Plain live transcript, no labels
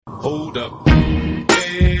Hold up.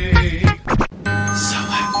 Hey. So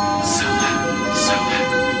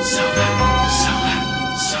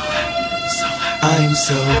I'm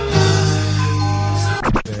so high.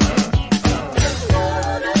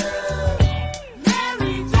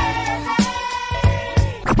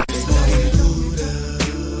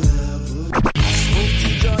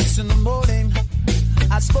 In the morning,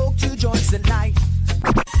 I smoke 2 joints at night.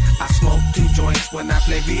 I smoke 2 joints when I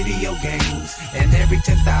play video games, and every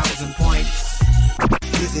 10,000 points.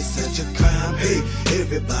 Is it such a crime? Hey,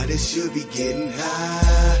 everybody should be getting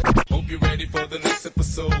high. Hope you're ready for the next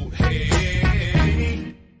episode.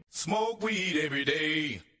 Hey, smoke weed every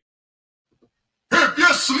day. If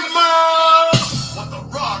you smell what the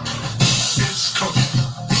rock is cooking.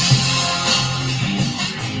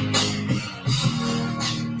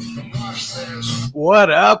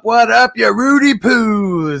 What up? What up, you Rudy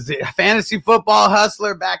Poos? Fantasy Football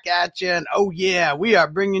Hustler back at you. And oh, yeah, we are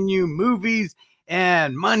bringing you movies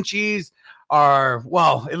and munchies.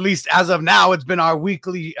 Well, at least as of now, it's been our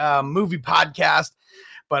weekly movie podcast.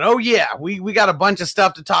 But oh, yeah, we got a bunch of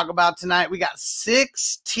stuff to talk about tonight. We got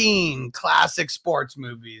 16 classic sports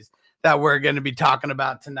movies that we're going to be talking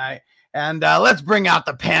about tonight. And let's bring out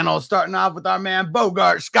the panel, starting off with our man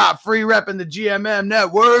Bogart Scott Free, repping the GMM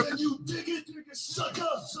Network. Can you dig it, sucker?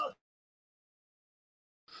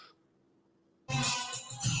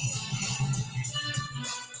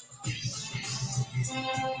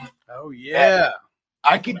 Oh, yeah.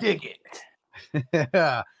 I can dig it.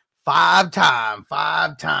 Five time.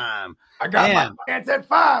 I got my chance at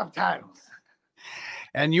 5 titles.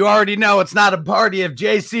 And you already know it's not a party if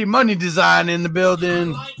JC Money Design in the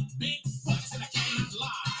building.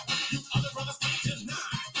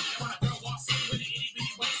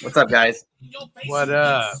 What's up, guys? What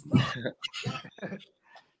up?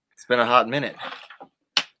 It's been a hot minute.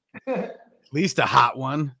 At least a hot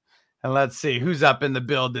one. And let's see who's up in the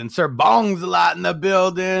building. Sir Bong's a lot in the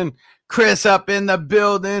building. Chris up in the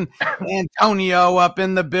building. Antonio up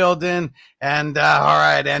in the building. And all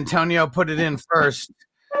right, Antonio, put it in first.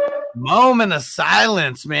 Moment of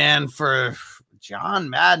silence, man, for John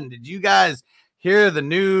Madden. Did you guys hear the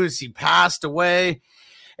news? He passed away.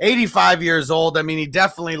 85 years old. I mean, he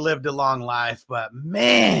definitely lived a long life, but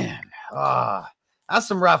man, that's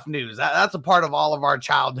some rough news. That's a part of all of our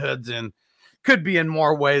childhoods and could be in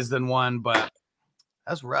more ways than one, but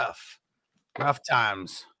that's rough. Rough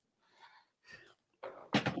times.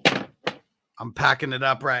 I'm packing it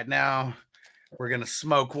up right now. We're going to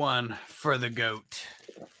smoke one for the GOAT.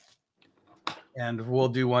 And we'll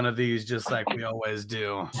do one of these just like we always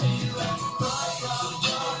do.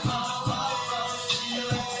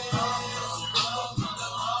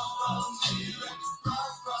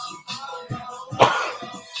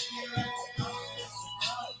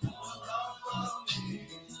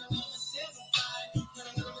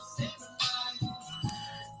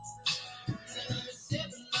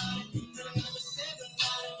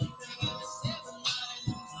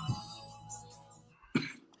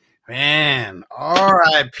 Man,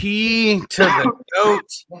 R.I.P. to the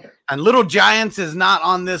GOAT. And Little Giants is not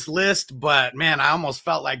on this list, but man, I almost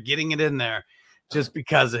felt like getting it in there just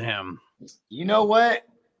because of him. You know what?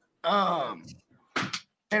 And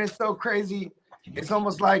it's so crazy. It's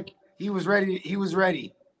almost like he was ready. You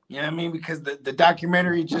know what I mean? Because the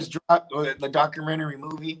documentary just dropped, or the documentary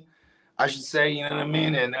movie, I should say, you know what I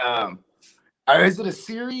mean? And is it a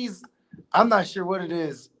series? I'm not sure what it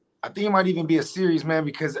is. I think it might even be a series, man,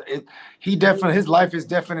 because his life is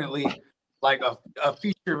definitely like a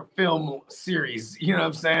feature film series. You know what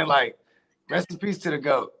I'm saying? Like, rest in peace to the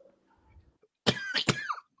GOAT.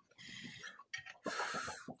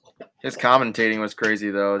 His commentating was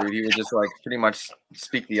crazy, though, dude. He would just like pretty much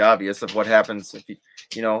speak the obvious of what happens if the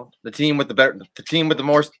team with the team with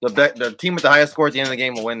the highest score at the end of the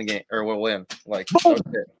game will win the game or will win. Like,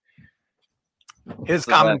 his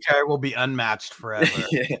commentary will be unmatched forever.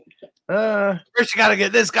 First, you got to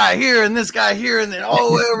get this guy here and this guy here, and then all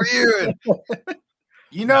the way over here.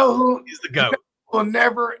 You know who? He's the GOAT. Will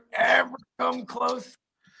never ever come close.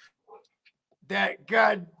 That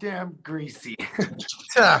goddamn Greasy.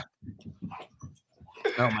 Oh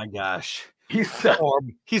my gosh, he's horrible.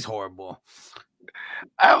 He's horrible.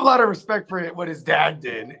 I have a lot of respect for what his dad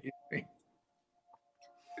did.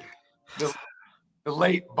 The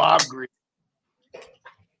late Bob Greasy.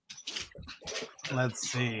 Let's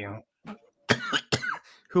see.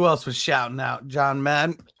 Who else was shouting out? John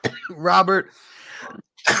Madden, Robert,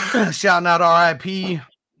 shouting out R.I.P.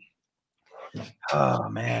 Oh,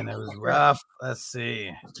 man, it was rough. Let's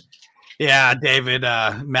see. Yeah, David,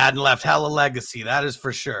 Madden left hella legacy. That is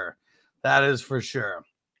for sure.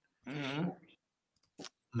 Mm-hmm.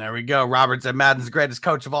 There we go. Robert said Madden's the greatest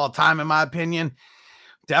coach of all time, in my opinion.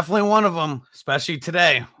 Definitely one of them, especially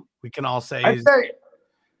today. We can all say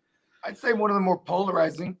I'd say one of the more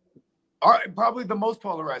polarizing, or probably the most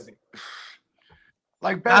polarizing.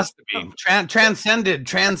 Like has to be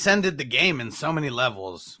transcended the game in so many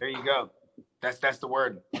levels. There you go. That's the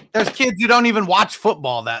word. There's kids who don't even watch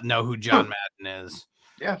football that know who John Madden is.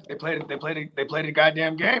 Yeah, they played a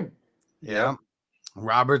goddamn game. Yeah.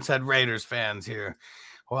 Robert said Raiders fans here.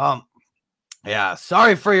 Well, yeah,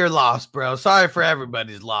 sorry for your loss, bro. Sorry for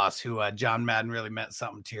everybody's loss who John Madden really meant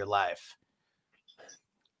something to your life.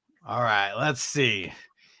 All right, let's see.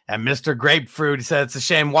 And Mr. Grapefruit said it's a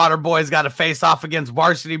shame Waterboy's got to face off against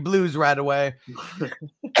Varsity Blues right away.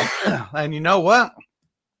 And you know what?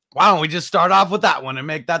 Why don't we just start off with that one and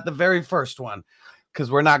make that the very first one?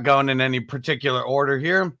 Because we're not going in any particular order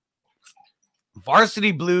here.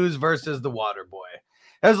 Varsity Blues versus the Waterboy.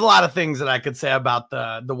 There's a lot of things that I could say about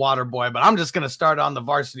the Waterboy, but I'm just going to start on the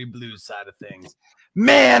Varsity Blues side of things.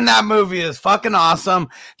 Man, that movie is fucking awesome.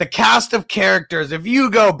 The cast of characters, if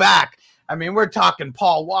you go back, I mean, we're talking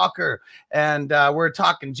Paul Walker and we're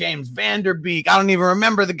talking James Vanderbeek. I don't even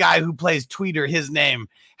remember the guy who plays Tweeter, his name,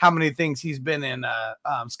 how many things he's been in.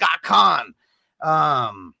 Scott Conn.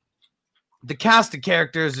 The cast of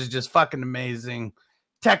characters is just fucking amazing.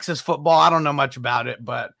 Texas football, I don't know much about it,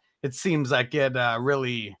 but it seems like it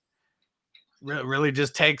really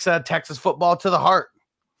just takes Texas football to the heart.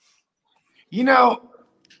 You know,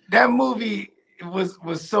 that movie was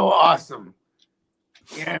so awesome.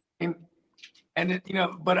 Yeah, and it,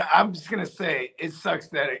 but I'm just gonna say it sucks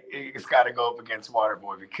that it's got to go up against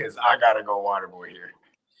Waterboy because I gotta go Waterboy here.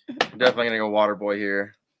 Definitely gonna go Waterboy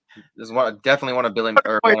here. This is definitely one of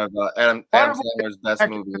Adam Sandler's best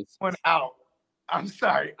movies. One out. I'm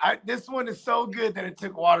sorry. This one is so good that it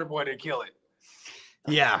took Waterboy to kill it.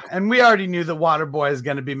 Yeah, and we already knew the Waterboy is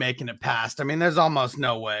going to be making it past. I mean, there's almost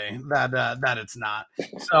no way that it's not.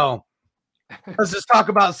 So let's just talk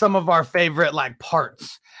about some of our favorite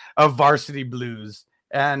parts of Varsity Blues.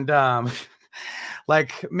 And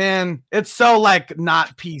man, it's so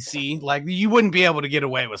not PC. Like you wouldn't be able to get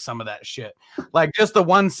away with some of that shit. Like just the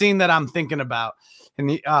one scene that I'm thinking about. And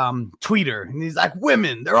the Tweeter, and he's like,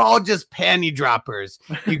 women, they're all just panty droppers.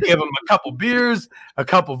 You give them a couple beers, a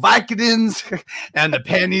couple Vicodins, and the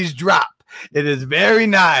panties drop. It is very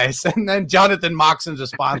nice. And then Jonathan Moxon's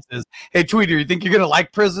response is, hey, Tweeter, you think you're going to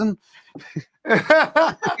like prison? It's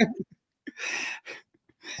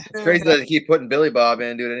crazy that they keep putting Billy Bob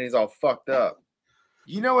in, dude, and he's all fucked up.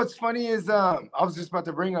 You know what's funny is I was just about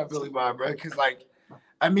to bring up Billy Bob, bro, because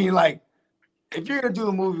if you're gonna do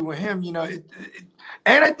a movie with him,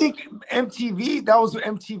 and I think MTV, that was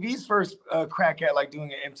MTV's first crack at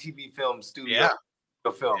doing an MTV film studio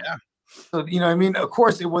film. Yeah. So of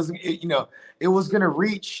course it wasn't. It was gonna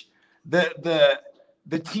reach the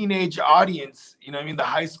teenage audience. The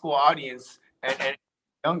high school audience and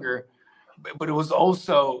younger, but it was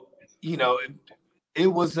also it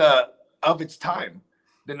was of its time,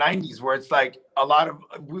 the 90s, where it's a lot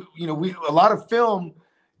of film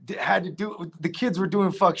had to do, the kids were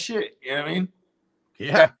doing fuck shit, you know what I mean?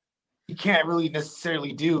 Yeah, that you can't really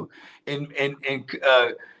necessarily do in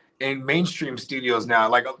mainstream studios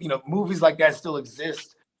now. Movies like that still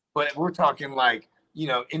exist, but we're talking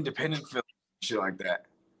independent film shit like that.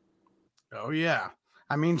 Oh yeah,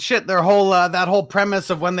 I mean shit. Their whole that whole premise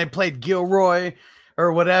of when they played Gilroy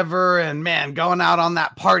or whatever, and man, going out on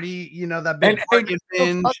that party, that big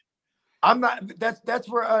binge. I'm not. That's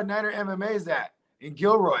where Niner MMA is at. In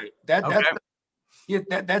Gilroy,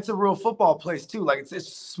 that's a real football place too. It's a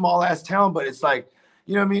small ass town, but it's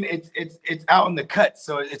it's out in the cut.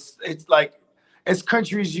 So it's as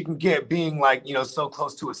country as you can get, being so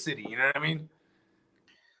close to a city. You know what I mean?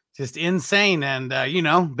 Just insane, and they're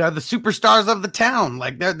the superstars of the town.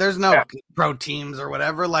 There's no pro teams or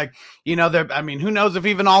whatever. They're. I mean, who knows if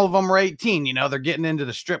even all of them are 18? They're getting into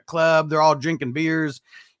the strip club. They're all drinking beers.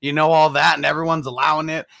 All that, and everyone's allowing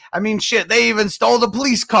it. I mean, shit, they even stole the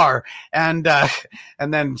police car, and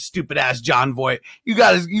then stupid ass John Voight. You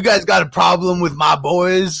guys got a problem with my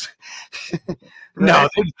boys? No,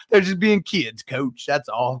 they're just being kids, coach. That's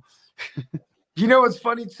all. What's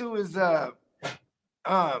funny too is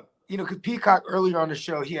because Peacock earlier on the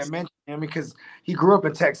show, he had mentioned him because he grew up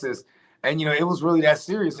in Texas, and it was really that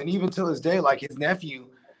serious. And even till this day, his nephew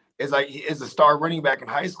is a star running back in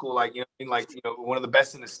high school, one of the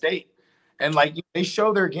best in the state. And they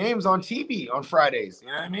show their games on TV on Fridays. You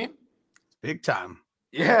know what I mean? Big time.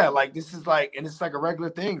 Yeah, this is and it's a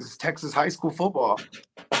regular thing. It's Texas high school football.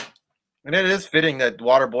 And it is fitting that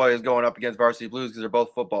Waterboy is going up against Varsity Blues because they're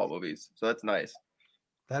both football movies. So that's nice.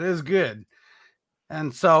 That is good.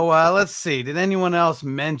 And so let's see. Did anyone else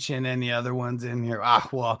mention any other ones in here?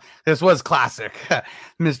 Well, this was classic.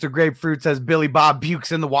 Mr. Grapefruit says Billy Bob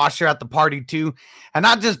pukes in the washer at the party too. And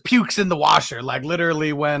not just pukes in the washer, like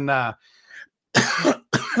literally when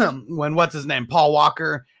when what's his name? Paul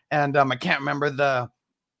Walker and I can't remember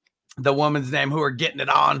the woman's name who were getting it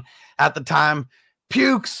on at the time.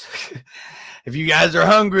 Pukes. If you guys are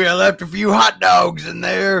hungry, I left a few hot dogs in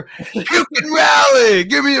there. Puke and rally.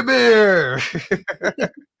 Give me a beer.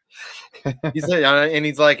 He said, and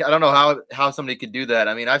he's like, I don't know how somebody could do that.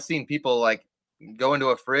 I mean, I've seen people like go into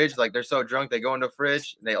a fridge, like they're so drunk, they go into a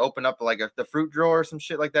fridge, and they open up like the fruit drawer or some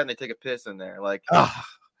shit like that, and they take a piss in there. Like,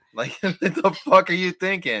 like what the fuck are you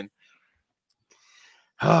thinking?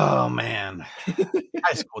 Oh man,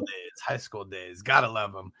 high school days. Gotta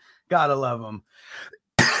love them.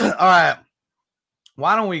 All right.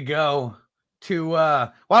 Why don't we go to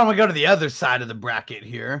the other side of the bracket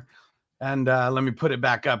here? And let me put it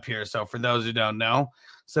back up here. So for those who don't know,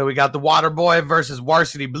 so we got the Waterboy versus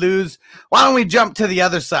Varsity Blues. Why don't we jump to the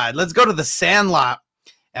other side? Let's go to the Sandlot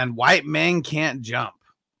and White Man Can't Jump.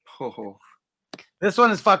 Oh. This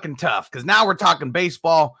one is fucking tough because now we're talking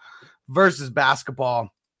baseball versus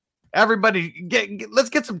basketball. Everybody let's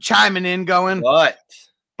get some chiming in going.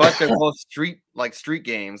 But they're both street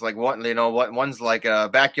games. Like one's like a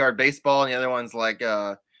backyard baseball, and the other one's like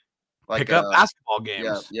pickup basketball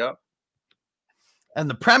games. Yeah. And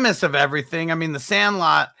the premise of everything, I mean, the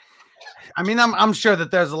Sandlot. I mean, I'm sure that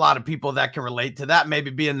there's a lot of people that can relate to that. Maybe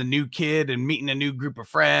being the new kid and meeting a new group of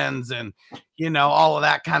friends, and all of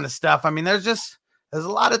that kind of stuff. I mean, there's a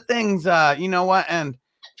lot of things. You know what? And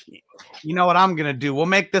you know what I'm gonna do? We'll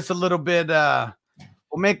make this a little bit.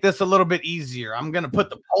 We'll make this a little bit easier. I'm going to put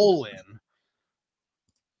the poll in.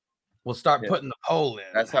 We'll start putting the poll in.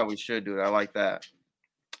 That's how we should do it. I like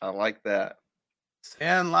that.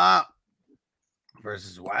 Sandlot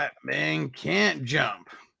versus White Man Can't Jump.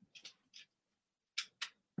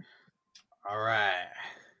 All right.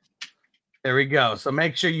 There we go. So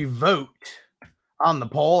make sure you vote on the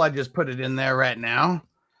poll. I just put it in there right now.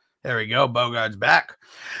 There we go. Bogart's back.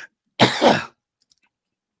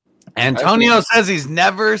 Antonio says he's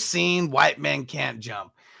never seen White Man Can't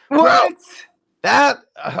Jump. What?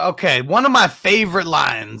 Okay. One of my favorite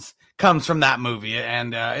lines comes from that movie,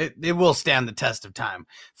 and it will stand the test of time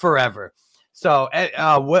forever. So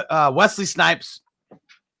Wesley Snipes,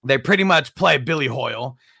 they pretty much play Billy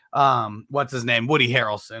Hoyle. What's his name? Woody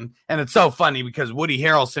Harrelson. And it's so funny because Woody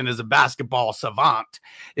Harrelson is a basketball savant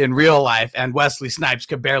in real life, and Wesley Snipes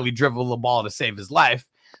could barely dribble the ball to save his life,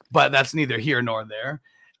 but that's neither here nor there.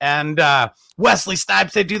 And Wesley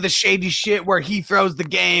Snipes, they do the shady shit where he throws the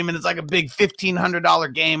game and it's like a big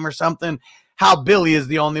 $1,500 game or something. How Billy is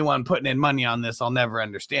the only one putting in money on this, I'll never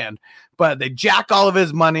understand. But they jack all of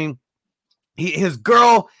his money. His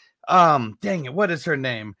girl, dang it, what is her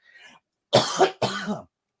name?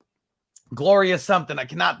 Gloria something. I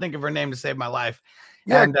cannot think of her name to save my life.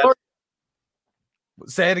 Yeah, and,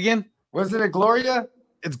 say it again. Was it a Gloria?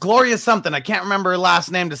 It's Gloria something. I can't remember her last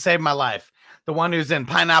name to save my life. The one who's in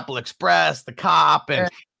Pineapple Express, the cop,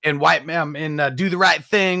 and White Man in Do the Right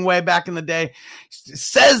Thing way back in the day,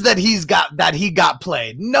 says that he got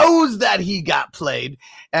played, knows that he got played,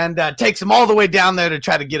 and takes him all the way down there to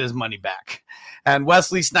try to get his money back. And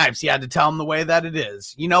Wesley Snipes, he had to tell him the way that it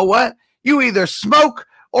is. You know what? You either smoke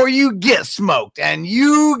or you get smoked, and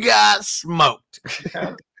you got smoked.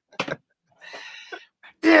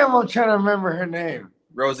 Damn, I'm trying to remember her name.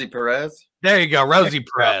 Rosie Perez. There you go, Rosie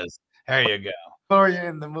Perez. There you go. Gloria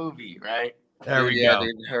in the movie, right? There we go.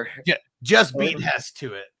 Dude, just beat Hess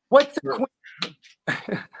to it. What's the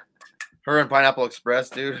her in Pineapple Express,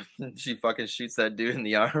 dude. She fucking shoots that dude in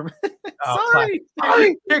the arm. Sorry.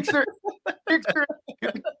 Picture.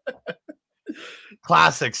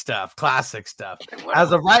 Classic stuff.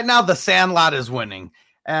 As of right now, the Sandlot is winning,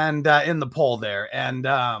 and in the poll there, and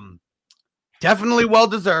definitely well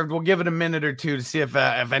deserved. We'll give it a minute or two to see if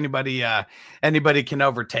anybody can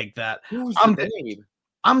overtake that.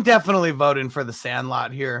 I'm definitely voting for the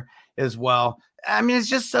Sandlot here as well. I mean, it's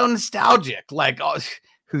just so nostalgic. Like, oh,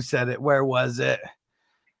 who said it? Where was it?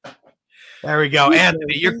 There we go,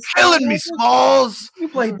 Anthony. You're killing me, Smalls. You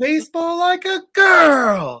play baseball like a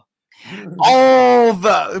girl. All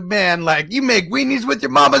the man, like you make weenies with your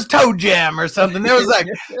mama's toe jam or something. There was like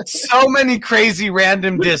so many crazy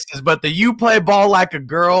random disses, but the you play ball like a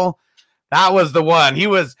girl, that was the one. He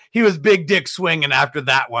was big dick swinging after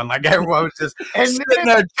that one. Like everyone was just sitting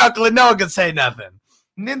there chuckling. No one could say nothing.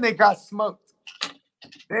 And then they got smoked.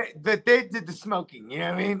 They did the smoking. You know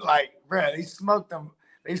what I mean? Like, bro, they smoked them.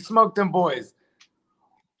 They smoked them boys.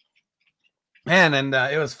 Man, and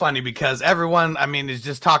it was funny because everyone, I mean, is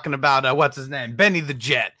just talking about what's his name, Benny the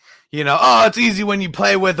Jet. You know, oh, it's easy when you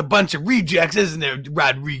play with a bunch of rejects, isn't it,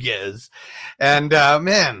 Rodriguez? And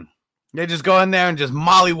man, they just go in there and just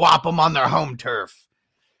mollywop them on their home turf.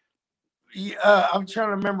 Yeah, I'm trying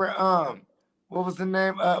to remember. What was the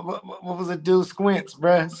name? What was the dude? Squints,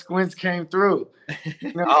 bruh. Squints came through.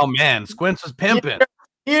 You know? Oh man, Squints was pimping.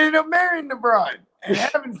 He ended up marrying the bride and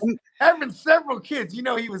having several kids. You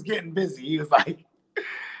know, he was getting busy. He was like,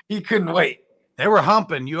 he couldn't wait. They were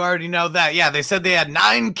humping. You already know that. Yeah, they said they had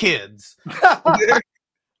 9 kids.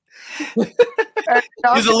 He's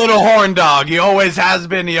a little horn dog. He always has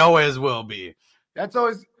been. He always will be. That's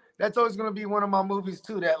always gonna be one of my movies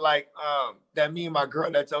too. That like that me and my girl.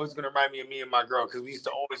 That's always gonna remind me of me and my girl because we used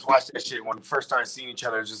to always watch that shit when we first started seeing each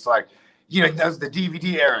other. It's just like, you know, that was the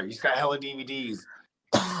DVD era. You just got hella DVDs.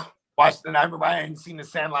 Watched, and I remember I hadn't seen The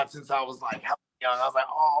Sandlot since I was like hella young. I was like,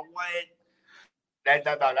 oh, what?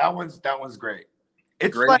 That one's great.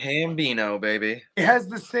 It's Great like, Hambino, baby. it has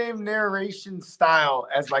the same narration style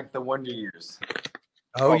as like the Wonder Years.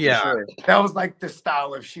 Oh for yeah. sure. That was like the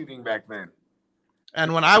style of shooting back then.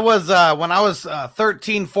 And when I was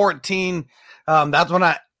 13, 14, that's when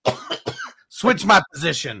I switched my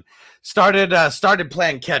position. Started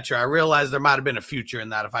playing catcher. I realized there might have been a future in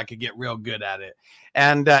that if I could get real good at it.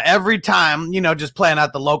 And every time, you know, just playing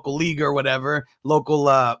at the local league or whatever, local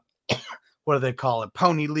what do they call it?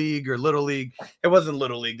 Pony League or Little League. It wasn't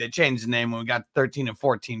Little League. They changed the name when we got 13 and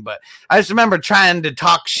 14. But I just remember trying to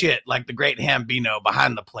talk shit like the great Hambino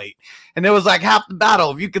behind the plate. And it was like half the battle.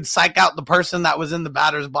 If you could psych out the person that was in the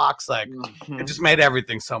batter's box, like it just made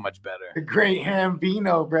everything so much better. The great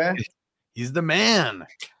Hambino, bruh. He's the man.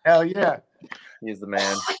 Hell yeah. He's the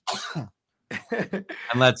man. And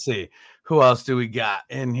let's see. Who else do we got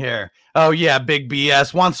in here? Oh, yeah. Big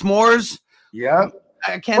BS. Want s'mores? Yep.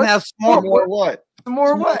 I can't have s'more. More what? Some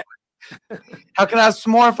more what? How can I have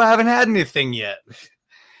s'more if I haven't had anything yet?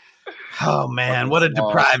 Oh, man. What a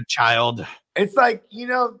deprived child. It's like, you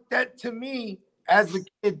know, that to me, as a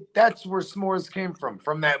kid, that's where s'mores came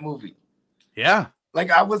from that movie. Yeah. Like,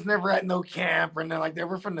 I was never at no camp or nothing like that.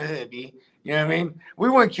 We're from the hood, B. You know what I mean? We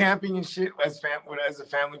went camping and shit as a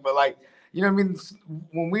family, but like, you know what I mean?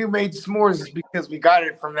 When we made s'mores, it's because we got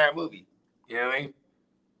it from that movie. You know what I mean?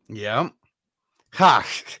 Yeah. Ha.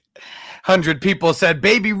 100 people said,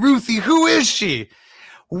 Baby Ruthie, who is she?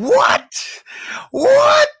 What?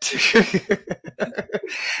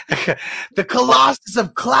 The Colossus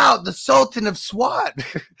of Clout, the Sultan of SWAT.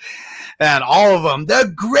 And all of them,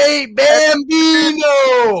 the great Bambino.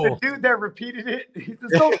 The dude that repeated it, he's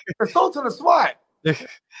the Sultan of SWAT.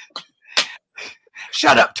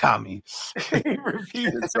 Shut up, Tommy. He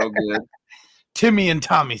repeated It's so good. Timmy and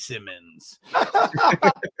Tommy Simmons.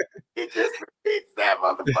 He just repeats that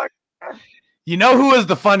motherfucker. You know who was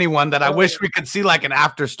the funny one that I wish we could see like an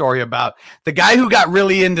after story about? The guy who got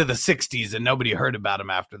really into the 60s and nobody heard about him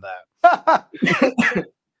after that.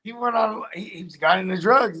 He went on, he got into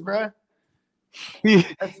drugs, bro. He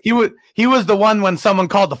was the one when someone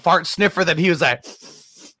called the fart sniffer that he was like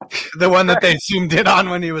the one that they zoomed in on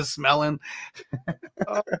when he was smelling.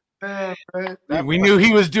 Oh, man, bro. We knew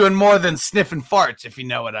he was doing more than sniffing farts, if you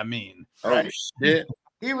know what I mean. Oh shit!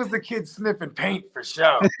 He was the kid sniffing paint for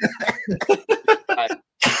sure.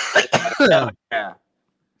 Yeah.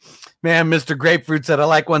 Man, Mr. Grapefruit said, I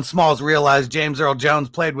like when Smalls realized James Earl Jones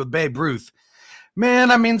played with Babe Ruth. Man,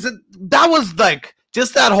 I mean, that was like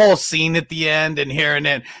just that whole scene at the end and hearing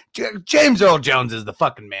it. James Earl Jones is the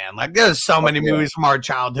fucking man. Like, there's so many movies from our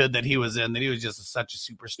childhood that he was in that he was just such a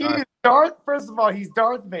superstar. He's Darth. First of all, he's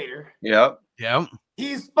Darth Vader. Yep. Yeah.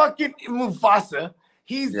 He's fucking Mufasa.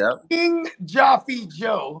 He's King Jaffe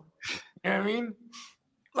Joe. You know what I mean?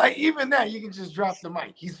 Like, even that, you can just drop the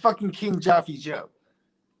mic. He's fucking King Jaffe Joe.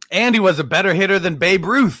 And he was a better hitter than Babe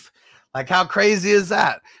Ruth. Like, how crazy is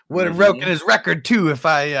that? Would have broken his record too if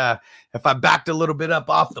I backed a little bit up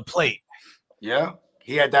off the plate. Yeah,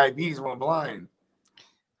 he had diabetes, went blind.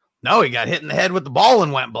 No, he got hit in the head with the ball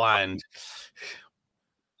and went blind.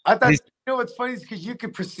 I thought, you know what's funny is because you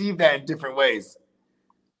could perceive that in different ways.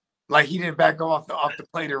 Like, he didn't back off the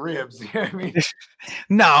plate of ribs. You know what I mean?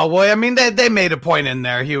 No, boy. I mean, they made a point in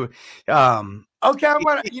there. He, okay, I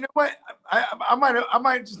might. You know what? I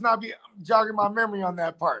might just not be jogging my memory on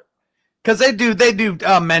that part. Because they do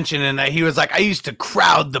mention in that he was like, I used to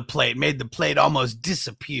crowd the plate, made the plate almost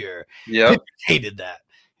disappear. Yeah, hated that,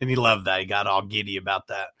 and he loved that. He got all giddy about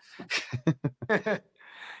that.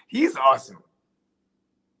 He's awesome.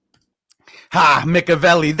 Ha,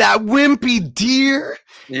 Machiavelli, that wimpy deer.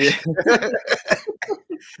 Yeah.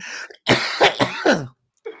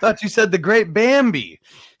 Thought you said the great Bambi.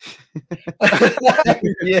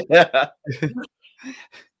 Yeah.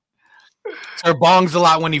 Sir bongs a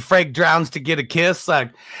lot when he Frank drowns to get a kiss.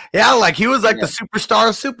 Like, yeah, like he was like Yeah. the superstar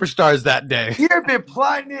of superstars that day. He had been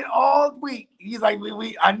plotting it all week. He's like,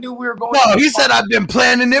 I knew we were going. No, he said I've been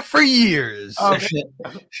planning it for years. Oh,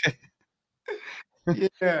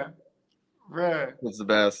 yeah, right. It's the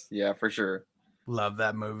best. Yeah, for sure. Love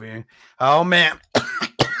that movie. Oh man.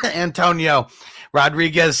 Antonio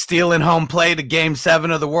Rodriguez stealing home plate to Game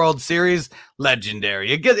 7 of the World Series.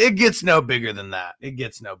 Legendary. It gets no bigger than that. It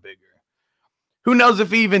gets no bigger. Who knows if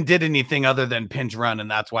he even did anything other than pinch run, and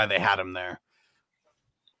that's why they had him there.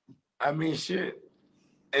 I mean, shit.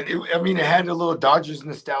 And it had a little Dodgers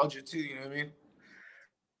nostalgia too. You know what I mean?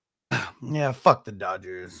 Yeah, fuck the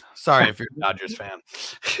Dodgers. Sorry if you're a Dodgers fan.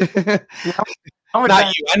 I'm a Not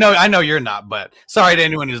Dodgers- you. I know you're not, but sorry to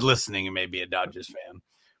anyone who's listening and may be a Dodgers fan.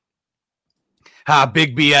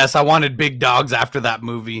 Big BS. I wanted big dogs after that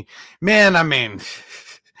movie. Man, I mean,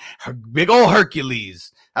 big old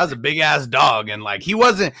Hercules. That was a big ass dog, and like he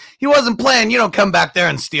wasn't playing. You don't come back there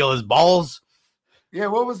and steal his balls. Yeah,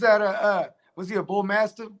 what was that? Was he a bull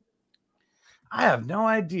mastiff? I have no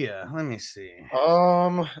idea. Let me see.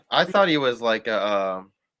 I thought he was like a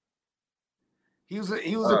He was a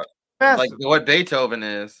like mastiff. what Beethoven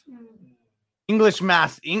is. English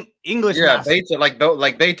English. Yeah, master. Beethoven,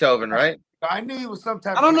 like Beethoven, right? I knew he was some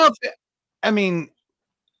type. I don't know if I mean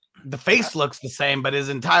the face looks the same, but his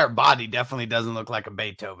entire body definitely doesn't look like a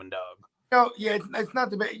Beethoven dog. No, yeah, it's not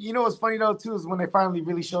the best. You know what's funny though too is when they finally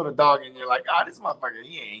really showed a dog and you're like, this motherfucker,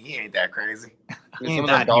 he ain't that crazy. Some of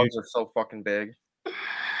the dogs are so fucking big.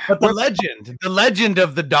 But the legend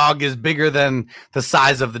of the dog is bigger than the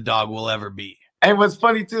size of the dog will ever be. And what's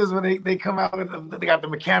funny too is when they come out with they got the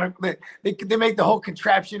mechanical, they make the whole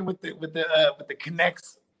contraption with the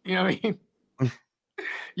connects. You know what I mean?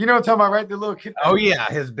 You know what I'm talking about, right? The little kid. Oh yeah,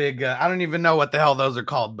 his big. I don't even know what the hell those are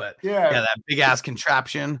called, but Yeah. that big ass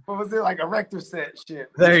contraption. What was it, like a rector set? Shit.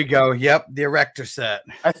 There you go. Yep, the erector set.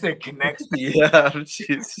 I said connects. Yeah,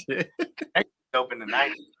 jeez, shit. Open the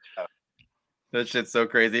 90s. That shit's so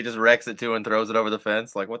crazy. He just wrecks it too and throws it over the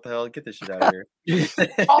fence. Like, what the hell? Get this shit out of here.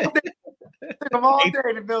 All day. Took him all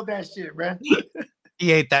day to build that shit, man.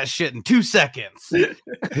 He ate that shit in 2 seconds.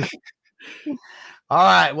 All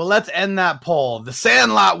right, well, let's end that poll. The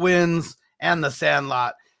Sandlot wins, and the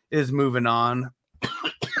Sandlot is moving on.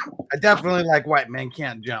 I definitely like White Man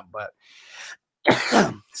Can't Jump, but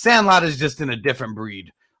Sandlot is just in a different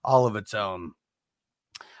breed, all of its own.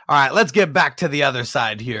 All right, let's get back to the other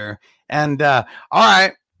side here. And all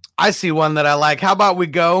right, I see one that I like. How about we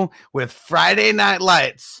go with Friday Night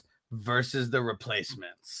Lights versus The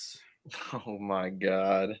Replacements? Oh my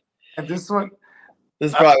god. And this one,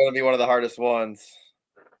 This is probably gonna be one of the hardest ones.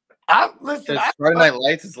 listen, Friday Night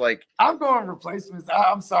Lights is like I'm going Replacements.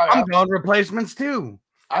 I'm sorry. I'm going Replacements too.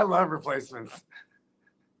 I love Replacements.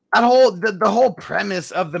 That whole the whole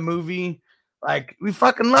premise of the movie, like we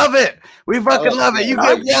fucking love it. We fucking love it. You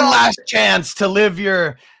get one last chance to live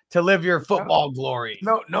your football glory.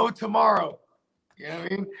 No tomorrow. You know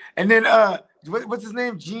what I mean? And then what's his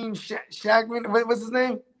name? Gene Shagman. What's his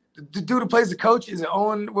name? The dude who plays the coach, is it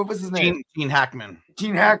Owen? What was his name? Gene Hackman.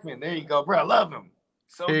 Gene Hackman. There you go, bro. I love him.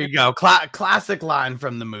 So There you go. Classic line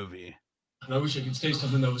from the movie. And I wish I could say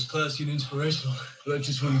something that was classy and inspirational, but that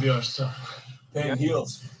just wouldn't be our style. Bang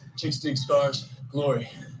heels, chicks dig scars, glory.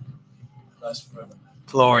 Last forever.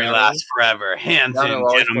 Glory lasts forever. Hands in, Keanu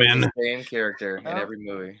always plays gentlemen. the same character in every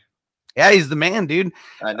movie. Yeah, he's the man, dude.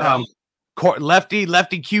 I know. Lefty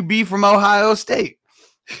QB from Ohio State.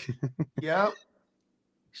 Yep.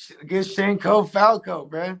 Against Shane Falco,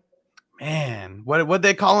 bro. Man, what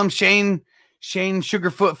they call him? Shane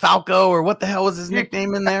Sugarfoot Falco, or what the hell was his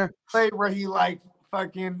nickname in there? Play where he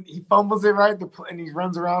he fumbles it right, and he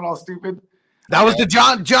runs around all stupid. That was the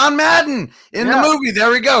John Madden in the movie. There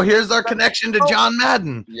we go. Here's our connection to John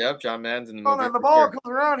Madden. Yep, John Madden's in the Oh, movie. and the for ball sure.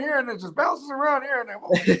 comes around here and it just bounces around here and then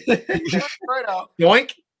right out.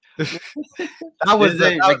 Yoink. That was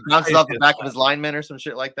Like bounces off the back of his lineman or some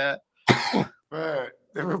shit like that. Bro,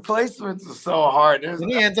 the Replacements are so hard. Then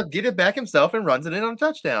he ends up getting it back himself and runs it in on a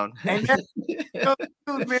touchdown. And then,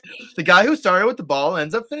 dude, man, The guy who started with the ball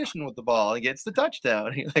ends up finishing with the ball and gets the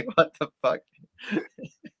touchdown. You're like, what the fuck?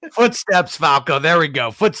 Footsteps Falco. There we go.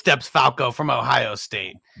 Footsteps Falco from Ohio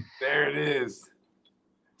State. there it is.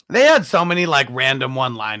 They had so many like random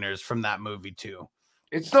one-liners from that movie too.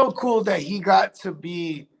 It's so cool that he got to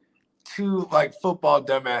be two like football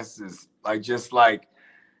dumbasses,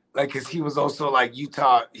 because he was also like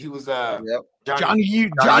Utah. He was Yep. Johnny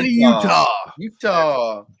Utah.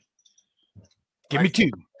 Give me two.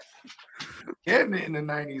 getting it in the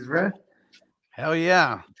 90s, bro. Hell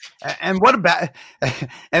yeah. And what about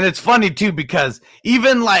and it's funny too, because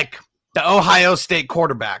even like the Ohio State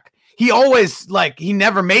quarterback, he always he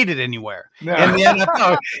never made it anywhere in the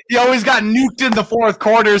NFL. He always got nuked in the fourth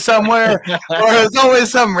quarter somewhere, or it was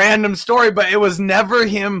always some random story, but it was never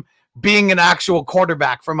him being an actual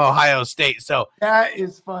quarterback from Ohio State. So that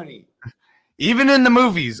is funny. Even in the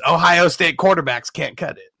movies, Ohio State quarterbacks can't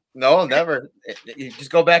cut it. No, never. You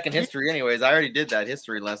just go back in history anyways. I already did that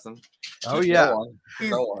history lesson. Oh, yeah.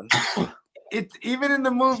 Go on. It's even in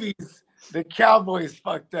the movies, the Cowboys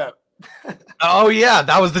fucked up. Oh, yeah.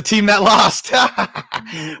 That was the team that lost.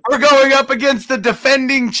 We're going up against the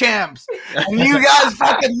defending champs. And you guys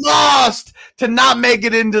fucking lost to not make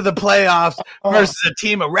it into the playoffs versus a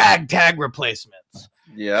team of ragtag replacements.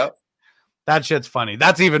 Yep. That shit's funny.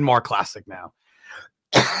 That's even more classic now.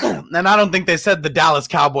 And I don't think they said the Dallas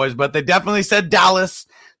Cowboys, but they definitely said Dallas.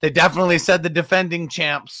 They definitely said the defending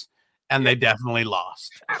champs, and they definitely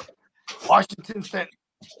lost. Washington Sentinels.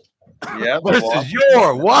 Yeah, versus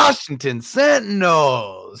your Washington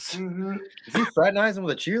Sentinels. Mm-hmm. Is he fraternizing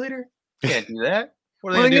with a cheerleader? Can't do that.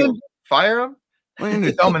 What are they going to do? Fire him? What are you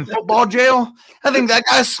going to throw him in football jail? I think that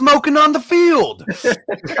guy's smoking on the field.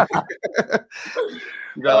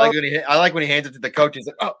 I like when he hands it to the coach. He's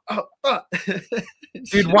like, oh.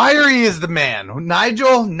 Dude, Wiry is the man.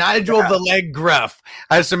 Nigel the leg gruff.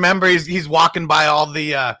 I just remember he's walking by all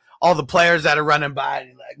the players that are running by, and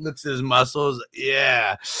he looks at his muscles.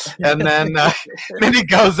 Yeah. And then then he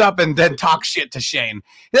goes up and then talks shit to Shane.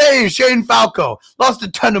 Hey, Shane Falco, lost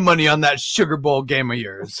a ton of money on that Sugar Bowl game of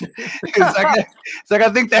yours. It's like I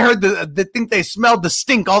think they smelled the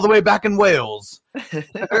stink all the way back in Wales.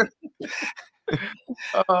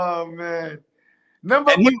 Oh man. Hold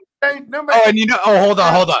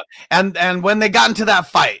on. And when they got into that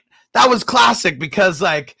fight, that was classic because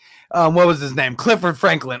what was his name? Clifford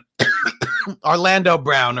Franklin, Orlando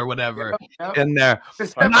Brown or whatever in there.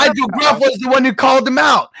 Nigel Gruff was the one who called him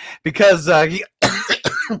out because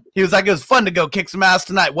he was like, it was fun to go kick some ass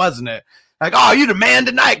tonight, wasn't it? Like, oh, you the man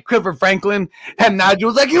tonight, Clifford Franklin. And Nigel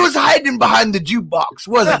was like, he was hiding behind the jukebox,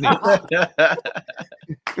 wasn't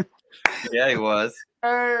he? Yeah, he was.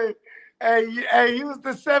 Hey, he was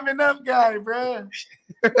the 7-Up guy, bro.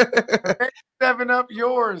 7-Up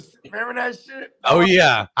yours. Remember that shit? Oh,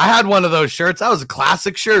 yeah. I had one of those shirts. That was a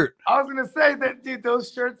classic shirt. I was going to say that, dude,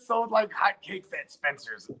 those shirts sold like hotcakes at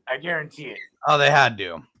Spencer's. I guarantee it. Oh, they had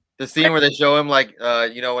to. The scene where they show him when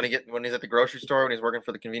he's at the grocery store, when he's working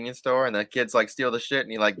for the convenience store, and the kids steal the shit,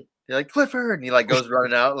 and they're like Clifford, and he goes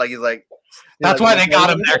running out That's why they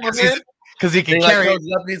got him there, because he can carry it.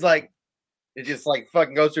 And he's like, it just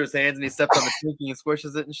fucking goes through his hands, and he steps on the Twinkie and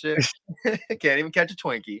squishes it and shit. Can't even catch a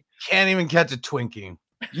Twinkie. Can't even catch a Twinkie.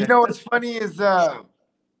 You know what's funny is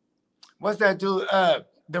what's that dude?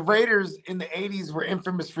 The Raiders in the 80s were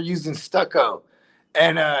infamous for using stucco.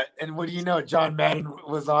 And what do you know? John Madden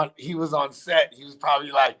was on set. He was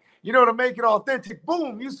probably like, to make it authentic,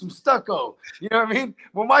 boom, use some stucco. You know what I mean?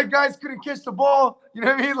 When my guys couldn't catch the ball, you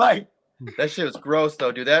know what I mean? Like, that shit was gross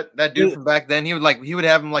though, dude. That dude from back then, he would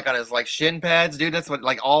have him on his shin pads, dude. That's what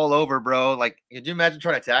all over, bro. Could you imagine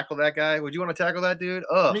trying to tackle that guy? Would you want to tackle that dude?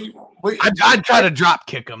 Ugh. I'd try to drop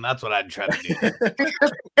kick him. That's what I'd try to do.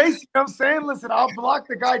 Just in case, you know what I'm saying? Listen, I'll block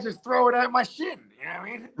the guy, just throw it at my shin. You know what I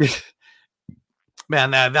mean?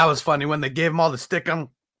 Man, that was funny when they gave him all the stickum.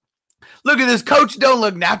 Look at this, coach. Don't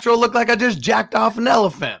look natural. Look like I just jacked off an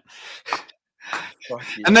elephant.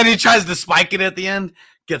 And then he tries to spike it at the end.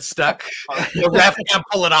 Gets stuck. The ref can't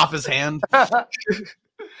pull it off his hand.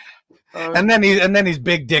 And then he's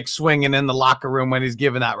big dick swinging in the locker room when he's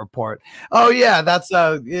giving that report. Oh yeah, that's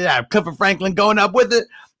Clifford Franklin going up with it.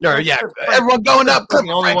 Or yeah, everyone going up. Clifford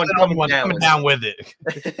Franklin, only one coming down with it.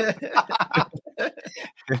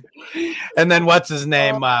 And then what's his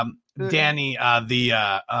name? Danny,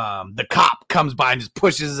 the cop comes by and just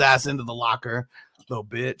pushes his ass into the locker. Little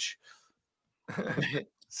bitch.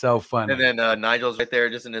 So funny. And then Nigel's right there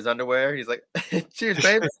just in his underwear. He's like, cheers,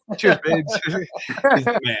 babe. Cheers, babe. He's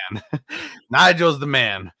the man. Nigel's the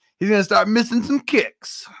man. He's going to start missing some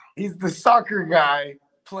kicks. He's the soccer guy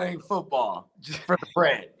playing football just for the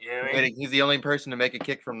bread. You know what I mean? He's the only person to make a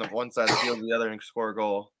kick from the one side of the field to the other and score a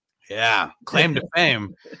goal. Yeah, claim to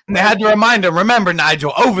fame. And they had to remind him, remember,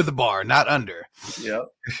 Nigel, over the bar, not under. Yep.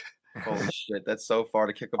 Holy shit, that's so far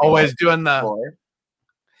to kick a ball. Always doing the... Before.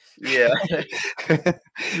 Yeah.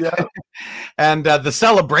 Yeah. And the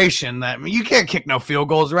celebration, you can't kick no field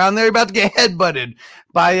goals around there. You're about to get headbutted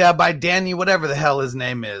by Danny, whatever the hell his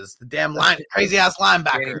name is. The damn crazy ass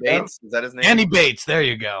linebacker. Danny Bates? Is that his name? Danny Bates. There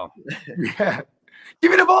you go. Yeah.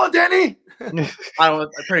 Give me the ball, Danny. I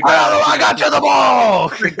got you the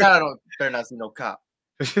ball. I Better not see no cop.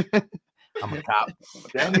 I'm a cop.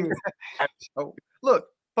 Oh, look,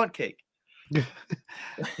 butt cake. That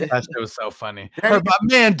shit was so funny. My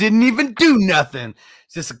man didn't even do nothing.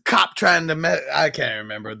 It's just a cop trying to. I can't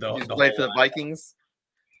remember the. He the played whole for the line. Vikings.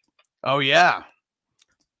 Oh yeah,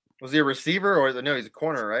 Was he a receiver or no? He's a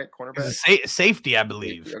corner, right? he's Cornerback. a safety, I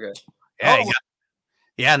believe. Okay. Yeah,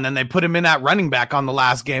 yeah, and then they put him in at running back on the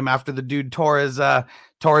last game after the dude tore his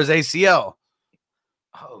ACL.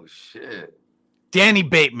 Oh shit. Danny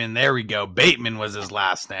Bateman. There we go. Bateman was his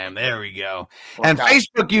last name. There we go. Well, And God.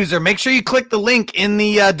 Facebook user, make sure you click the link in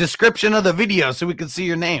the description of the video so we can see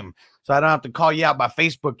your name. So I don't have to call you out by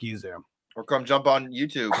Facebook user. Or come jump on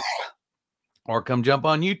YouTube. Or come jump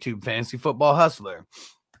on YouTube, Fantasy Football Hustler.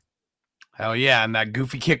 Hell yeah. And that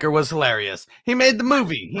goofy kicker was hilarious. He made the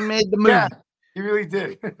movie. Yeah, he really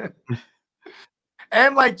did.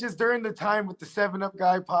 And like just during the time with the 7-Up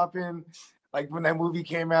guy popping, like when that movie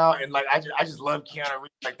came out, and like I just love Keanu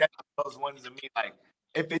Reeves. Like that's those ones of me. Like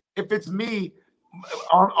if it's me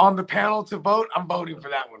on the panel to vote, I'm voting for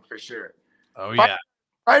that one for sure. Oh yeah.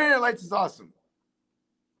 Friday Night Lights is awesome.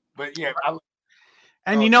 But yeah,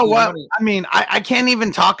 And you know what? I mean, I can't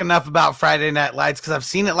even talk enough about Friday Night Lights because I've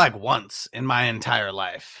seen it like once in my entire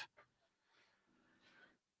life.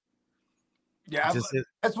 yeah,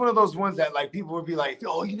 that's one of those ones that like people would be like,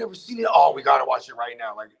 "Oh, you never seen it? Oh, we gotta watch it right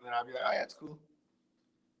now." Like, then I'd be like, "Oh, yeah, it's cool."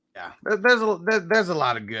 Yeah, there's a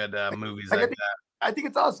lot of good movies like that. I think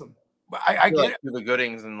it's awesome, but I get it. The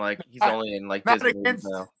Goodings and like he's only in like Not Disney against,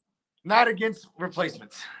 now. not against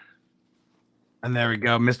replacements. And there we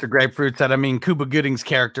go. Mr. Grapefruit said, I mean, Cuba Gooding's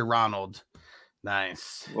character, Ronald.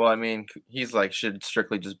 Nice. Well, I mean, he's like should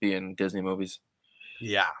strictly just be in Disney movies.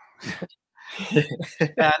 Yeah.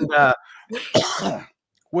 And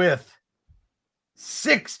with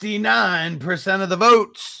 69% of the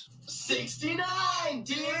votes, 69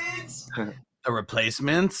 dudes. the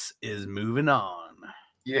Replacements is moving on.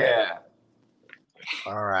 Yeah.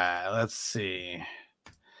 All right, let's see.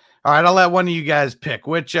 All right, I'll let one of you guys pick.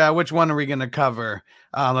 Which one are we gonna cover?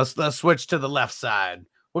 Let's switch to the left side.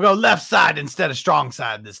 We'll go left side instead of strong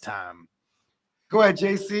side this time. Go ahead,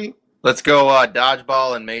 JC. Let's go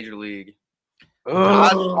dodgeball and Major League.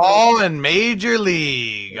 Dodgeball and Major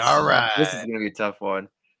League. All right. This is gonna be a tough one.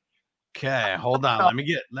 Okay, hold on. Let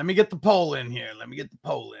me get the poll in here.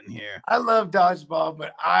 I love dodgeball,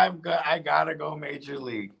 but I gotta go Major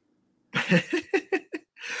League. I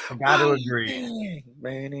gotta agree.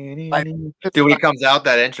 Like, Dude, when he comes out,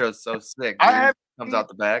 that intro is so sick. Dude. Comes out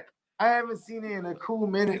the back. I haven't seen it in a cool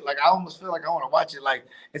minute. Like I almost feel like I want to watch it. Like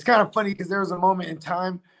it's kind of funny because there was a moment in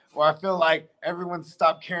time where I feel like everyone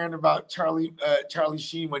stopped caring about Charlie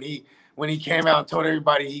Sheen when he came out and told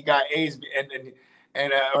everybody he got AIDS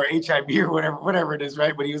and or HIV or whatever it is,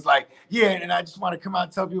 right? But he was like, yeah, and I just want to come out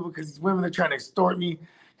and tell people because these women are trying to extort me,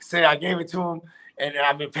 say I gave it to him and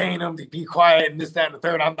I've been paying them to be quiet and this, that, and the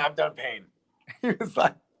third. I'm done paying. He was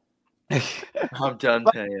like, I'm done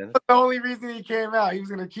paying. the only reason he came out, he was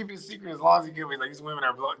gonna keep it a secret as long as he could. He's like, these women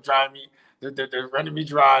are drying me, they're running me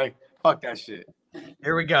dry. Fuck that shit.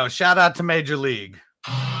 Here we go. Shout out to Major League.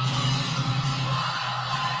 I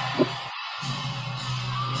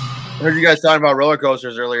heard you guys talking about roller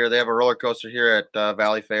coasters earlier. They have a roller coaster here at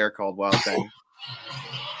Valley Fair called Wild Thing.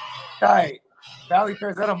 Right. Valley Fair,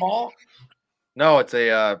 is that a mall? No, it's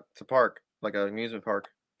a park, like an amusement park.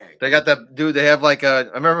 They got that dude. They have like I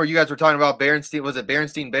remember you guys were talking about Berenstein. Was it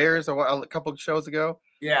Berenstein Bears a couple of shows ago?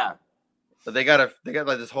 Yeah. But they got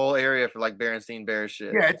like this whole area for like Berenstein Bears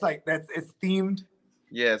shit. Yeah, it's like it's themed.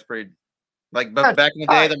 Yeah, it's pretty. Like, but back in the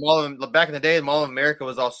day, the Mall of America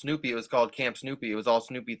was all Snoopy. It was called Camp Snoopy. It was all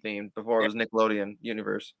Snoopy themed before it was Nickelodeon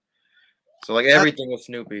Universe. So like everything was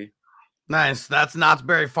Snoopy. Nice. That's Knott's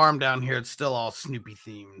Berry Farm down here. It's still all Snoopy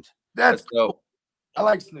themed. That's dope. cool. I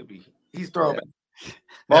like Snoopy. He's throwback.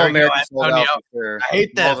 Mall of There we go, America sold out Antonio. for sure. I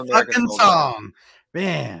hate that Mall of America fucking sold out. song.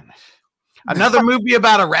 Man. Another movie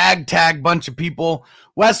about a ragtag bunch of people.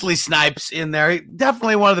 Wesley Snipes in there.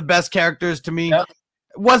 Definitely one of the best characters to me. Yep.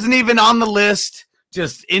 Wasn't even on the list.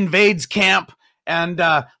 Just invades camp. And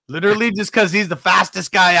literally just because he's the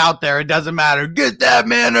fastest guy out there, it doesn't matter. Get that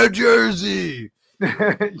man a jersey.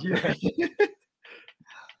 Yeah.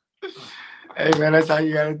 Hey man, that's how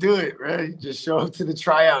you gotta do it, right? You just show up to the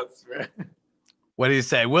tryouts, right? What do you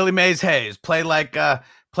say? Willie Mays Hayes. Play like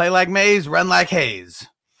Mays, run like Hayes.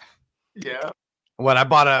 Yeah. What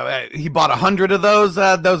he bought 100 of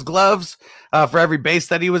those gloves for every base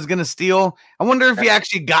that he was gonna steal. I wonder if he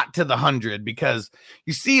actually got to the 100 because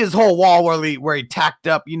you see his whole wall where he tacked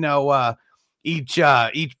up, each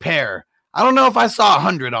pair. I don't know if I saw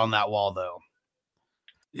 100 on that wall though.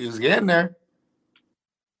 He was getting there.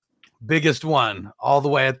 biggest one all the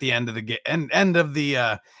way at the end of the game, end of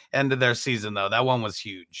their season though. That one was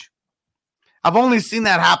huge. I've only seen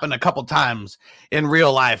that happen a couple times in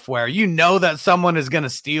real life where you know that someone is going to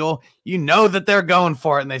steal, you know that they're going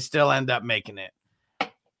for it, and they still end up making it.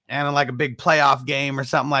 And in like a big playoff game or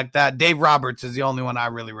something like that, Dave Roberts is the only one I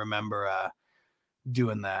really remember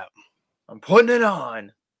doing that. I'm putting it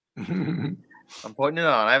on. I'm putting it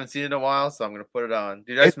on. I haven't seen it in a while, so I'm gonna put it on.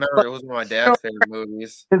 Dude, I just remember it was one of my dad's favorite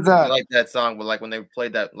movies. I like that song, but like when they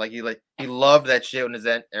played that, like he loved that shit when his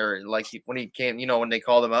end, or like when he came, you know, when they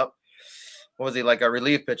called him up. What was he, like a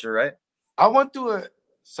relief pitcher, right? I went through it.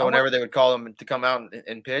 So whenever they would call him to come out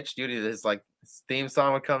and pitch, dude, his like his theme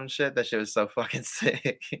song would come and shit. That shit was so fucking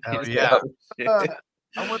sick. Oh yeah.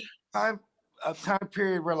 I went a time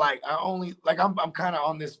period where like I only like I'm kind of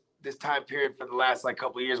on this time period for the last like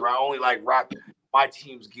couple of years where I only like rock my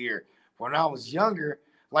team's gear. When I was younger,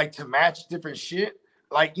 like to match different shit,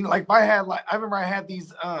 like you know, like if I had like I remember I had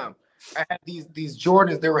these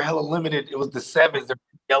Jordans. They were hella limited. It was the 7s. They're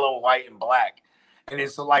yellow, white, and black. And then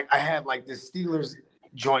so like I had like this Steelers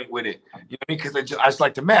joint with it, you know, because I just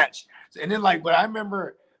like to match. And then like, but I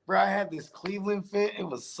remember, bro, I had this Cleveland fit. It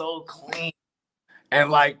was so clean,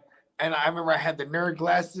 and I remember I had the nerd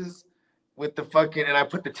glasses with the fucking, and I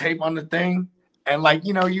put the tape on the thing, and like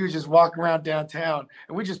you know, you would just walk around downtown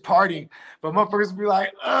and we just partying, but motherfuckers would be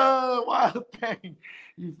like, oh, Wild Thing,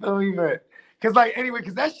 you feel me, but because like anyway,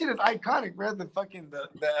 because that shit is iconic, bro. The fucking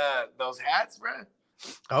those hats, bro.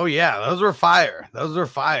 Oh yeah, those were fire.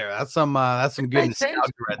 That's some good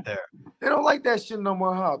nostalgia right there. They don't like that shit no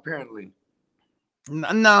more, huh? Apparently.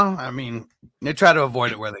 No, I mean they try to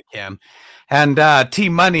avoid it where they can. And T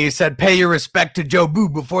Money said, "Pay your respect to Joe Boo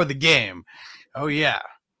before the game." Oh yeah,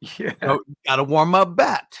 gotta warm up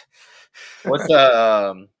bat. What's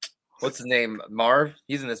his name? Marv.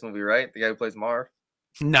 He's in this movie, right? The guy who plays Marv.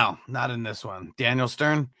 No, not in this one. Daniel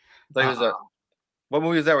Stern. So he was what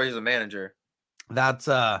movie was that where he was a manager? That's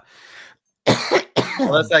well,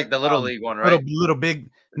 that's like the Little League one, right? Little Big.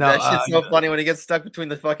 No, that shit's so funny when he gets stuck between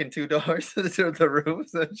the fucking two doors, the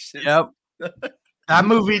rooms. And shit. Yep. That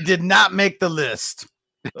movie did not make the list.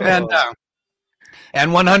 And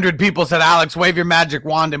 100 people said, "Alex, wave your magic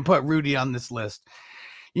wand and put Rudy on this list."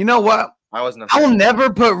 You know what? I wasn't. I'll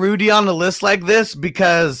never put Rudy on a list like this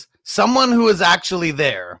because someone who is actually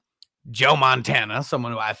there, Joe Montana,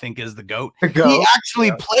 someone who I think is the GOAT, he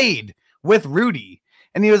actually played with Rudy,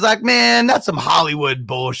 and he was like, "Man, that's some Hollywood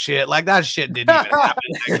bullshit. Like that shit didn't even happen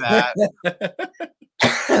like that."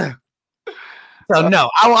 So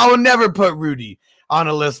no, I will never put Rudy on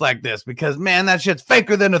a list like this because man, that shit's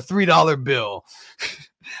faker than a $3 bill,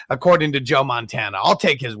 according to Joe Montana. I'll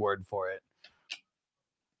take his word for it.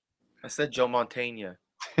 I said Joe Montana.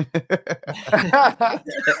 We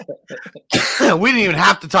didn't even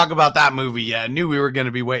have to talk about that movie yet. I knew we were going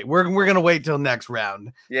to be we're going to wait till next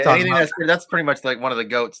round. Yeah, that's pretty much like one of the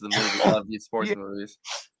GOATs of the movie. I love these sports movies.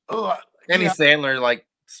 Any Sandler like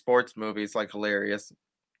sports movies like hilarious.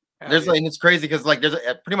 There's like it's crazy because like there's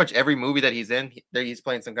pretty much every movie that he's in, he's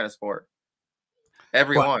playing some kind of sport.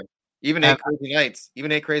 Everyone, even 8 Crazy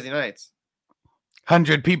Nights,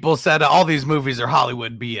 100 people said all these movies are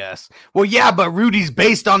Hollywood BS. Well, yeah, but Rudy's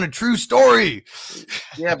based on a true story.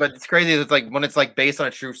 Yeah, but it's crazy. It's like when it's like based on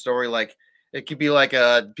a true story, like it could be like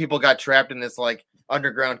people got trapped in this like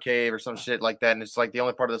underground cave or some shit like that, and it's like the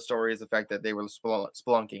only part of the story is the fact that they were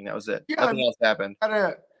spelunking. That was it. Yeah, nothing else happened.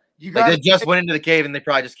 They just went into the cave and they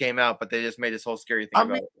probably just came out, but they just made this whole scary thing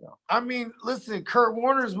about it. You know? I mean, listen, Kurt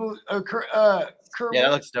Warner's movie. Kurt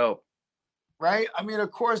that looks dope, right? I mean,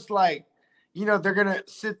 of course, like. You know, they're going to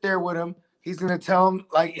sit there with him. He's going to tell him,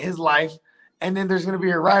 like, his life. And then there's going to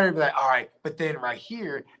be a writer be like, all right, but then right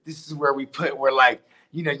here, this is where like,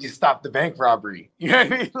 you know, you stop the bank robbery. You know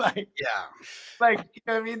what I mean? Like, yeah. Like, you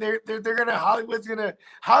know what I mean? They're going to,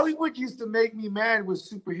 Hollywood used to make me mad with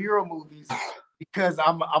superhero movies because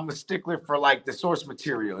I'm a stickler for, like, the source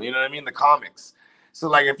material. You know what I mean? The comics. So,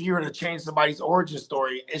 like, if you were to change somebody's origin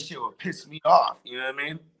story, it shit would piss me off. You know what I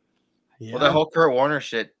mean? Yeah. Well, that whole Kurt Warner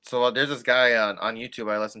shit. So there's this guy on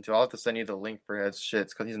YouTube I listen to. I'll have to send you the link for his shits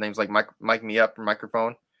because his name's like Mike Me Up for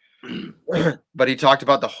Microphone. But he talked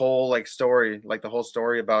about the whole like story, like the whole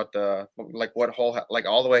story about like what whole like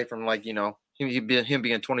all the way from like you know him being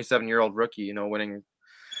a 27-year-old rookie, you know, winning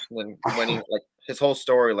like his whole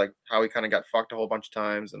story, like how he kind of got fucked a whole bunch of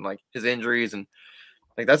times and like his injuries and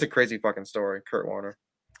like that's a crazy fucking story, Kurt Warner.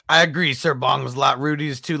 I agree. Sir Bong was a lot.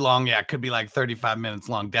 Rudy's too long. Yeah, it could be like 35 minutes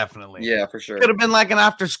long. Definitely. Yeah, for sure. Could have been like an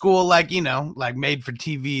after school, like, you know, like made for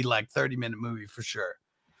TV, like 30-minute movie for sure.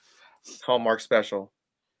 Hallmark special.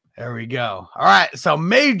 There we go. All right. So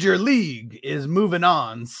Major League is moving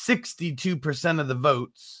on. 62% of the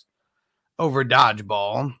votes over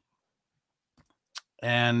Dodgeball.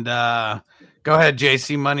 And go ahead,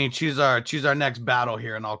 JC Money. Choose our next battle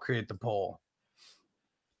here, and I'll create the poll.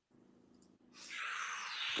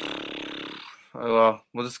 Well,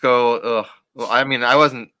 we'll just go. Well, I mean, I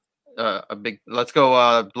wasn't a big. Let's go.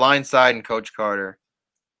 Blindside and Coach Carter.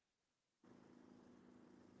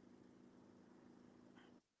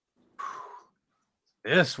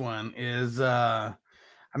 This one is, I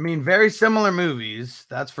mean, very similar movies.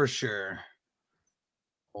 That's for sure.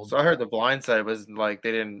 So I heard The Blind Side was like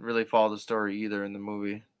they didn't really follow the story either in the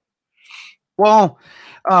movie. Well,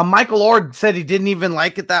 Michael Ord said he didn't even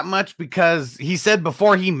like it that much because he said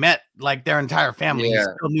before he met like their entire family, he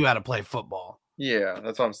still knew how to play football. Yeah,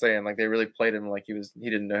 that's what I'm saying. Like they really played him like he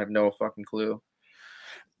didn't have no fucking clue.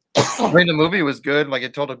 I mean, the movie was good. Like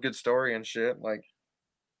it told a good story and shit. Like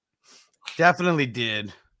definitely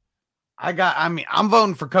did. I'm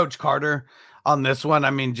voting for Coach Carter on this one.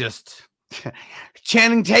 I mean, just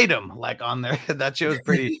Channing Tatum like on there. That show is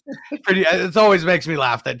pretty. It always makes me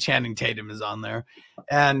laugh that Channing Tatum is on there.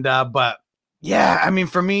 And but yeah, I mean,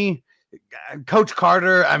 for me, Coach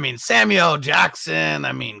Carter, I mean, Samuel Jackson,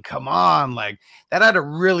 I mean, come on, like that had a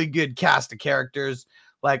really good cast of characters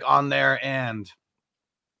like on there. And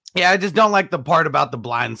yeah, I just don't like the part about The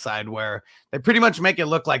Blind Side where they pretty much make it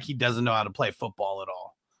look like he doesn't know how to play football at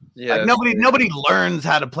all. Yeah, like nobody learns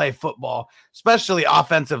how to play football, especially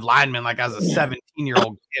offensive linemen, like as a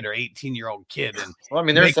 17-year-old kid or 18-year-old kid. And well, I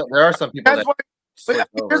mean, there are some people that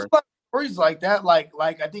there's stories like that, like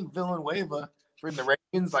I think Villanueva for the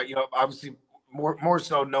Ravens, like obviously more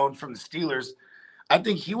so known from the Steelers. I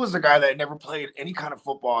think he was a guy that never played any kind of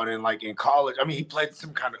football, and like in college, I mean, he played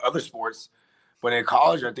some kind of other sports. But in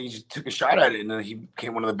college, I think he just took a shot at it, and then he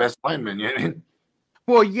became one of the best linemen. You know what I mean?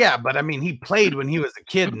 Well, yeah, but I mean, he played when he was a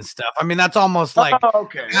kid and stuff. I mean, that's almost like a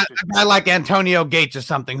guy like Antonio Gates or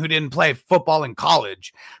something who didn't play football in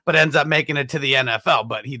college, but ends up making it to the NFL.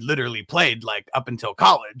 But he literally played like up until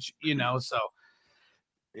college, So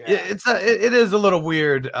yeah. It is a little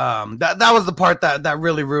weird. That was the part that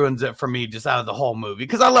really ruins it for me, just out of the whole movie,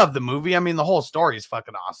 because I love the movie. I mean, the whole story is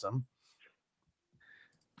fucking awesome.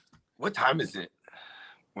 What time is it?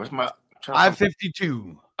 Where's my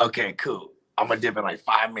 5:52? Okay, cool. I'm gonna dip in like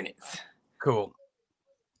 5 minutes. Cool.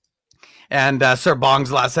 And Sir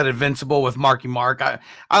Bongslot said Invincible with Marky Mark.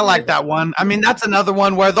 I like that one. I mean, that's another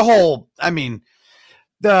one where the whole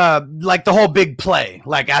big play,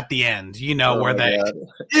 like at the end, where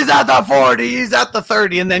he's at the 40, he's at the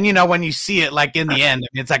 30. And then, when you see it like in the end,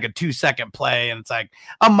 it's like a 2-second play and it's like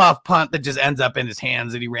a muff punt that just ends up in his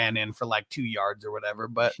hands that he ran in for like 2 yards or whatever.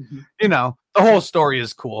 But, the whole story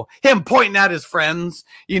is cool. Him pointing at his friends,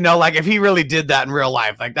 like if he really did that in real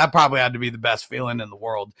life, like that probably had to be the best feeling in the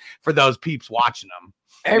world for those peeps watching him.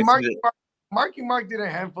 Hey, Marky Mark did a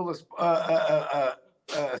handful of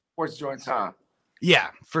sports joints, huh? Yeah,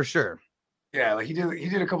 for sure. Yeah, like he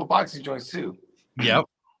did a couple boxing joints too. Yep.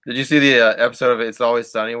 Did you see the episode of It's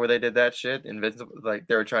Always Sunny where they did that shit? Invincible, like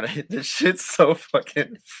they were trying to hit this shit so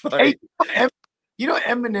fucking funny. Hey,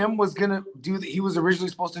 Eminem was gonna he was originally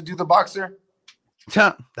supposed to do the boxer.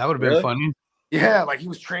 That would have been funny. Yeah, like he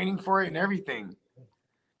was training for it and everything.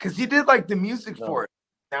 Cause he did like the music for it,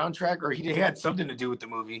 soundtrack, or he had something to do with the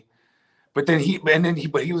movie. But then he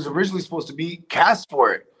was originally supposed to be cast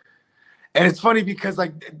for it. And it's funny because,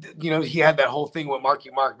 like, he had that whole thing with Marky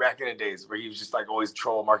Mark back in the days where he was just like always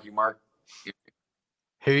troll Marky Mark.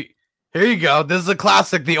 Here you go. This is a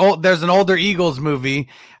classic. There's an older Eagles movie.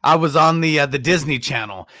 I was on the Disney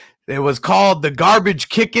Channel. It was called The Garbage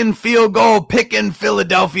Kicking Field Goal Picking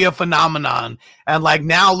Philadelphia Phenomenon. And like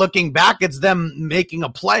now looking back, it's them making a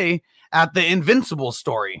play at the Invincible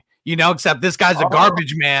story. Except this guy's a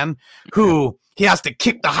garbage man who he has to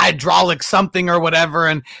kick the hydraulic something or whatever,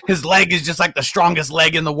 and his leg is just like the strongest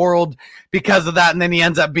leg in the world because of that, and then he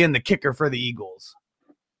ends up being the kicker for the Eagles.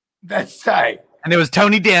 That's tight. And it was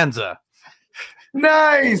Tony Danza.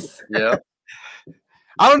 Nice. Yeah.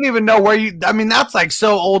 I don't even know where that's like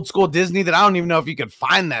so old school Disney that I don't even know if you could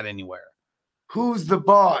find that anywhere. Who's the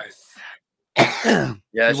boss? Yeah,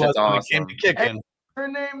 that shit's awesome. Came to kicking. Hey, her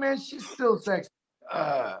name, man, she's still sexy.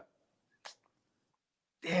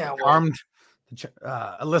 Armed.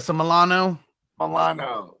 Alyssa Milano.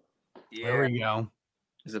 Yeah. There we go.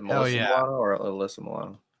 Is it Melissa Milano or Alyssa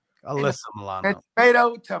Milano? Alyssa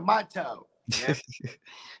Milano. Tomato. Yeah.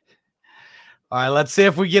 All right, let's see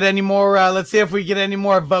if we get any more.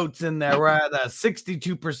 Votes in there. We're at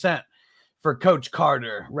 62% for Coach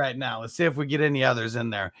Carter right now. Let's see if we get any others in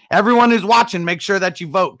there. Everyone who's watching, make sure that you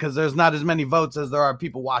vote because there's not as many votes as there are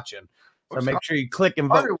people watching. So make sure you click and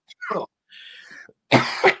vote.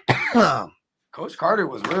 Coach Carter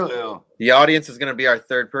was real ill. The audience is going to be our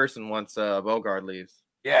third person once Bogard leaves.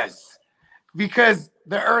 Yes, because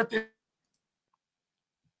the Earth is.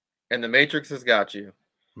 And the Matrix has got you.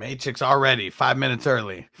 Matrix already 5 minutes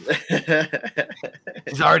early.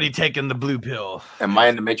 He's already taken the blue pill. Am I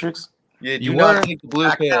in the Matrix? Yeah, You you not were take the blue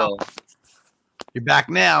back pill. You're back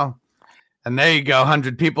now. And there you go.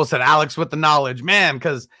 100 people said Alex with the knowledge. Man,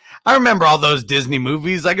 because I remember all those Disney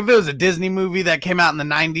movies. Like if it was a Disney movie that came out in the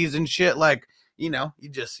 90s and shit, like, you know,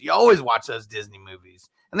 you always watch those Disney movies.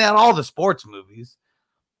 And they had all the sports movies.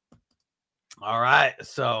 All right.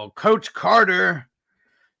 So Coach Carter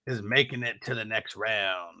is making it to the next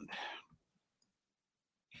round.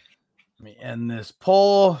 Let me end this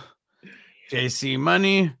poll. JC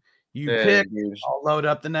Money, you pick. Dude. I'll load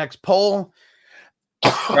up the next poll.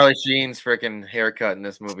 Charlie Sheen's freaking haircut in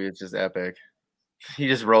this movie is just epic. He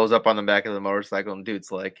just rolls up on the back of the motorcycle and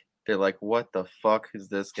dude's like, they're like, what the fuck is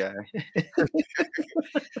this guy?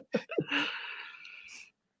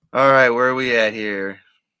 All right, where are we at here?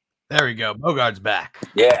 There we go. Bogart's back.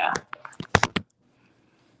 Yeah.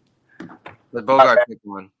 Let Bogart pick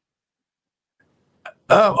one.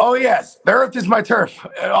 Oh yes, the Earth is my turf.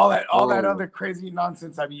 And all that Oh. other crazy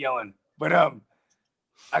nonsense I be yelling. But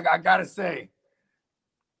I gotta say,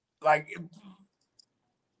 like,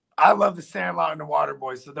 I love the Sandlot and the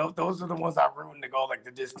Waterboy. So those are the ones I'm rooting to go like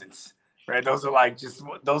the distance, right? Those are like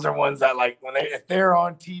those are ones that like if they're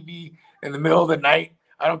on TV in the middle of the night,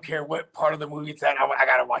 I don't care what part of the movie it's at. I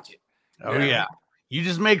gotta watch it. Oh yeah. You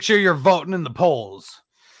just make sure you're voting in the polls.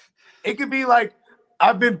 It could be like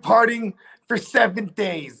I've been partying for 7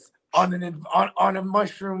 days on a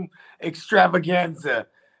mushroom extravaganza,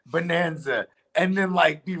 bonanza, and then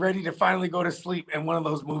like be ready to finally go to sleep. And one of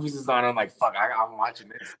those movies is on. I'm like, fuck, I'm watching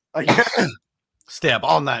this. Like, Stay up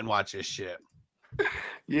all night and watch this shit.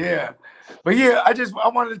 yeah, but yeah, I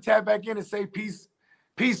wanted to tap back in and say peace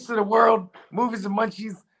to the world, movies and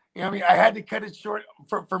munchies. You know what I mean? I had to cut it short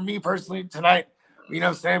for me personally tonight. You know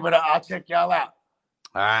what I'm saying? But I'll check y'all out.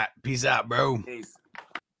 All right. Peace out, bro. Peace.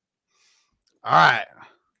 All right.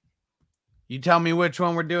 You tell me which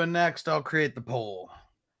one we're doing next. I'll create the poll.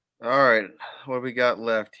 All right, what do we got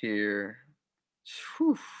left here?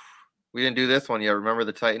 Whew. We didn't do this one yet. Remember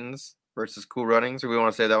the Titans versus Cool Runnings, or we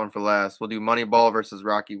want to save that one for last? We'll do Moneyball versus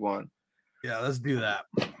Rocky 1. Yeah, let's do that.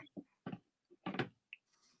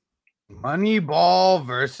 Moneyball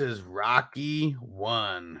versus Rocky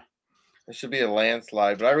 1. It should be a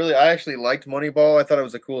landslide, but I actually liked Moneyball. I thought it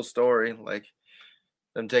was a cool story, like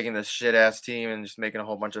them taking this shit ass team and just making a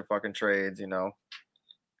whole bunch of fucking trades, you know.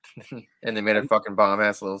 And they made a fucking bomb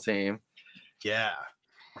ass little team. Yeah.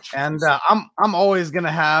 And I'm always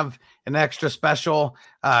gonna have an extra special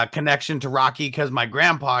connection to Rocky because my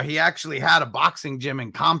grandpa, he actually had a boxing gym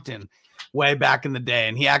in Compton way back in the day,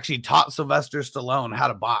 and he actually taught Sylvester Stallone how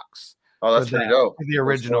to box. Oh, that's pretty dope. The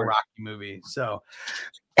original Rocky movie. So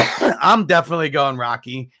I'm definitely going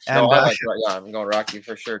Rocky. And Yeah, I'm going Rocky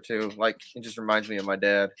for sure too. Like it just reminds me of my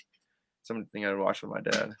dad. Something I'd watch with my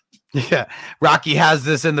dad. Yeah, Rocky has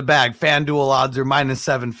this in the bag. FanDuel odds are minus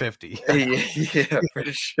 750. Yeah, for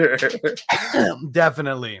sure.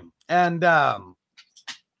 Definitely. And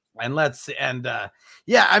let's see. And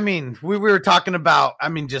yeah, I mean, we were talking about, I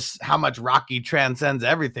mean, just how much Rocky transcends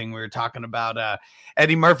everything. We were talking about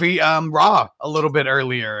Eddie Murphy Raw a little bit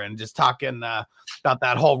earlier, and just talking about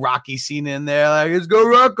that whole Rocky scene in there. Like, let's go,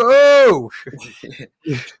 Rocco!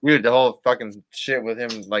 Dude, the whole fucking shit with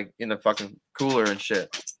him, like in the fucking cooler and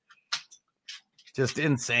shit. Just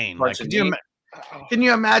insane. Like, Punching can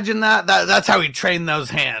you imagine that? That's how he trained those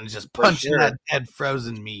hands, just For punching sure. that dead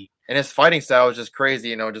frozen meat. And his fighting style is just crazy,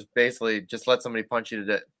 you know, just basically just let somebody punch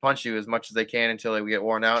you as much as they can until they get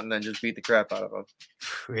worn out and then just beat the crap out of them.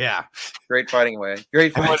 Yeah. Great fighting way.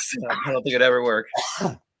 Great fighting style. I don't think it'd ever work.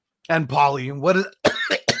 And Paulie,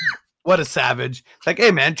 what a savage. Like,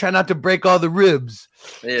 hey man, try not to break all the ribs.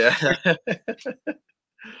 Yeah.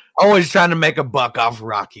 Always trying to make a buck off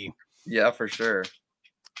Rocky. Yeah, for sure.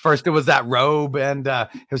 First, it was that robe, and it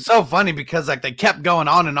was so funny because like they kept going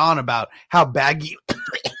on and on about how baggy,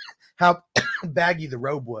 how baggy the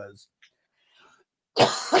robe was.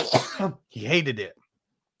 He hated it.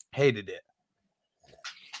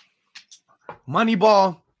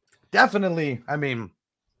 Moneyball, definitely. I mean,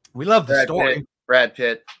 we love the story. Brad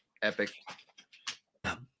Pitt, epic.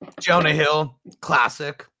 Jonah Hill,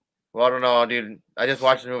 classic. Well, I don't know, dude. I just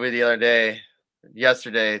watched a movie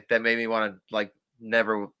yesterday, that made me want to like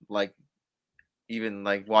never like even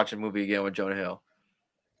like watch a movie again with Jonah Hill.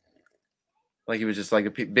 Like he was just like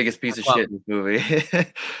the biggest piece of shit in this movie.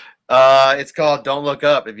 It's called Don't Look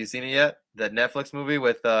Up. Have you seen it yet? That Netflix movie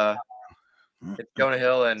with it's Jonah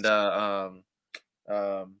Hill and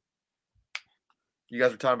you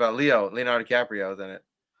guys were talking about Leonardo DiCaprio is in it.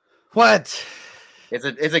 What? It's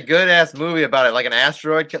a good ass movie about it, like an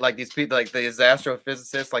asteroid, like these people, like these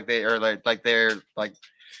astrophysicists, like they are like they're like,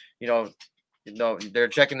 you know, they're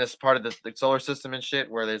checking this part of the solar system and shit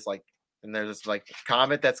where there's like, and there's this like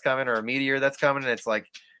comet that's coming or a meteor that's coming, and it's like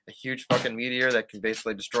a huge fucking meteor that can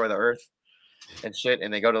basically destroy the Earth and shit.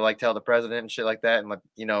 And they go to like tell the president and shit like that, and like,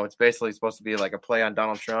 you know, it's basically supposed to be like a play on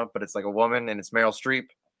Donald Trump, but it's like a woman and it's Meryl Streep.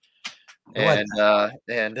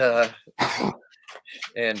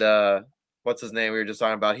 And what's his name we were just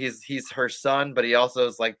talking about? He's her son, but he also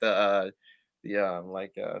is like the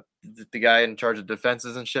guy in charge of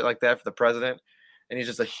defenses and shit like that for the president. And he's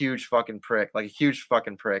just a huge fucking prick, like a huge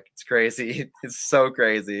fucking prick. It's crazy. It's so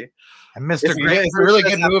crazy. And Mr. It's a really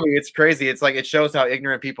good movie. It's crazy. It's like it shows how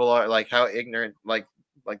ignorant people are, like how ignorant like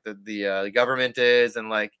the government is, and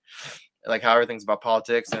like how everything's about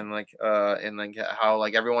politics, and like how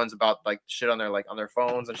like everyone's about like shit on their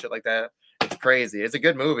phones and shit like that. It's crazy. It's a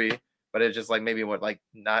good movie, but it's just like maybe what like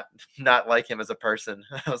not like him as a person.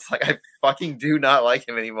 I was like, I fucking do not like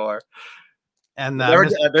him anymore. And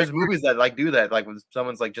there's movies that like do that, like when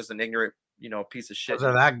someone's like just an ignorant, you know, piece of shit.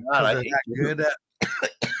 They're that good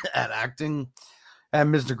at acting.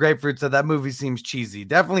 And Mr. Grapefruit said that movie seems cheesy.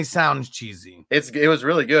 Definitely sounds cheesy. It was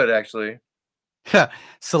really good, actually.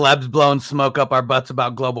 Celebs blowing smoke up our butts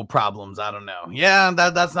about global problems. I don't know. Yeah,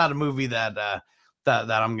 that's not a movie that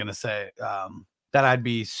I'm gonna say that I'd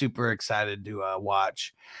be super excited to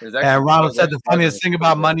watch. And Ronald said the funniest thing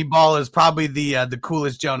about Moneyball is probably the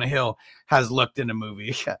coolest Jonah Hill has looked in a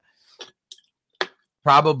movie.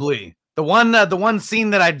 Probably the one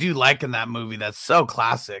scene that I do like in that movie that's so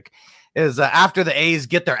classic is after the A's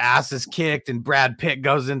get their asses kicked and Brad Pitt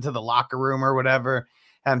goes into the locker room or whatever,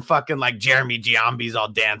 and fucking like Jeremy Giambi's all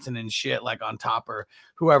dancing and shit like on top or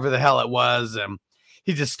whoever the hell it was, and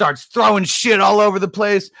he just starts throwing shit all over the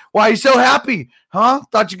place. Why are you so happy? Huh?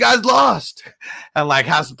 Thought you guys lost. And like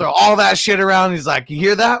has to throw all that shit around. He's like, you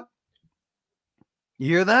hear that? You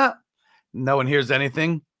hear that? No one hears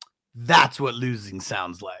anything. That's what losing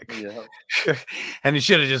sounds like. Yeah. And he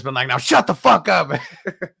should have just been like, now shut the fuck up.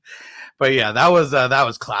 But yeah, that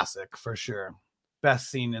was classic for sure. Best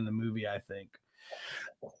scene in the movie, I think.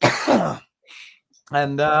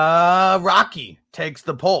 And Rocky takes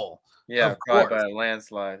the pole. Yeah, probably by a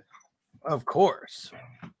landslide. Of course.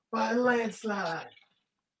 By a landslide.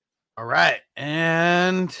 All right.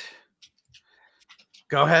 And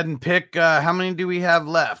go ahead and pick. How many do we have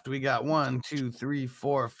left? We got 1, 2, 3,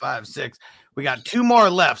 4, 5, 6. We got 2 more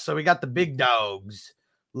left. So we got the big dogs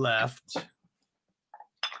left.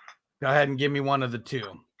 Go ahead and give me one of the 2.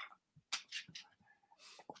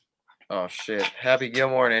 Oh, shit. Happy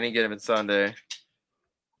Gilmore and Any Given Sunday.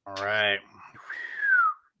 All right.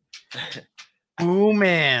 Oh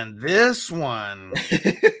man, this one.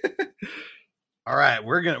 All right,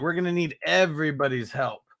 we're gonna need everybody's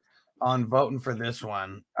help on voting for this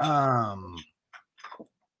one. I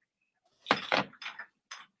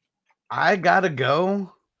gotta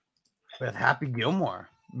go with Happy Gilmore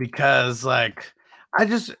because like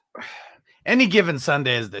Any Given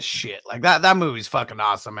Sunday is the shit. Like that movie's fucking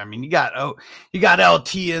awesome. I mean, you got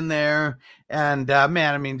LT in there, and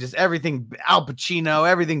man, I mean, just everything Al Pacino,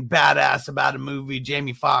 everything badass about a movie,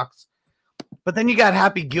 Jamie Foxx. But then you got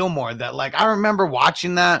Happy Gilmore that like I remember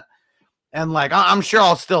watching that, and like I'm sure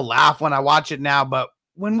I'll still laugh when I watch it now, but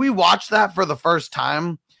when we watched that for the first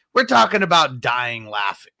time, we're talking about dying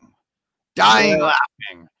laughing.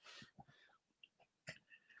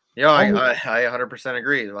 Yeah, I 100%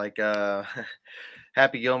 agree. Like,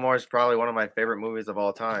 Happy Gilmore is probably one of my favorite movies of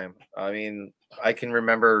all time. I mean, I can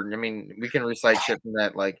remember. I mean, we can recite shit from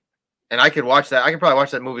that. Like, and I could watch that. I could probably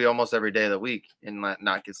watch that movie almost every day of the week and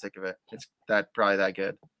not get sick of it. It's probably that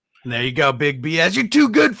good. There you go, Big B. As you're too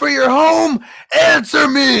good for your home, answer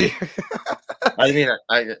me. I mean,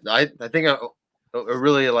 I think a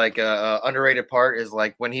really like underrated part is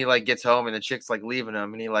like when he like gets home and the chick's like leaving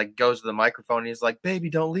him, and he like goes to the microphone and he's like, "Baby,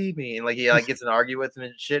 don't leave me," and like he like gets in an argument with him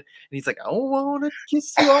and shit, and he's like, "I want to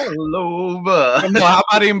kiss you all over." No, how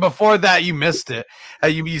about even before that? You missed it.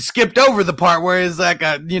 You skipped over the part where he's like,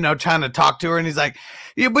 trying to talk to her, and he's like,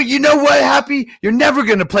 Yeah, but you know what, Happy? You're never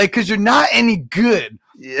gonna play because you're not any good.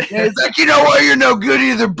 Yeah. And it's like, you know what? You're no good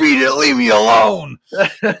either. Beat it. Leave me alone.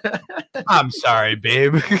 I'm sorry,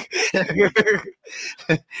 babe.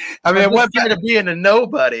 I mean, what's going to be in a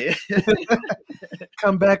nobody?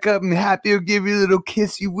 Come back up and Happy will give you a little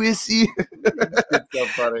kissy wissy. It's so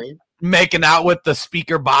funny. Making out with the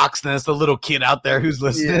speaker box, and it's the little kid out there who's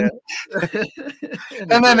listening. Yeah.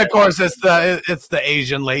 And then, of course, it's the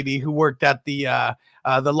Asian lady who worked at the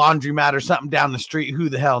laundromat or something down the street. Who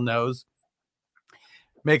the hell knows?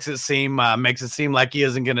 Makes it seem like he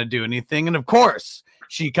isn't gonna do anything, and of course,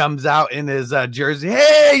 she comes out in his jersey.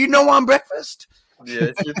 Hey, you know on breakfast?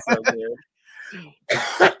 Yeah, it's so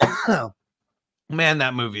good. Man,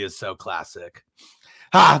 that movie is so classic.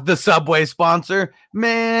 The Subway sponsor.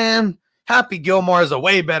 Man, Happy Gilmore is a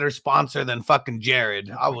way better sponsor than fucking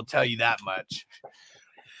Jared. I will tell you that much.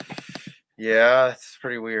 Yeah, it's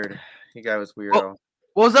pretty weird. You guy was weirdo. Well,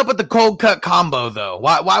 what was up with the cold cut combo though?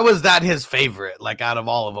 Why was that his favorite? Like out of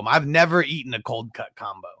all of them, I've never eaten a cold cut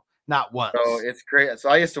combo, not once. So it's great. So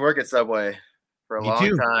I used to work at Subway for a Me long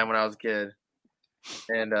too. time when I was a kid,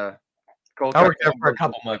 and cold I cut worked there for a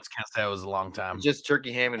combo couple months. Can't say it was a long time. just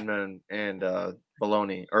turkey ham and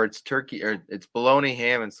bologna, or it's turkey or it's bologna,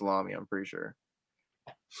 ham, and salami. I'm pretty sure.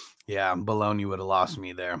 Yeah, bologna would have lost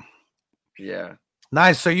me there. Yeah,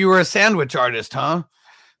 Nice. So you were a sandwich artist, huh?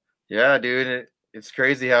 yeah, dude. It's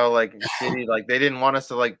crazy how like shitty, like they didn't want us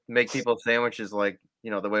to like make people sandwiches like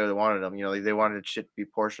the way they wanted them. Like, they wanted shit to be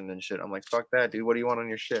portioned and shit. I'm like, fuck that, dude. What do you want on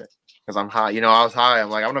your shit? Because I'm high. I was high. I'm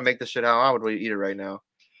like, I'm gonna make this shit how I would eat it right now.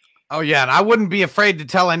 Oh yeah, and I wouldn't be afraid to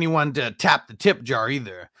tell anyone to tap the tip jar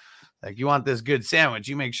either. Like, you want this good sandwich,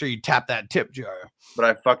 you make sure you tap that tip jar. But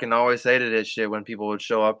I fucking always hated this shit when people would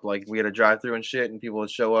show up. Like, we had a drive-through and shit, and people would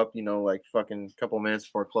show up, like fucking couple minutes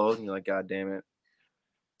before close, and you're like, God damn it.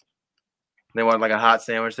 They want like a hot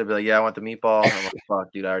sandwich. They'd be like, yeah, I want the meatball. I'm like,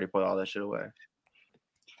 fuck, dude, I already put all that shit away.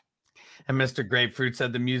 And Mr. Grapefruit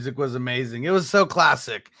said the music was amazing. It was so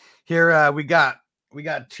classic. Here we got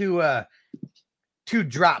two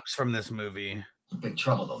drops from this movie. Big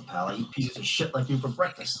trouble though, pal. I eat pieces of shit like you for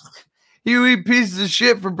breakfast. You eat pieces of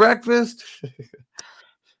shit for breakfast?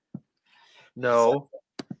 No.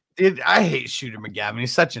 Dude, I hate Shooter McGavin.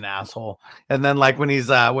 He's such an asshole. And then like when he's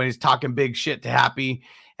talking big shit to Happy,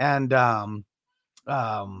 and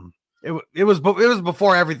it was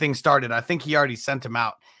before everything started. I think he already sent him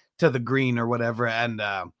out to the green or whatever, and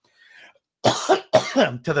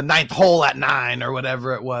to the ninth hole at 9 or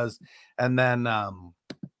whatever it was. And then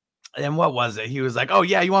and what was it? He was like, "Oh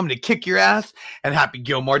yeah, you want me to kick your ass?" And Happy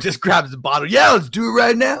Gilmore just grabs the bottle. Yeah, let's do it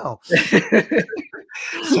right now.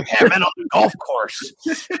 It's like, hey, man, on the golf course.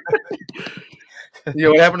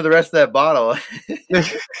 What happened to the rest of that bottle?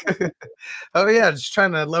 Oh yeah, just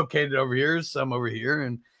trying to locate it over here. Some over here,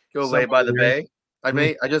 and Go some lay by over the here.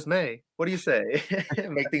 bay. I just may. What do you say?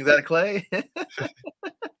 Make things out of clay?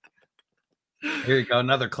 Here you go,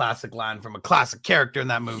 another classic line from a classic character in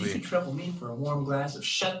that If you movie. trouble me for a warm glass of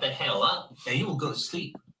shut the hell up, and you will go to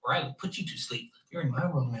sleep, or I will put you to sleep. You're in my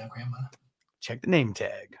world now, Grandma. Check the name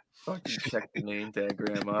tag. Fucking check the name tag,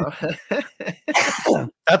 Grandma.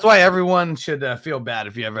 That's why everyone should feel bad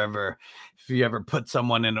if you ever put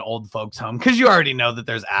someone in an old folks home, because you already know that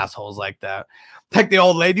there's assholes like that. Like the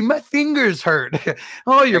old lady, my fingers hurt.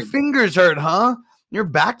 Oh, your fingers hurt, huh? Your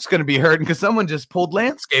back's gonna be hurting because someone just pulled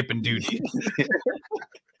landscaping duty.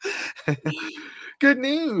 Good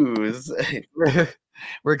news.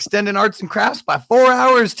 We're extending arts and crafts by 4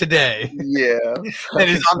 hours today. Yeah. And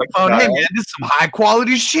he's on the phone. Hey man, this is some high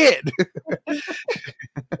quality shit.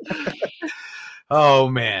 Oh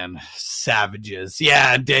man, savages.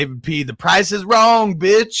 Yeah, David P. The price is wrong,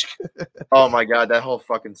 bitch. Oh my god, that whole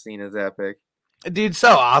fucking scene is epic. Dude,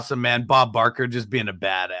 so awesome, man. Bob Barker just being a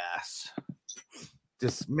badass.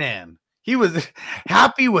 Just man,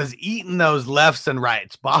 Happy was eating those lefts and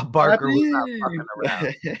rights. Bob Barker was not fucking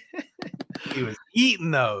around. He was eating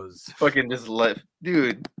those. Fucking just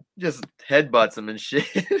dude, just headbutts him and shit.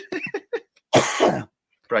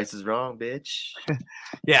 Price is wrong, bitch.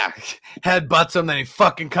 Yeah, headbutts him, then he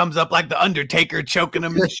fucking comes up like the Undertaker, choking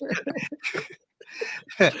him and shit.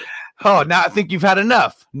 Oh, now I think you've had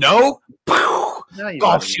enough. No?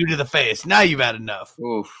 Golf shoe to the face. Now you've had enough.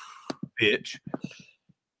 Oof. Bitch.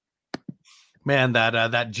 Man,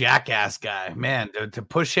 that jackass guy, man, to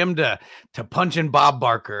push him to punching Bob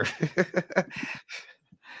Barker.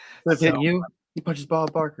 He punches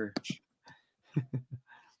Bob Barker.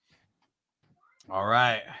 All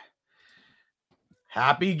right.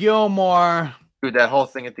 Happy Gilmore. Dude, that whole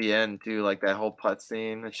thing at the end, too, like that whole putt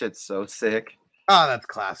scene, that shit's so sick. Oh, that's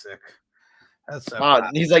classic. That's so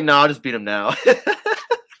He's like, no, I'll just beat him now.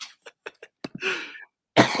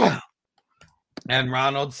 And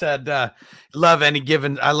Ronald said, I love any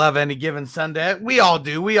given Sunday. We all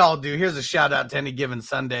do. Here's a shout out to Any Given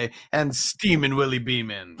Sunday and Steamin' Willie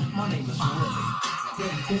Beeman. My name is Willie.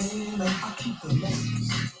 I keep the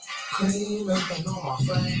ladies creaming and all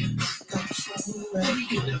my friends got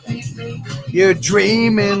screaming. You're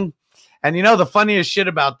dreaming. And you know, the funniest shit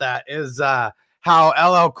about that is how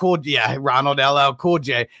Ronald LL Cool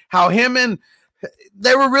J, how him and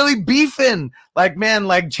they were really beefing. Like, man,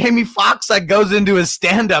 like Jamie Foxx like goes into his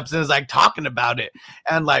stand-ups and is like talking about it.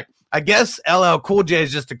 And like, I guess LL Cool J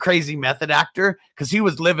is just a crazy method actor because he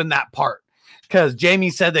was living that part. Because Jamie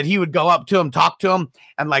said that he would go up to him, talk to him,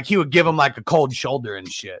 and like he would give him like a cold shoulder and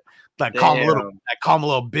shit. Like call him a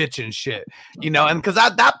little bitch and shit. You know, and because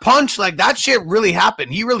that punch, like that shit really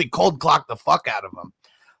happened. He really cold clocked the fuck out of him.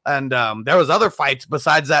 And there was other fights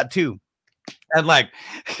besides that too. And like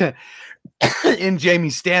in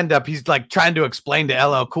Jamie's stand-up, he's like trying to explain to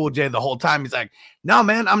LL Cool J the whole time. He's like, no,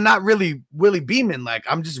 man, I'm not really Willie Beeman. Like,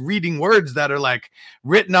 I'm just reading words that are like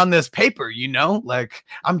written on this paper, you know? Like,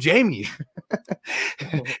 I'm Jamie.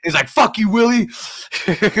 He's like, fuck you, Willie.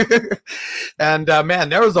 And man,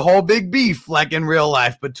 there was a whole big beef like in real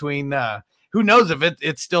life between who knows if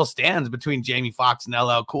it still stands between Jamie Foxx and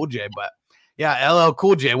LL Cool J. But yeah, LL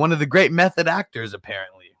Cool J, one of the great method actors,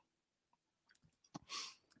 apparently.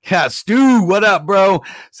 Yeah, Stu, what up, bro?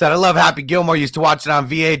 Said I love Happy Gilmore. Used to watch it on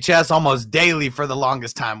VHS almost daily for the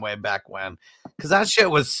longest time way back when. Because that shit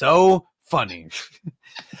was so funny.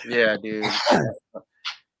 Yeah, dude.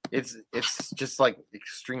 It's just like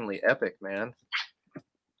extremely epic, man.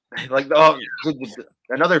 Like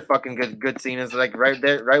another fucking good scene is like right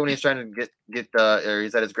there, right when he's trying to get or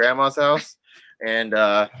he's at his grandma's house and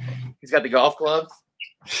he's got the golf clubs.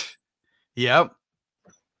 Yep.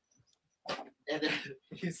 And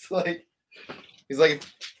he's like,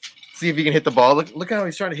 see if he can hit the ball. Look how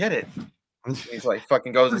he's trying to hit it. And he's like,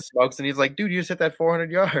 fucking goes and smokes, and he's like, dude, you just hit that 400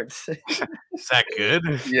 yards. Is that good?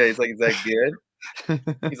 Yeah, he's like, is that good?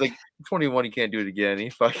 He's like, 21, you can't do it again. He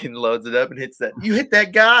fucking loads it up and hits that. You hit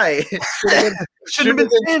that guy. Should have been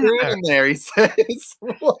in there. He says,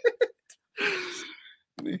 what?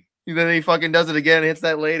 And then he fucking does it again, hits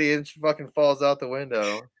that lady, and she fucking falls out the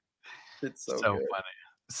window. It's so good. Funny.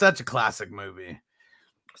 Such a classic movie.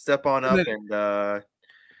 Step on up and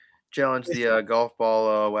challenge the golf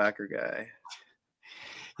ball whacker guy.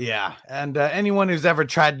 Yeah, and anyone who's ever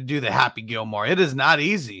tried to do the Happy Gilmore, it is not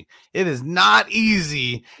easy. It is not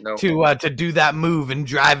easy to do that move and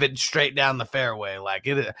drive it straight down the fairway. Like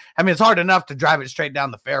it, I mean, it's hard enough to drive it straight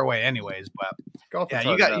down the fairway, anyways. But yeah,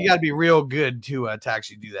 you got to be real good to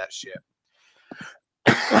actually do that shit.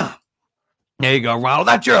 There you go, Ronald.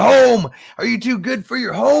 That's your home. Are you too good for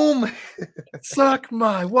your home? Suck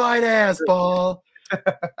my white ass ball.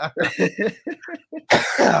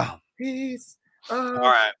 Peace. All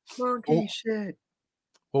right. Monkey shit.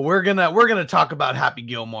 Well, we're gonna talk about Happy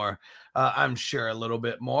Gilmore, I'm sure, a little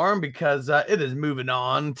bit more because it is moving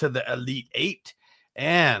on to the Elite Eight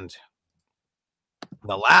and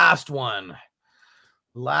the last one.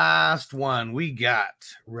 We got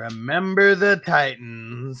Remember the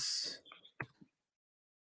Titans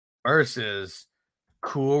versus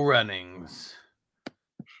Cool Runnings.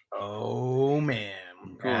 Oh man.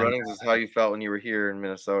 Cool Runnings is how you felt when you were here in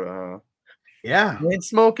Minnesota, huh? Yeah. You ain't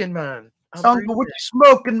smoking, man. What you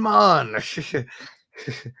smoking, man?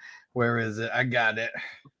 Where is it? I got it.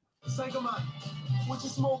 Sankaman, what you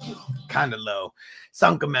smoking? Kind of low.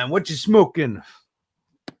 Sankaman, what you smoking?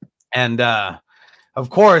 And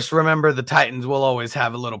of course, Remember the Titans will always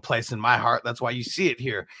have a little place in my heart. That's why you see it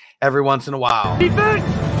here every once in a while. Defense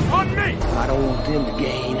on me. I don't want them to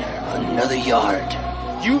gain another yard.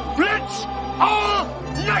 You blitz all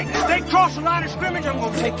night. If they cross the line of scrimmage, I'm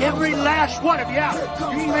going to take every last one of you out.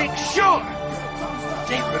 You make sure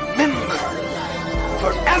they remember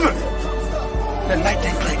forever the night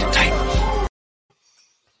they played the Titans.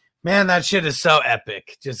 Man, that shit is so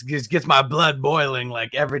epic. Just gets my blood boiling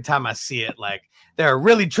like every time I see it. Like they're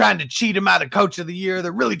really trying to cheat him out of Coach of the Year.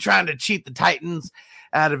 They're really trying to cheat the Titans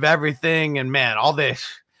out of everything. And man, all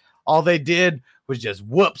they did was just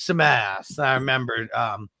whoop some ass. I remember,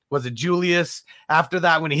 was it Julius? After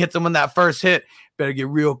that, when he hits him on that first hit, better get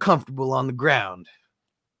real comfortable on the ground.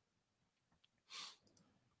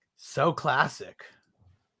 So classic.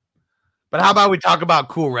 But how about we talk about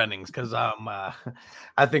Cool Runnings? Because I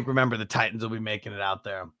think Remember the Titans will be making it out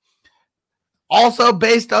there. Also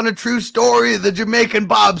based on a true story, the Jamaican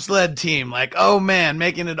bobsled team. Like, oh man,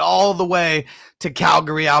 making it all the way to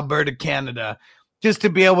Calgary, Alberta, Canada. just to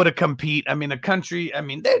be able to compete. I mean, a country, I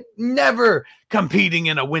mean, they're never competing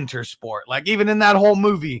in a winter sport. Like even in that whole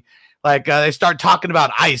movie, like they start talking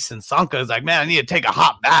about ice, and Sanka is like, man, I need to take a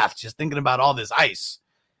hot bath just thinking about all this ice.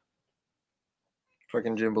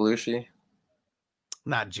 Fucking Jim Belushi.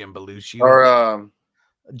 Not Jim Belushi. Or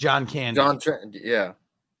John Candy. John Trent, yeah.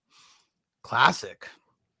 Classic.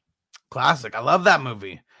 I love that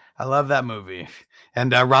movie.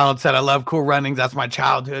 And Ronald said, I love Cool Runnings. That's my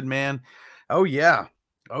childhood, man. Oh, yeah.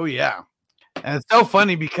 And it's so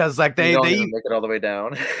funny because like they don't even make it all the way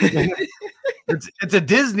down. it's a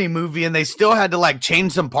Disney movie, and they still had to like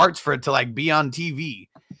change some parts for it to like be on TV.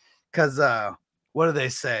 Because what do they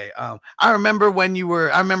say? I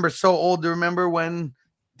remember so old to remember when.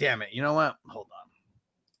 Damn it. You know what? Hold on.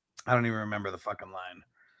 I don't even remember the fucking line.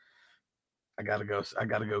 I gotta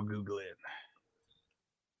go Google it.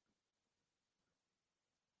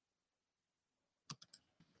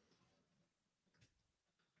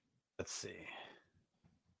 Let's see.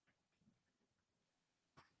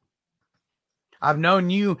 I've known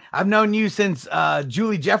you since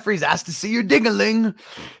Julie Jeffries asked to see your ding-a-ling.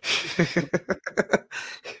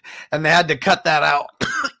 And they had to cut that out.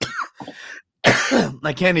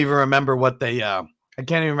 I can't even remember what they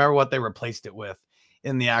replaced it with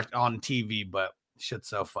in the act on TV, but shit's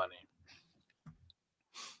so funny.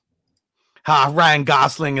 Ryan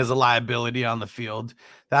Gosling is a liability on the field.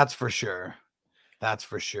 That's for sure.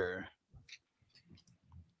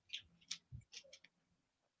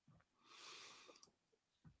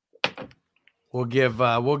 We'll give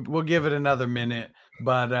it another minute,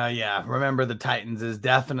 but yeah, remember the Titans is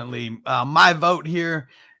definitely my vote here,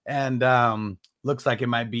 and looks like it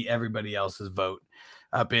might be everybody else's vote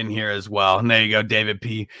up in here as well. And there you go, David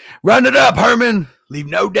P. Run it up, Herman. Leave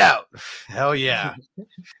no doubt. Hell yeah.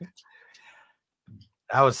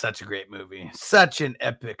 That was such a great movie. Such an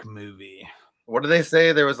epic movie. What do they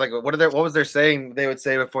say? There was like, what was their saying they would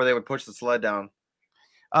say before they would push the sled down?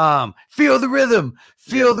 Feel the rhythm,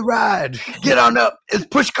 feel the ride, get on up. It's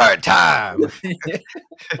pushcart time.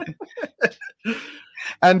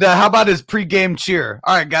 And how about his pregame cheer?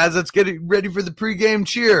 All right, guys, let's get ready for the pregame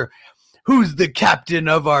cheer. Who's the captain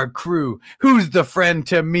of our crew? Who's the friend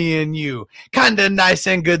to me and you? Kinda nice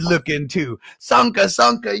and good looking too. Sanka,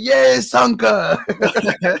 yeah, Sanka.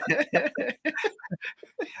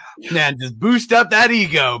 Man, just boost up that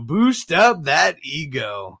ego.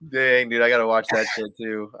 Dang, dude, I gotta watch that shit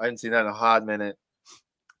too. I haven't seen that in a hot minute.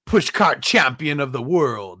 Pushcart champion of the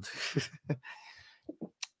world.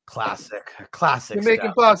 Classic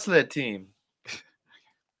Jamaican bobsled team.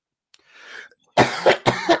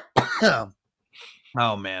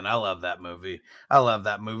 Oh man, I love that movie.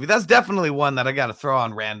 That's definitely one that I got to throw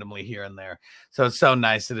on randomly here and there. So it's so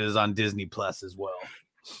nice it is on Disney Plus as well.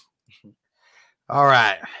 All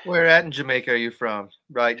right. Where at in Jamaica are you from?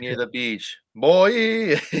 Right near the beach.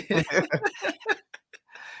 Boy.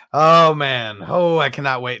 Oh man. Oh, I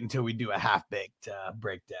cannot wait until we do a half-baked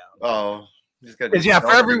breakdown. Oh.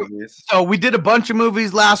 So we did a bunch of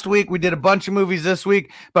movies last week. We did a bunch of movies this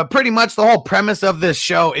week, but pretty much the whole premise of this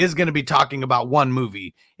show is going to be talking about one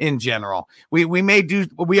movie in general. We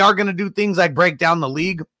are going to do things like break down the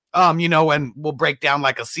league, and we'll break down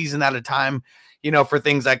like a season at a time, for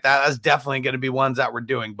things like that. That's definitely going to be ones that we're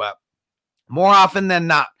doing, but more often than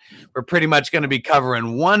not, we're pretty much going to be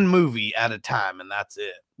covering one movie at a time, and that's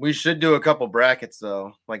it. We should do a couple brackets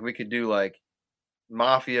though. Like we could do like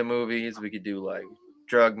mafia movies, we could do like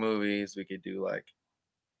drug movies, we could do like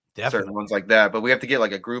certain ones like that, but we have to get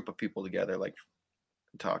like a group of people together, like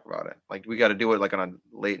talk about it. Like we got to do it like on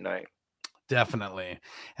a late night. Definitely.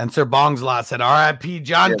 And Sir Bong's Lot said R.I.P.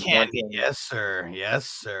 John Candy. Yes sir.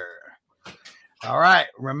 All right,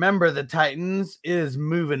 remember the Titans is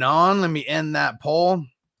moving on. Let me end that poll.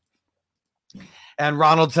 And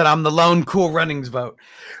Ronald said I'm the lone Cool Runnings vote.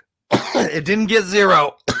 It didn't get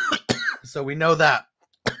 0. So we know that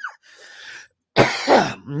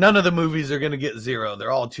none of the movies are going to get 0.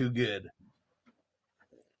 They're all too good.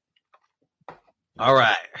 All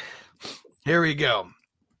right. Here we go.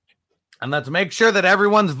 And let's make sure that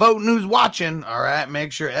everyone's voting who's watching. All right.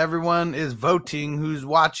 Make sure everyone is voting who's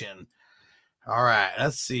watching. All right.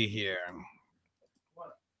 Let's see here.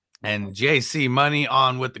 And JC Money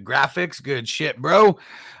on with the graphics. Good shit, bro.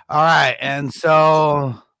 All right. And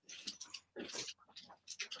so...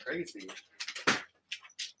 Crazy.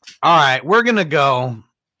 All right, we're gonna go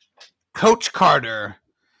Coach Carter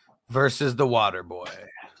versus the Water Boy.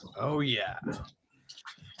 Oh yeah.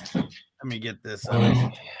 Let me get this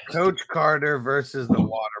up. Coach Carter versus the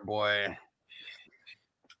Water Boy.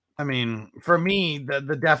 I mean, for me, the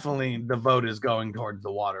definitely the vote is going towards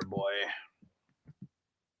the Water Boy.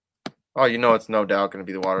 Oh, you know it's no doubt going to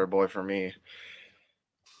be the Water Boy for me.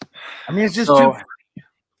 I mean, it's just So-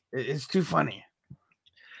 it's too funny.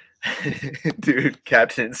 Dude,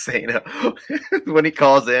 Captain Insano. When he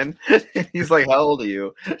calls in, he's like, "How old are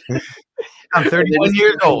you?" I'm 31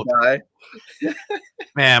 years old. Guy.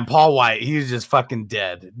 Man, Paul White, he's just fucking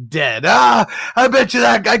dead. Dead. I bet you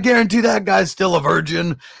I guarantee that guy's still a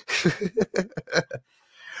virgin.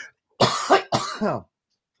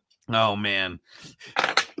 Oh man.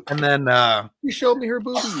 And then You showed me her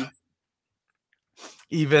boobies.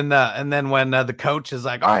 even and then when the coach is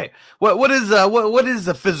like, all right, what is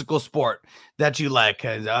a physical sport that you like?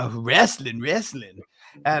 Wrestling.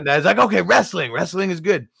 And I was like, okay, wrestling is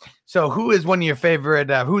good. So who's one of your favorite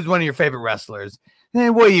wrestlers?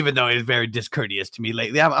 Well, even though he's very discourteous to me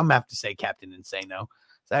lately, I'm gonna have to say Captain Insano.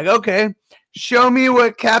 It's like, okay, show me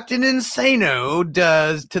what Captain Insano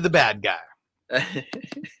does to the bad guy.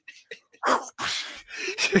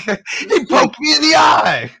 He poked me in the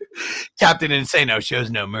eye. Captain Insano shows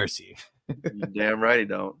no mercy. You damn right he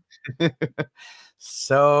don't.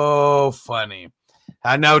 So funny.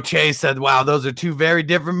 I know Chase said, wow, those are two very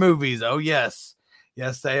different movies. Oh, yes.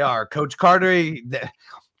 Yes, they are. Coach Carter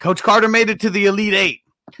made it to the Elite Eight,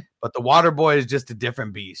 but the Water Boy is just a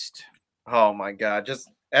different beast. Oh my god, just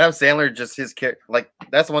Adam Sandler, just his character. Like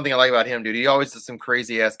that's the one thing I like about him, dude. He always does some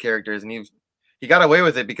crazy ass characters, and he got away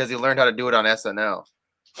with it because he learned how to do it on SNL.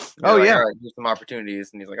 Oh, like, yeah. all right, here's some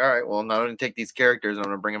opportunities, and he's like, all right, well, now I'm gonna take these characters and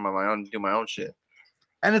I'm gonna bring them on my own, do my own shit.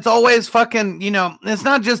 And it's always fucking, it's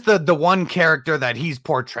not just the one character that he's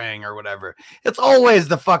portraying or whatever. It's always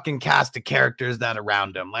the fucking cast of characters that are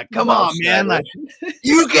around him. Like, come on, man. Like,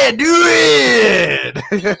 you can do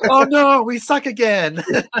it. Oh no, we suck again.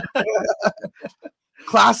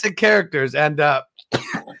 Classic characters. And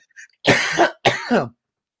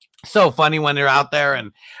so funny when they're out there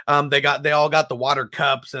and they all got the water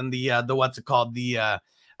cups and the what's it called?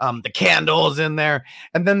 The candles in there,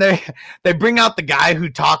 and then they bring out the guy who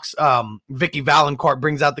talks. Vicky Valancourt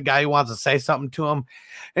brings out the guy who wants to say something to him,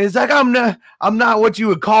 and he's like, "I'm not what you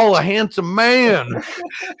would call a handsome man.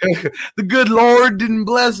 The good Lord didn't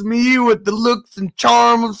bless me with the looks and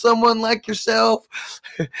charm of someone like yourself."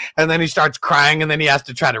 And then he starts crying, and then he has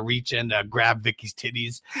to try to reach in to grab Vicky's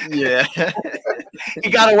titties. Yeah, He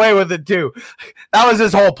got away with it too. That was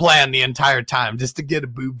his whole plan the entire time, just to get a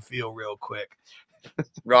boob feel real quick.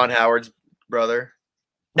 Ron Howard's brother.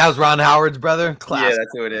 That was Ron Howard's brother. Classic. Yeah,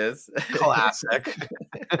 that's who it is. Classic.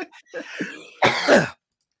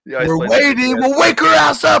 We're waiting. We'll wake her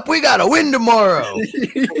ass up. We got to win tomorrow.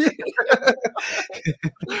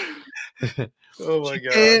 Oh my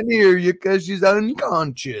god! Can't hear you because she's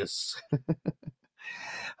unconscious.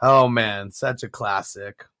 Oh man, such a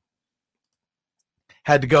classic.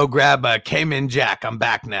 Had to go grab a Cayman Jack. I'm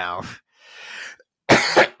back now.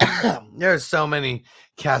 There's so many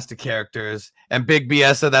cast of characters, and Big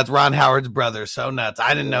Biesa, that's Ron Howard's brother. So nuts.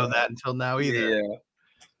 I didn't know that until now either. Yeah.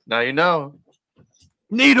 Now you know.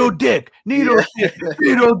 Needle Dick. Needle Dick.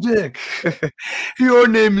 Needle Dick. Your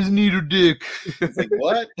name is Needle Dick. It's like,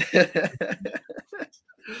 what?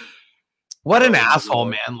 What an asshole,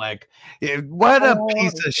 man. Like, what a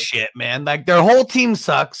piece of shit, man. Like, their whole team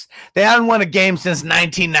sucks. They haven't won a game since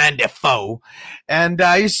 1994. And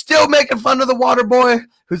you're still making fun of the water boy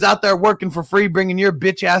who's out there working for free, bringing your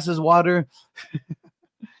bitch asses water.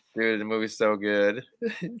 Dude, the movie's so good.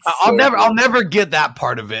 I'll never get that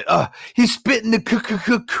part of it. He spit in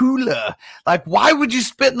the cooler. Like, why would you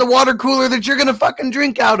spit in the water cooler that you're going to fucking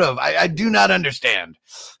drink out of? I do not understand.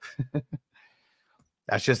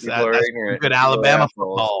 That's just that's good Alabama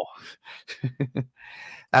football.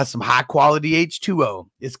 That's some high quality H2O.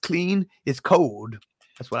 It's clean. It's cold.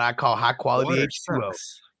 That's what I call high quality H2O.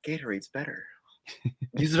 Sucks. Gatorade's better.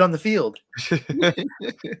 Use it on the field.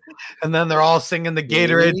 And then they're all singing the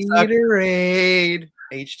Gatorade. Gatorade.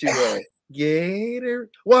 H2O. Gator.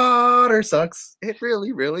 Water sucks. It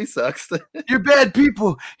really, really sucks. You're bad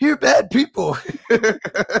people. You're bad people.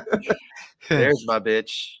 There's my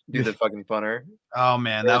bitch. Do the fucking punter. Oh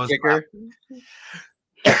man, that was kicker.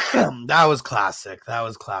 That was classic. That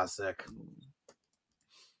was classic.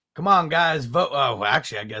 Come on, guys, vote. Oh,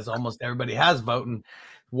 actually, I guess almost everybody has voting.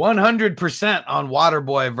 100% on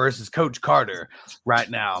Waterboy versus Coach Carter right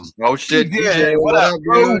now. Oh shit, DJ, what up,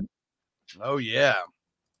 dude? Oh yeah.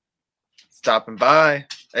 Stopping by.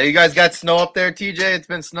 Hey, you guys got snow up there, TJ? It's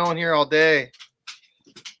been snowing here all day.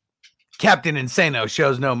 Captain Insano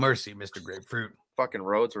shows no mercy, Mr. Grapefruit. Fucking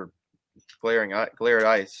roads were glaring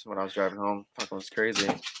ice when I was driving home. Fucking was crazy.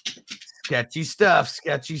 Sketchy stuff.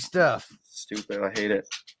 Sketchy stuff. Stupid. I hate it.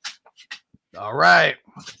 All right.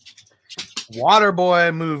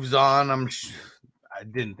 Waterboy moves on. I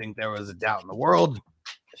didn't think there was a doubt in the world.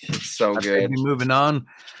 It's so I should good. be moving on.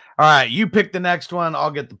 All right, you pick the next one. I'll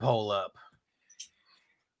get the poll up.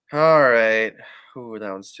 All right. Ooh,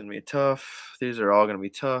 that one's gonna be tough. These are all gonna be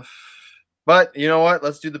tough. But you know what?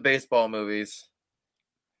 Let's do the baseball movies.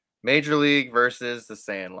 Major League versus The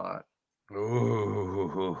Sandlot.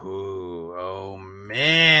 Ooh, oh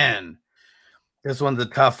man. This one's a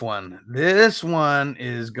tough one. This one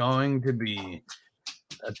is going to be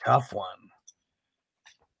a tough one.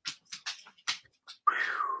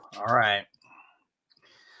 Whew. All right.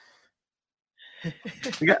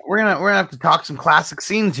 We're gonna have to talk some classic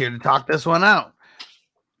scenes here to talk this one out.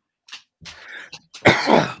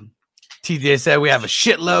 TJ said we have a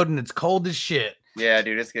shitload and it's cold as shit. Yeah,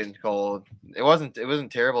 dude, it's getting cold. It wasn't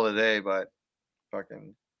terrible today, but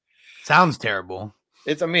fucking sounds terrible.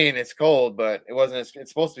 It's cold, but it wasn't. It's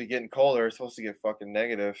supposed to be getting colder. It's supposed to get fucking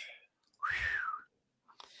negative.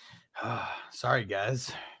 Sorry,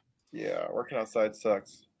 guys. Yeah, working outside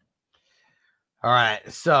sucks. All right,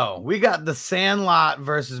 so we got The Sandlot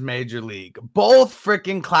versus Major League. Both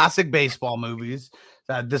freaking classic baseball movies.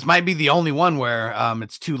 This might be the only one where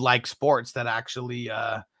it's two like sports that actually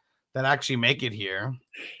make it here.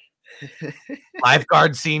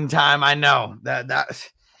 Lifeguard scene time. I know that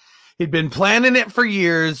he'd been planning it for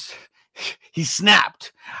years. He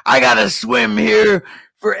snapped. I gotta swim here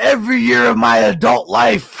for every year of my adult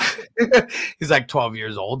life. He's like 12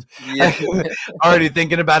 years old. Yeah. Already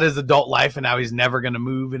thinking about his adult life and how he's never going to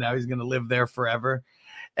move and how he's going to live there forever.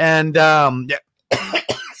 And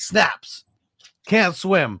snaps. Can't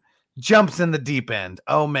swim. Jumps in the deep end.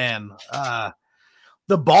 Oh, man.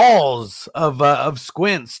 The balls of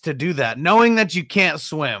Squints to do that. Knowing that you can't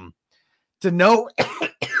swim. To know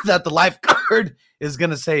that the lifeguard is going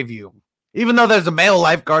to save you. Even though there's a male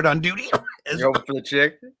lifeguard on duty. You're hoping for the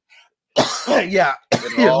chick? Yeah.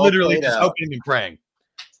 You're literally just hoping and praying.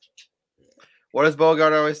 What does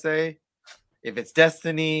Bogart always say? If it's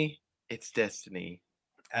destiny, it's destiny.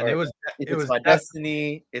 And it was my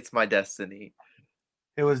destiny, it's my destiny.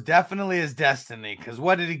 It was definitely his destiny. Because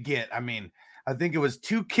what did he get? I mean, I think it was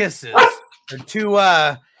 2 kisses or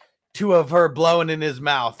two of her blowing in his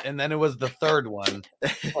mouth, and then it was the third one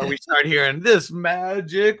where we start hearing this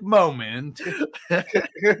magic moment. And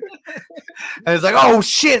it's like, oh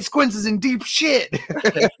shit, Squints is in deep shit.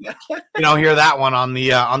 You don't hear that one on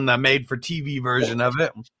the made for TV version of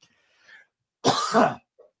it.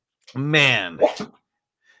 Man,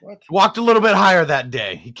 what? Walked a little bit higher that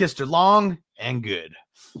day. He kissed her long and good,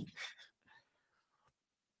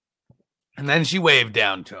 and then she waved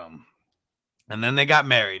down to him. And then they got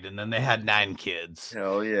married, and then they had 9 kids.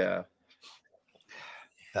 Hell yeah.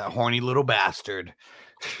 That horny little bastard.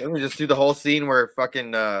 Let me just do the whole scene where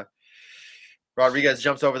fucking Rodriguez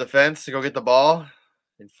jumps over the fence to go get the ball.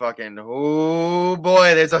 And fucking, oh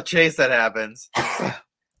boy, there's a chase that happens.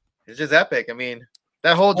 It's just epic. I mean,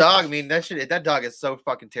 that whole dog, that dog is so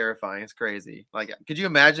fucking terrifying. It's crazy. Like, could you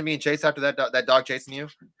imagine being chased after that dog chasing you?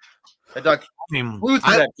 That dog flew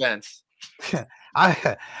through that fence.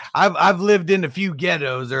 I've lived in a few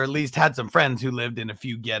ghettos, or at least had some friends who lived in a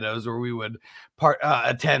few ghettos where we would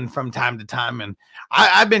attend from time to time, and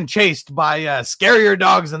I've been chased by scarier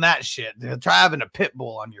dogs than that shit. Try having a pit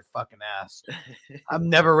bull on your fucking ass. I've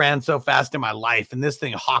never ran so fast in my life, and this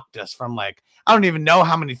thing hawked us from like I don't even know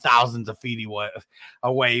how many thousands of feet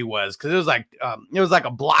away he was, because it was like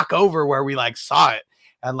a block over where we like saw it,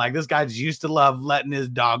 and like this guy just used to love letting his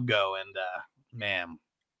dog go, and man.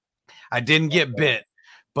 I didn't get bit,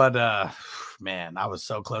 but man, I was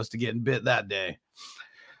so close to getting bit that day.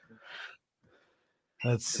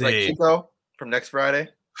 Let's see. Like Chico from Next Friday.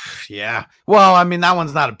 Yeah. Well, I mean, that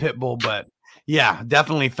one's not a pit bull, but yeah,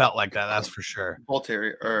 definitely felt like that. That's for sure. Bull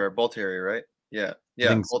terrier, right? Yeah.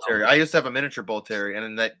 Bull terrier. I used to have a miniature bull terrier,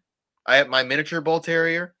 and then I had my miniature bull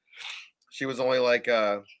terrier. She was only like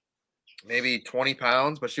maybe 20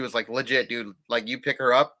 pounds, but she was like legit, dude. Like you pick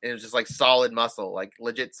her up and it was just like solid muscle, like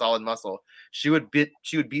legit solid muscle. She would beat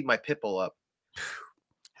my pit bull up.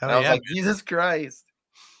 I was like, Jesus Christ.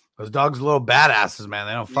 Those dogs are little badasses, man.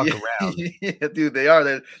 They don't fuck around. Yeah, dude, they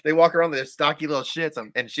are. They walk around, they're stocky little shits.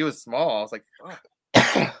 And she was small. I was like,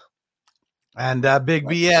 fuck. And Big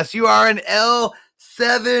BS, you are an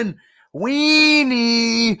L7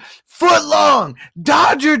 weenie, foot long,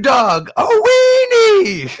 Dodger dog, a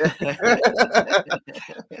weenie.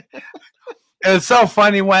 It's so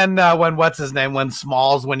funny when what's his name, when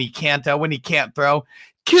Smalls, when he can't throw,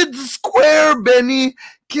 kids a square, Benny,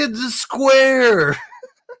 kids a square.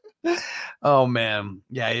 Oh man,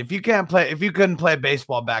 yeah. If you couldn't play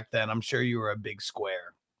baseball back then, I'm sure you were a big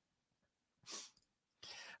square.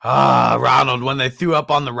 Ronald, when they threw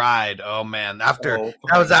up on the ride. Oh man, after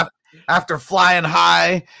flying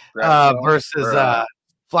high versus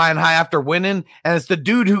flying high after winning, and it's the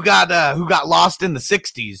dude who got lost in the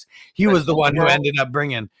 60s. He was the one who ended up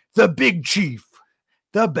bringing the Big Chief,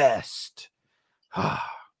 the best. I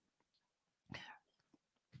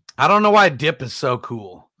don't know why dip is so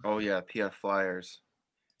cool. Oh yeah, PF Flyers.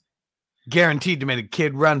 Guaranteed to make a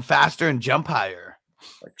kid run faster and jump higher.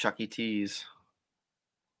 Like Chuck E. Cheese.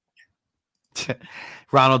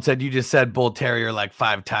 Ronald said you just said bull terrier like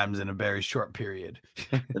 5 times in a very short period.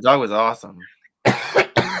 The dog was awesome.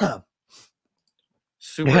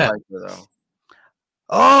 Super hyper though.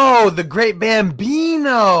 Oh, the Great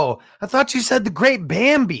Bambino. I thought you said the Great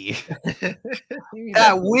Bambi.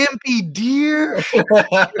 That wimpy deer.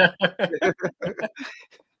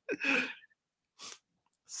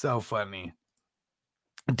 So funny.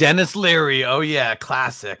 Dennis Leary. Oh, yeah.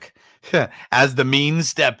 Classic. As the mean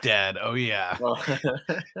stepdad. Oh, yeah.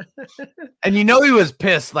 And you know he was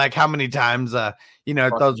pissed like how many times, throws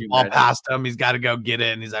the ball past him. He's got to go get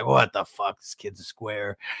it. And he's like, what the fuck? This kid's a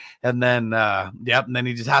square. And then, and then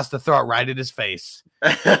he just has to throw it right at his face.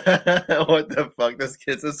 What the fuck? This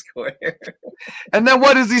kid's a square. And then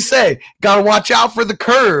what does he say? Got to watch out for the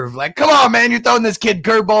curve. Like, come on, man. You're throwing this kid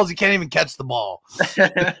curveballs. He can't even catch the ball.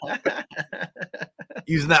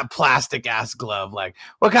 Using that plastic ass glove. Like,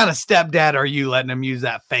 what kind of stepdad are you letting him use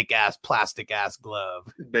that fake ass plastic ass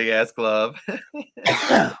glove? Big ass glove.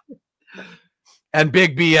 And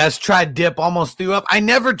Big BS tried dip, almost threw up. I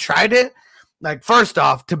never tried it. Like, first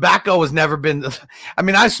off, tobacco has never been. I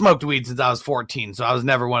mean, I smoked weed since I was 14, so I was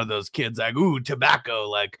never one of those kids like, ooh, tobacco.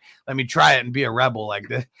 Like, let me try it and be a rebel. Like,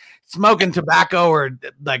 smoking tobacco or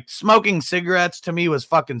like smoking cigarettes to me was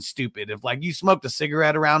fucking stupid. If like you smoked a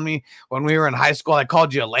cigarette around me when we were in high school, I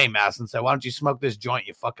called you a lame ass and said, why don't you smoke this joint,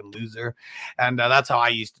 you fucking loser? And that's how I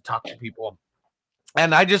used to talk to people.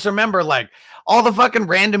 And I just remember like all the fucking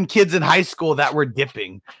random kids in high school that were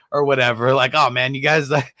dipping or whatever. Like, oh man, you guys,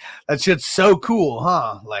 that shit's so cool,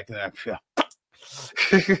 huh? Like that. Yeah.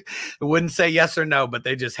 Wouldn't say yes or no, but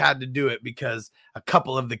they just had to do it because a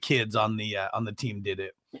couple of the kids on the team did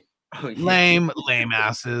it. Oh, yeah. Lame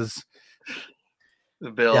asses. The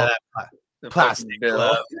Bill. Yeah, the plastic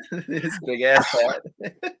glove. His big ass hat.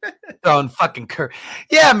 Throwing fucking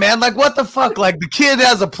Yeah, man. Like, what the fuck? Like, the kid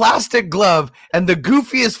has a plastic glove and the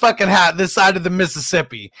goofiest fucking hat this side of the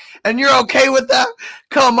Mississippi. And you're okay with that?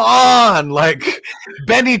 Come on. Like,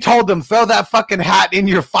 Benny told him, throw that fucking hat in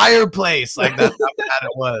your fireplace. Like, that's how bad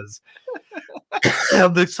it was.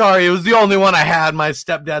 I'm like, sorry, it was the only one I had. My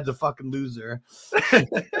stepdad's a fucking loser.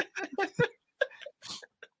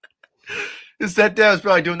 His stepdad was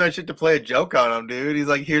probably doing that shit to play a joke on him, dude. He's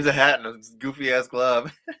like, here's a hat and a goofy ass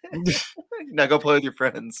glove. Now go play with your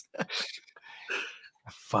friends.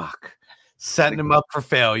 Fuck. Setting them up for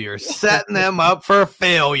failure. Setting them up for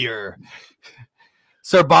failure.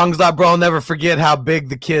 Sir Bong's Lot, bro, I'll never forget how big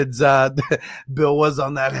the kid's bill was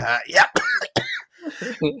on that hat. Yep.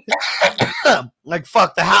 Like,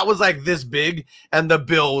 fuck, the hat was like this big and the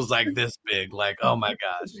bill was like this big. Like, oh my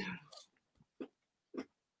gosh.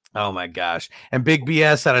 Oh my gosh. And Big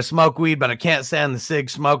BS said I smoke weed, but I can't stand the cig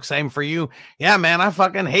smoke. Same for you. Yeah, man. I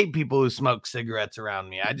fucking hate people who smoke cigarettes around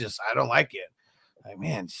me. I don't like it. Like,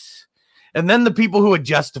 man. And then the people who would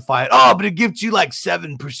justify it. Oh, but it gives you like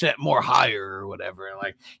 7% more higher or whatever. And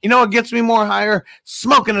like, you know what gets me more higher?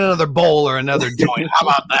 Smoking another bowl or another joint. How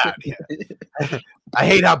about that? Yeah. I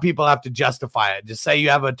hate how people have to justify it. Just say you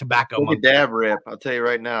have a tobacco. Take a dab rip. I'll tell you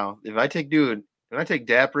right now. If I take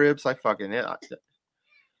dab rips, I fucking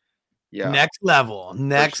yeah. Next level.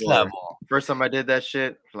 Level. First time I did that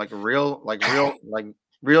shit, like real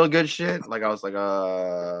good shit. Like I was like,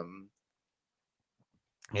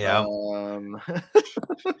 yeah.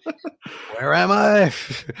 Where am I?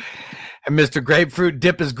 And Mr. Grapefruit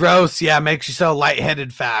dip is gross. Yeah, makes you so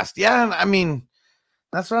lightheaded fast. Yeah, I mean,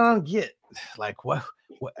 that's what I don't get. Like, what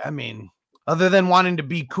I mean, other than wanting to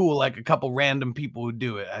be cool, like a couple random people who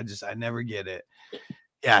do it, I never get it.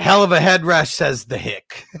 Yeah, hell of a head rush, says the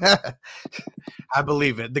hick. I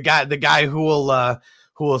believe it. The guy who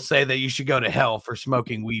will say that you should go to hell for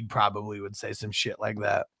smoking weed probably would say some shit like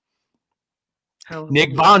that.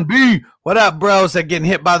 Nick Von B, what up, bro? Said getting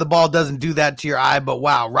hit by the ball doesn't do that to your eye, but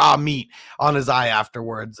wow, raw meat on his eye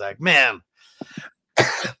afterwards. Like, man,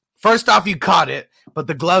 first off, you caught it, but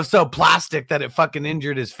the glove's so plastic that it fucking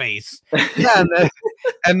injured his face. Yeah,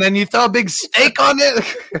 and then you throw a big steak on it.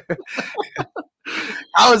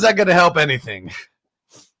 How is that going to help anything?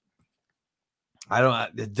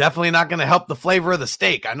 It's definitely not going to help the flavor of the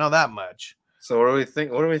steak. I know that much. So what do we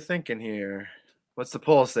think? What are we thinking here? What's the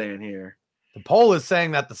poll saying here? The poll is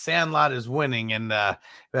saying that the Sandlot is winning, and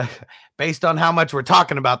based on how much we're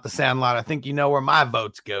talking about the Sandlot, I think you know where my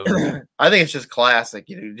votes go. I think it's just classic,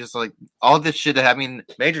 just like all this shit. I mean,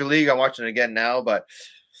 Major League, I'm watching it again now, but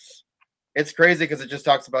it's crazy because it just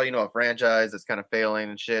talks about, a franchise that's kind of failing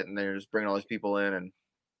and shit, and they're just bringing all these people in, and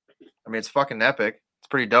I mean, it's fucking epic. It's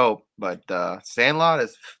pretty dope, but Sandlot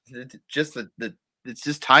is just it's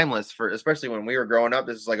just timeless especially when we were growing up.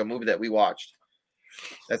 This is like a movie that we watched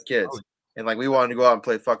as kids, and like we wanted to go out and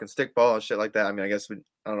play fucking stickball and shit like that. I mean, I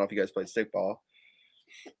don't know if you guys played stickball.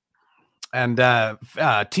 And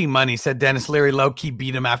Team Money said Dennis Leary low-key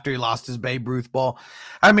beat him after he lost his Babe Ruth ball.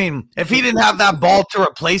 I mean, if he didn't have that ball to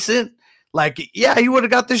replace it, he would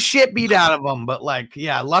have got the shit beat out of him. But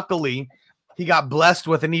luckily he got blessed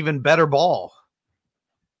with an even better ball.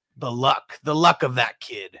 The luck of that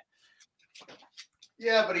kid.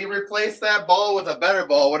 Yeah, but he replaced that ball with a better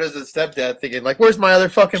ball. What is his stepdad thinking? Like, where's my other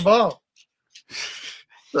fucking ball?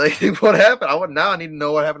 Like, what happened? I need to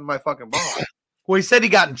know what happened to my fucking ball. Well, he said he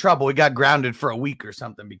got in trouble. He got grounded for a week or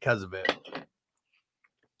something because of it.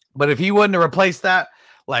 But if he wouldn't have replaced that,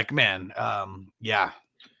 yeah.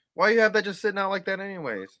 Why you have that just sitting out like that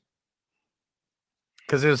anyways?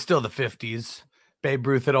 Because it was still the 50s. Babe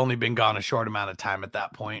Ruth had only been gone a short amount of time at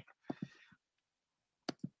that point.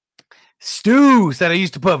 Stu said I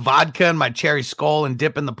used to put vodka in my cherry skull and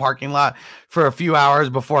dip in the parking lot for a few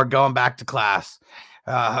hours before going back to class.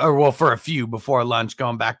 For a few before lunch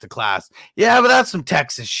going back to class. Yeah, but that's some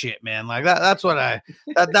Texas shit, man. Like that's what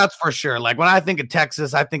that's for sure. Like when I think of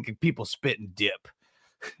Texas, I think of people spit and dip.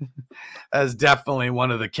 That's definitely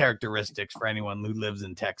one of the characteristics for anyone who lives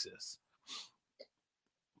in Texas.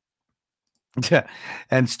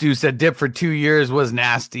 And Stu said dip for 2 years was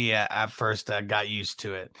nasty at first. I got used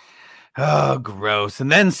to it. Oh, gross.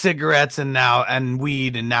 And then cigarettes and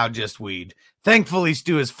weed and now just weed. Thankfully,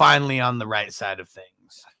 Stu is finally on the right side of things.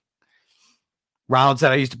 Ronald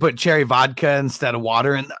said I used to put cherry vodka instead of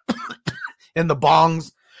water in the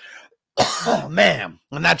bongs. Oh, man.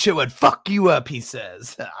 And that shit would fuck you up, he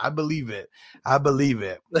says. I believe it.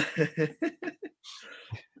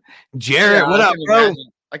 Jarrett, what up, bro?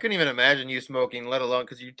 I couldn't even imagine you smoking, let alone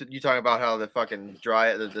because you talking about how the fucking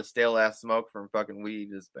the stale ass smoke from fucking weed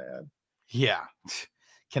is bad. Yeah,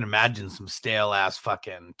 can imagine some stale ass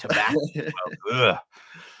fucking tobacco.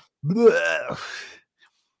 Ugh.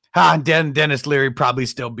 Dennis Leary probably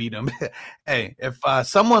still beat him. Hey, if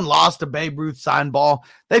someone lost a Babe Ruth sign ball,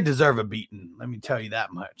 they deserve a beating. Let me tell you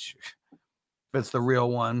that much. If it's the real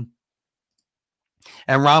one.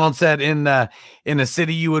 And Ronald said in a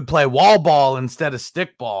city you would play wall ball instead of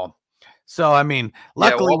stick ball. So I mean,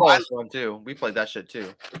 luckily, wall ball is fun too. We played that shit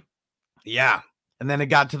too. Yeah, and then it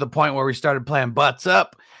got to the point where we started playing butts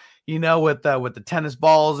up, with the tennis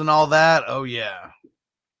balls and all that. Oh yeah.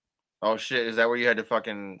 Oh shit! Is that where you had to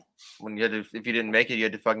fucking if you didn't make it, you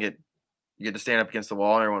had to stand up against the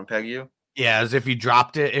wall and everyone peg you? Yeah, as if you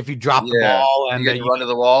dropped it. If you dropped the ball and you run to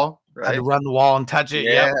the wall, right? Had to run the wall and touch it.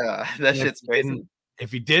 Yeah, yep. That shit's crazy.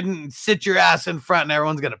 If you didn't sit your ass in front, and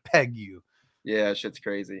everyone's gonna peg you. Yeah, shit's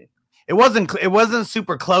crazy. It wasn't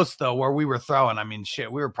super close though where we were throwing. I mean,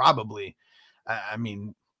 shit, we were probably,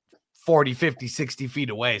 40, 50, 60 feet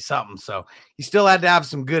away, something. So you still had to have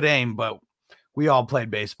some good aim, but we all played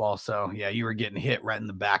baseball. So yeah, you were getting hit right in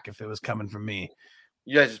the back if it was coming from me.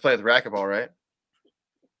 You guys just play with racquetball, right?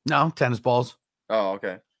 No, tennis balls. Oh,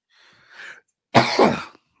 okay.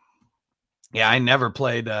 Yeah, I never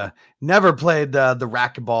played the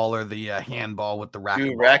racquetball or the handball with the racquetball.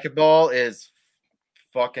 Dude, racquetball is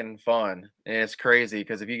fucking fun, and it's crazy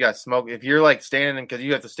because if you got smoke, if you're like standing, because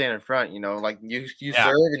you have to stand in front, like you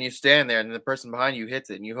serve and you stand there, and the person behind you hits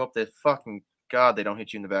it, and you hope that fucking God they don't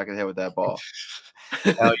hit you in the back of the head with that ball.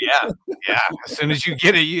 Oh yeah. As soon as you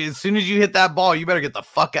get it, as soon as you hit that ball, you better get the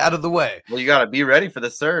fuck out of the way. Well, you got to be ready for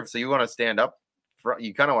the serve, so you want to stand up.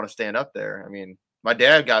 You kind of want to stand up there. I mean, my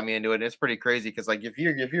dad got me into it, and it's pretty crazy because like if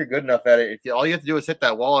you're good enough at it, all you have to do is hit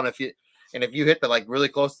that wall, and if you hit the like really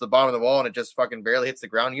close to the bottom of the wall and it just fucking barely hits the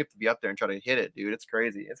ground, you have to be up there and try to hit it, dude. It's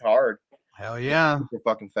crazy. It's hard. Hell yeah. It's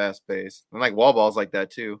fucking fast paced. And like wall balls like that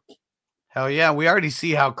too. Hell yeah. We already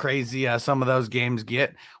see how crazy some of those games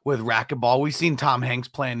get with racquetball. We've seen Tom Hanks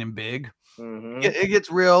playing in big. Mm-hmm. It gets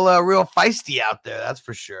real feisty out there. That's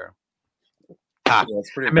for sure. Yeah,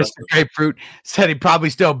 it's pretty Mr. Grapefruit said he probably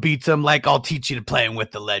still beats him. Like, I'll teach you to playing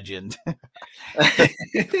with the legend.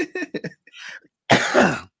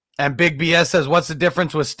 And Big BS says, "What's the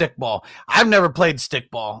difference with stickball?" I've never played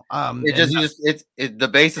stickball. The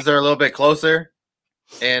bases are a little bit closer,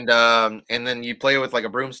 and then you play with like a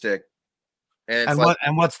broomstick. And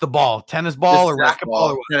what's the ball? Tennis ball or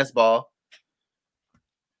racquetball? Tennis ball.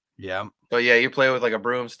 Yeah. But yeah, you play with like a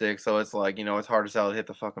broomstick, so it's like, you know, it's hard as hell to hit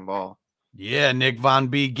the fucking ball. Yeah, Nick Von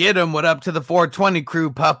B, get him. What up to the 420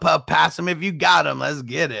 crew? Puff, puff, pass him if you got him. Let's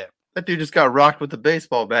get it. That dude just got rocked with the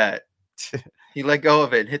baseball bat. He let go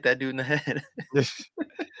of it and hit that dude in the head.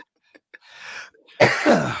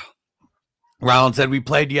 Rollins said we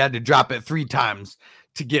played, you had to drop it 3 times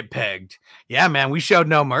to get pegged. Yeah, man, we showed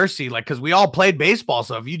no mercy, like, because we all played baseball.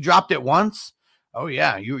 So if you dropped it once, oh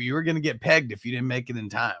yeah, you were gonna get pegged if you didn't make it in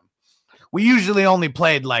time. We usually only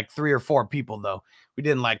played like 3 or 4 people, though. We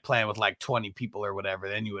didn't like playing with like 20 people or whatever.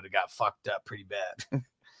 Then you would have got fucked up pretty bad.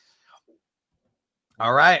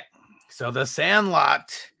 All right, so the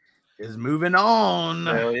Sandlot is moving on.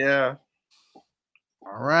 Hell yeah.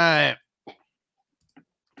 All right.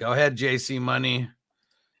 Go ahead, JC Money.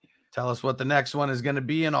 Tell us what the next one is going to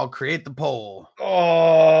be, and I'll create the poll.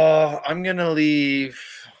 Oh, I'm going to leave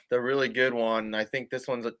the really good one. I think this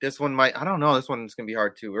one might, I don't know. This one's going to be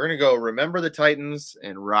hard too. We're going to go Remember the Titans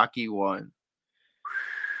and Rocky 1.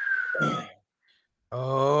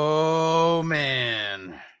 Oh,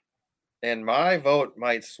 man. And my vote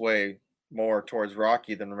might sway more towards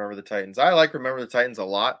Rocky than Remember the Titans. I like Remember the Titans a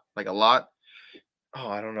lot. Like a lot. Oh,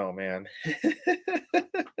 I don't know, man.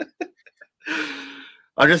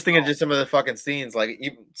 I'm just thinking just some of the fucking scenes, like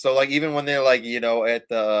even when they're like, you know, at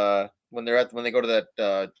the when they go to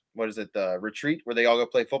that what is it, the retreat where they all go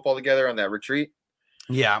play football together on that retreat.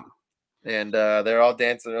 Yeah. And they're all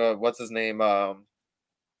dancing. What's his name?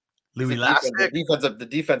 Louis Lastic. The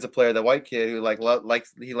defensive player, the white kid who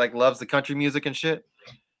loves the country music and shit.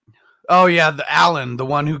 Oh yeah, the Allen, the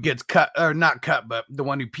one who gets cut, or not cut, but the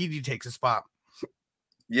one who PD takes a spot.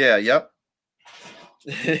 Yeah, yep.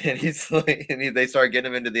 And he's like, they start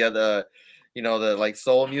getting him into the other, you know, the like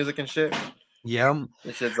soul music and shit. Yeah,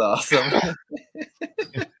 this shit's awesome.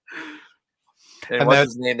 and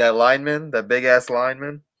what's his name? That lineman, that big ass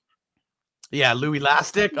lineman. Yeah, Louis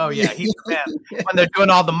Lastic. Oh yeah, he's the man. When they're doing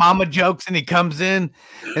all the mama jokes, and he comes in,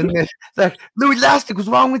 and it's like, Louis Lastic, what's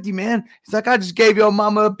wrong with you, man? He's like, I just gave your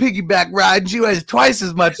mama a piggyback ride. She weighs twice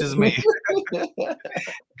as much as me.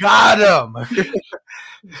 Got him.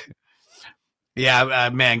 Yeah,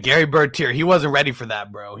 man, Gary Bertier, he wasn't ready for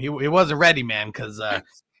that, bro. He wasn't ready, man, because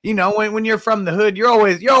you know, when you're from the hood, you're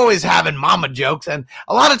always having mama jokes, and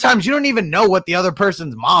a lot of times you don't even know what the other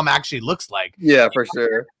person's mom actually looks like. Yeah, for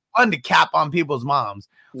sure. Fun to cap on people's moms.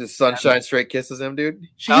 The Sunshine straight kisses him, dude.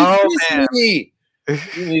 Man.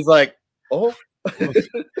 He's like, oh.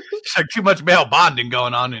 It's like too much male bonding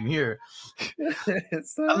going on in here.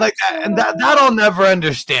 I like that, and that I'll never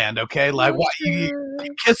understand. Okay, like why you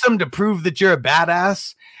kiss him to prove that you're a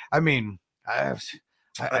badass? I mean, I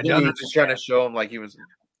don't know. Just trying to show him like he was.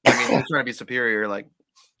 I mean, he's trying to be superior. Like,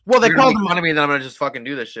 well, they called him fun of me, then I'm gonna just fucking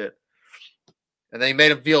do this shit. And then he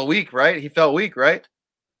made him feel weak, right? He felt weak, right?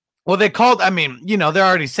 Well, they called. I mean, you know, they're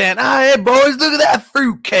already saying, "Hey, boys, look at that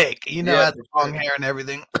fruit cake." You know, has long hair and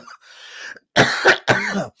everything.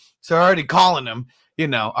 So already calling him, you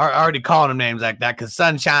know, already calling him names like that because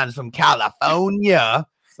Sunshine's from California.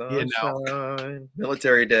 Sunshine, you know,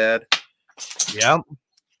 military dad. Yep,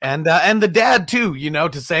 and the dad too. You know,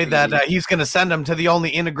 to say that he's going to send him to the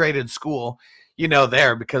only integrated school, you know,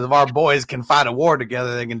 there because if our boys can fight a war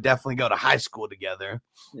together, they can definitely go to high school together.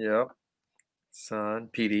 Yep.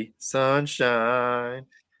 PD, sunshine.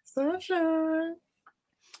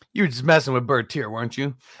 You were just messing with Bertier, weren't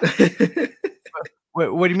you?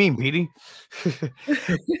 What do you mean, Petey?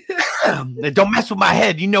 Don't mess with my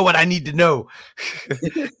head. You know what I need to know.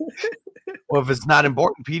 Well, if it's not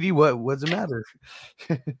important, Petey, what does it matter?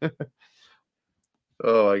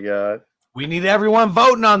 Oh my God. We need everyone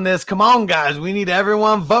voting on this. Come on, guys. We need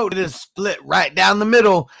everyone voting. It is split right down the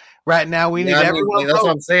middle. Right now, we need everyone. That's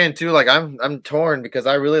what I'm saying too. Like I'm torn because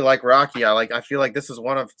I really like Rocky. I feel like this is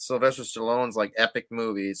one of Sylvester Stallone's like epic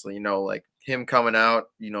movies. You know, like him coming out,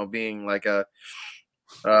 you know, being like an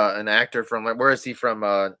actor from like, where is he from?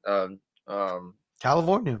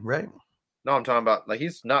 California, right? No, I'm talking about like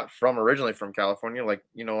he's not originally from California. Like,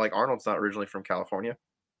 you know, like Arnold's not originally from California.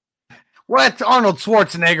 What? Arnold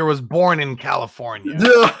Schwarzenegger was born in California.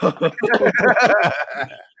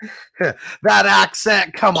 That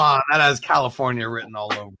accent, come on, that has California written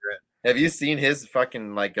all over it. Have you seen his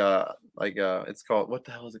fucking like it's called, what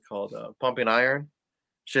the hell is it called? Pumping Iron.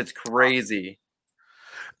 Shit's crazy.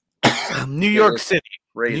 New York City.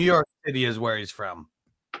 Crazy. New York City is where he's from.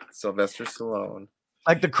 Sylvester Stallone.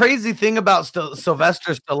 Like the crazy thing about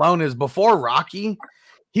Sylvester Stallone is before Rocky,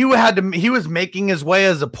 he was making his way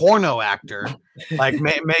as a porno actor, like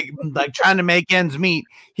like trying to make ends meet.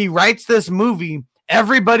 He writes this movie.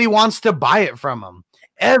 Everybody wants to buy it from him.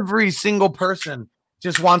 Every single person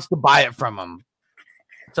just wants to buy it from him.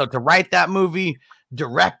 So to write that movie,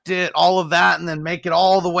 direct it, all of that, and then make it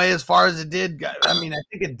all the way as far as it did. I mean, I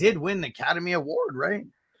think it did win an Academy Award, right?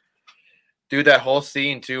 Dude, that whole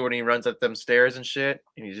scene too when he runs up them stairs and shit,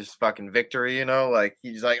 and he's just fucking victory, you know, like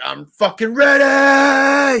he's like, I'm fucking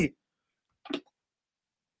ready.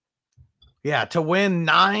 Yeah, to win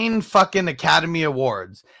 9 fucking Academy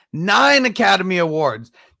Awards. 9 Academy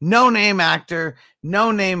Awards. No name actor,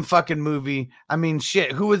 no name fucking movie. I mean,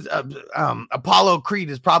 shit, who was Apollo Creed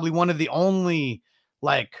is probably one of the only,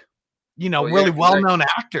 like, you know, really well-known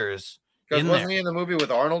actors. Because wasn't he in the movie with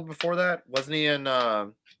Arnold before that? Wasn't he in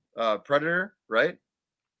Predator, right?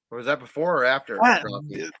 Or was that before or after?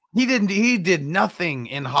 He did nothing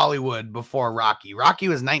in Hollywood before Rocky. Rocky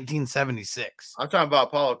was 1976. I'm talking about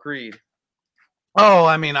Apollo Creed. Oh,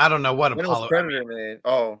 I mean, I don't know what when Apollo. Was Predator made?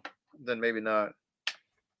 Oh, then maybe not.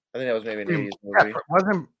 I think that was maybe an 80s movie.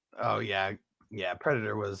 Wasn't? Oh yeah,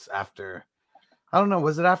 Predator was after. I don't know.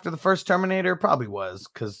 Was it after the first Terminator? Probably was,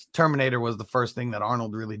 because Terminator was the first thing that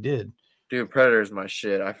Arnold really did. Dude, Predator's my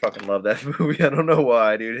shit. I fucking love that movie. I don't know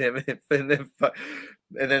why, dude. Him and then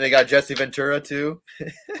they got Jesse Ventura too.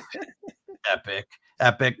 Epic.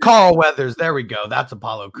 Carl Weathers. There we go. That's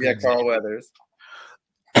Apollo Creed. Yeah, Carl Weathers.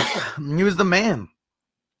 He was the man.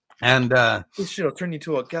 And this shit'll turn you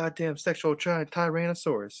to a goddamn sexual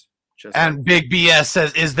Tyrannosaurus. And Big BS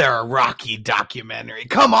says, is there a Rocky documentary?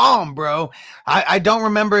 Come on, bro. I don't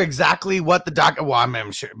remember exactly what the well,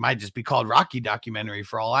 I'm sure it might just be called Rocky documentary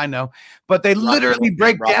for all I know. But they literally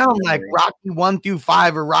break down like Rocky 1 through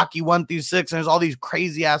 5 or Rocky 1 through 6. And there's all these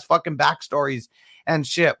crazy ass fucking backstories and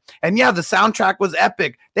shit. And yeah, the soundtrack was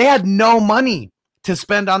epic. They had no money to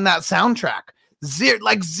spend on that soundtrack.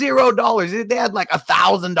 $0. They had like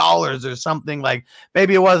 $1,000 or something. Like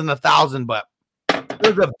maybe it wasn't 1,000, but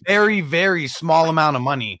it was a very, very small amount of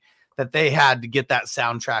money that they had to get that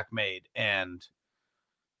soundtrack made. And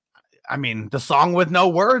I mean, the song with no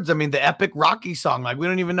words. I mean, the epic Rocky song. Like we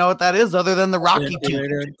don't even know what that is, other than the Rocky.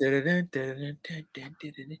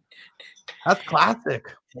 That's classic.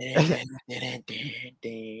 That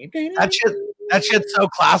shit's so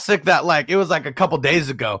classic that like it was like a couple days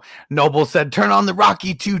ago. Noble said, "Turn on the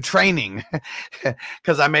Rocky 2 training,"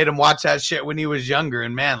 because I made him watch that shit when he was younger.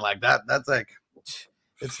 And man, like that's like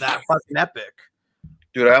it's that fucking epic,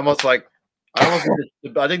 dude. I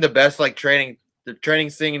think the best like the training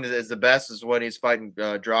scene is the best is when he's fighting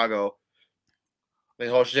Drago. The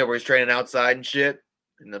whole shit where he's training outside and shit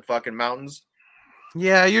in the fucking mountains.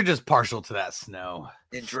 Yeah, you're just partial to that snow.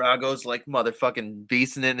 And Drago's like motherfucking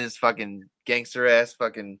beasting in his fucking gangster ass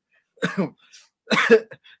fucking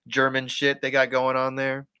German shit they got going on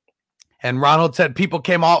there. And Ronald said people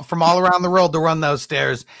came from all around the world to run those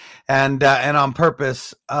stairs, and on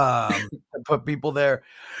purpose to put people there.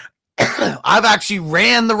 I've actually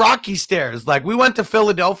ran the Rocky stairs. Like we went to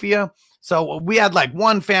Philadelphia, so we had like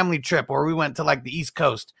one family trip where we went to like the East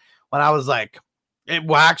Coast when I was like. It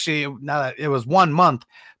was 1 month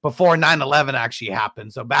before 9/11 actually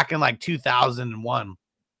happened. So back in like 2001,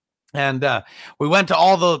 and we went to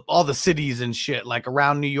all the cities and shit like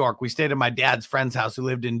around New York. We stayed at my dad's friend's house who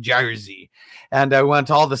lived in Jersey, and we went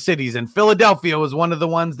to all the cities. And Philadelphia was one of the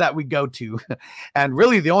ones that we go to. And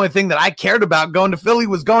really, the only thing that I cared about going to Philly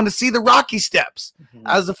was going to see the Rocky Steps. Mm-hmm.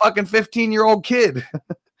 I was a fucking 15-year-old kid.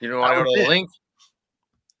 You didn't want to go to the Link?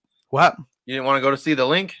 What? You didn't want to go to see the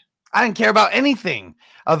Link? I didn't care about anything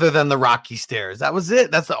other than the Rocky Stairs. That was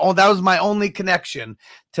it. That was my only connection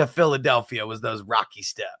to Philadelphia was those Rocky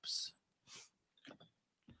Steps.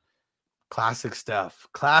 Classic stuff.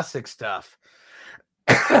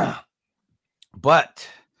 But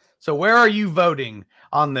so where are you voting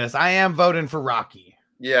on this? I am voting for Rocky.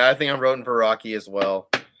 Yeah, I think I'm voting for Rocky as well.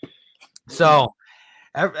 So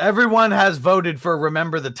everyone has voted for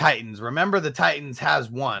Remember the Titans. Remember the Titans has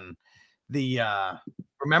won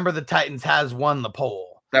Remember the Titans has won the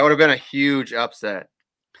poll. That would have been a huge upset.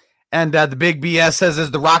 And the Big BS says,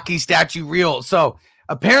 is the Rocky statue real? So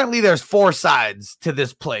apparently there's 4 sides to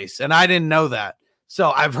this place, and I didn't know that.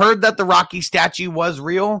 So I've heard that the Rocky statue was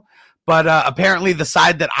real, but apparently the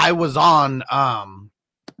side that I was on,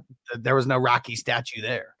 there was no Rocky statue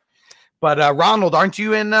there. But Ronald, aren't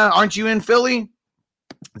you in Philly?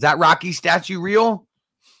 Is that Rocky statue real?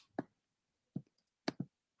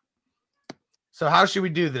 So how should we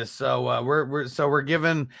do this? So we'll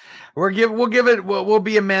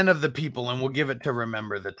be a man of the people and we'll give it to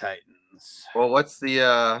Remember the Titans. Well, what's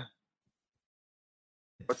the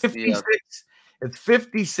 56? It's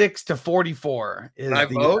 56 to 44. Can I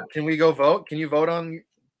vote? Can we go vote? Can you vote on?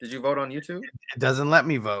 Did you vote on YouTube? It doesn't let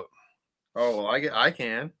me vote. Oh, well, I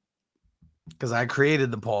can. Because I created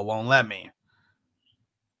the poll. Won't let me.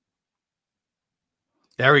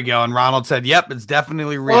 There we go. And Ronald said, "Yep, it's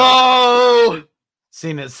definitely real. Oh,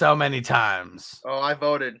 Seen it so many times." I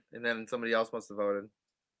voted, and then somebody else must have voted.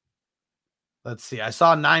 Let's see. I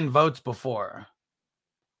saw 9 votes before.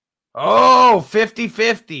 Oh,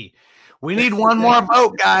 50-50. We need one more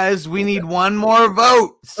vote, guys. We need one more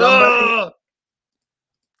vote.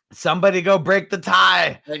 Somebody go break the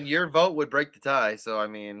tie. And your vote would break the tie. So, I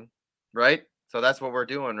mean, right? So that's what we're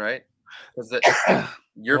doing, right? Because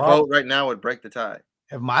your vote right now would break the tie.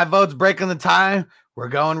 If my vote's breaking the tie, we're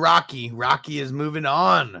going Rocky. Rocky is moving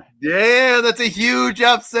on. Yeah, that's a huge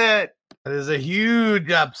upset. That is a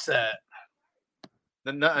huge upset.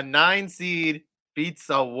 A 9 seed beats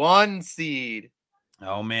a 1 seed.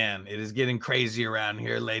 Oh, man. It is getting crazy around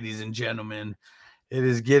here, ladies and gentlemen. It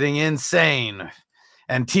is getting insane.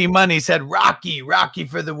 And T-Money said, Rocky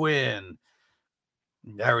for the win.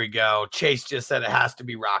 There we go. Chase just said it has to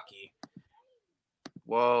be Rocky.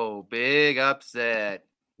 Whoa, big upset.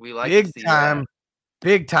 We like big to see time, that.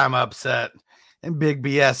 Big time upset. And Big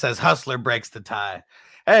BS says Hustler breaks the tie.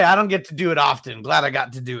 Hey, I don't get to do it often. Glad I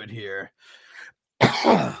got to do it here.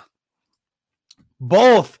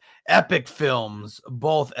 Both epic films.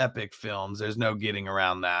 There's no getting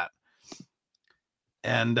around that.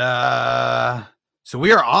 And so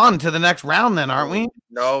we are on to the next round then, aren't we?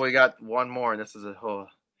 No, we got one more. This is a whole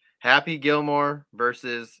Happy Gilmore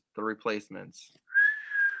versus The Replacements.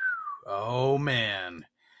 Oh man.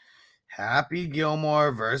 Happy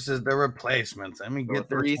Gilmore versus The Replacements. Let me get a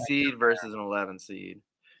 3 seed versus an 11 seed.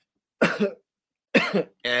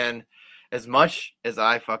 And as much as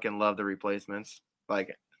I fucking love The Replacements,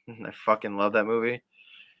 like I fucking love that movie,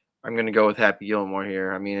 I'm gonna go with Happy Gilmore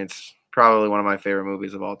here. I mean, it's probably one of my favorite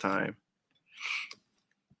movies of all time.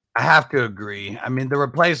 I have to agree. I mean, The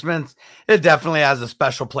Replacements, it definitely has a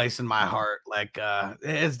special place in my heart. Like,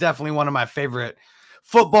 it's definitely one of my favorite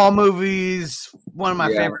football movies, one of my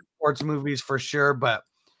favorite sports movies for sure. But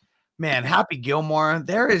man, Happy Gilmore,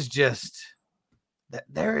 there is just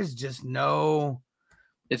no.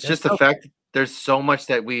 It's just the fact that there's so much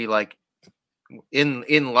that we like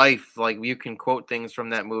in life. Like you can quote things from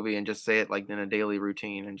that movie and just say it like in a daily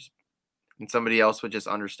routine, and somebody else would just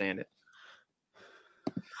understand it.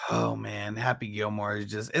 Oh man, Happy Gilmore is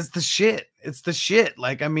just, it's the shit. It's the shit.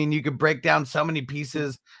 Like, I mean, you could break down so many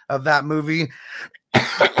pieces of that movie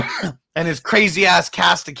and his crazy ass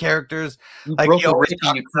cast of characters. You like broke a rake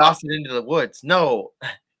and you crossed it into the woods. No,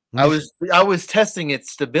 I was testing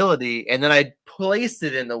its stability and then I placed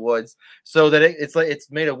it in the woods so that it's like it's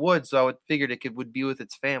made of wood. So I figured it would be with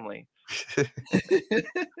its family.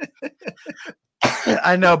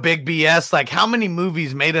 I know, Big BS. Like, how many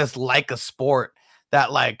movies made us like a sport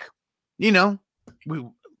that, like, you know,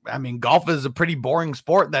 I mean, golf is a pretty boring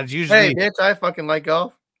sport. That's usually. Hey, bitch, I fucking like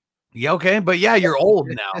golf. Yeah, okay, but yeah, you're old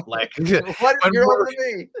now. Like, what? You're older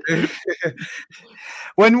than me.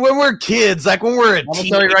 when we're kids, like when we're a I'm gonna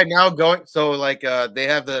teen. tell you right now, they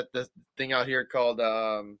have the thing out here called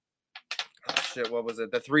what was it?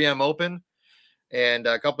 The 3M Open. And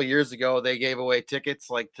a couple of years ago, they gave away tickets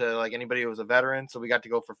to anybody who was a veteran, so we got to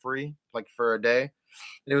go for free, like for a day.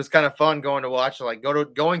 And it was kind of fun going to watch,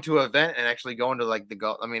 going to an event and actually going to the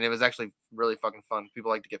golf. I mean, it was actually really fucking fun.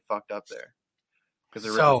 People like to get fucked up there because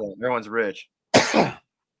everyone's rich.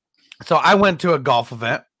 So I went to a golf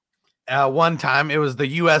event one time. It was the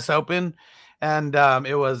U.S. Open, and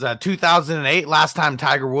it was 2008. Last time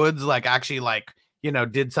Tiger Woods actually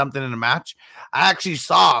did something in a match. I actually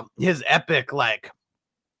saw his epic, I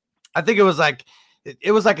think it was like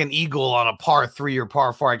an eagle on a par 3 or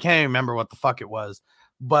par 4. I can't even remember what the fuck it was.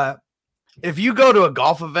 But if you go to a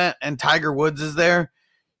golf event and Tiger Woods is there,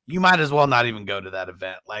 you might as well not even go to that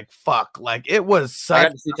event. It was such. I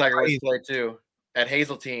got to see Tiger Woods play too at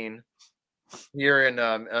Hazeltine here in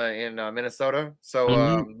Minnesota.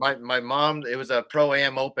 So my mom, it was a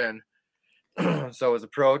Pro-Am Open. So it was a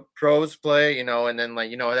pros play, and then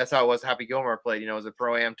that's how it was. Happy Gilmore played, it was a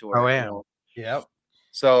Pro-Am tour. Pro-Am. Yep.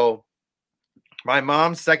 So my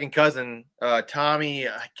mom's second cousin, Tommy,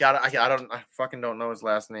 I fucking don't know his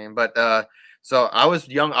last name, but so I was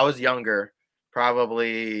younger,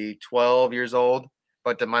 probably 12 years old,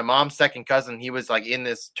 but my mom's second cousin, he was in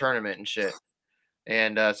this tournament and shit.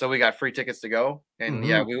 And so we got free tickets to go. And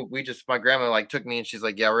we just, my grandma took me and she's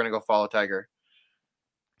like, yeah, we're going to go follow Tiger.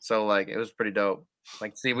 So it was pretty dope.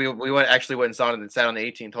 We went and saw it and sat on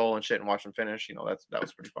the 18th hole and shit and watched him finish. That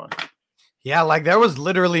was pretty fun. Yeah, there was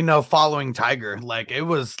literally no following Tiger. It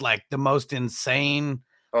was the most insane.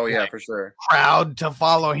 Oh yeah, for sure. Crowd to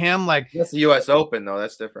follow him. That's the U.S. Open though.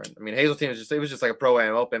 That's different. I mean, Hazeltine was just like a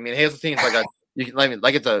Pro-Am Open. I mean, Hazeltine's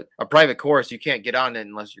it's a private course. You can't get on it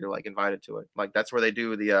unless you're invited to it. That's where they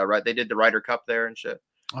do they did the Ryder Cup there and shit.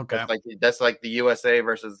 Okay. That's like the USA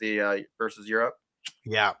versus the versus Europe.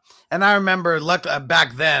 Yeah, and I remember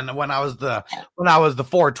back then when I was the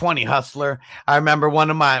 420 hustler. I remember one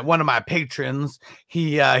of my patrons.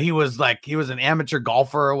 He was an amateur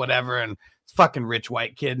golfer or whatever, and fucking rich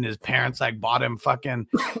white kid, and his parents like bought him fucking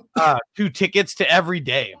 2 tickets to every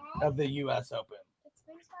day of the U.S. Open.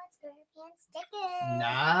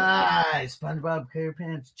 Nice, SpongeBob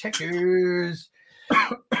SquarePants checkers.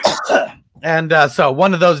 And so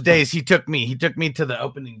one of those days he took me to the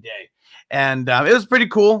opening day. And it was pretty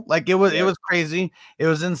cool. Like it was crazy. It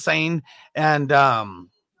was insane. And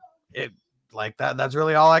it like that's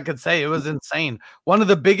really all I could say. It was insane. One of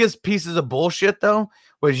the biggest pieces of bullshit though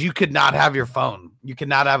was you could not have your phone. You could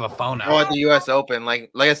not have a phone out. Oh, at the US Open.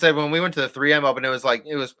 Like I said, when we went to the 3M Open,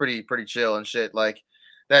 it was pretty chill and shit. Like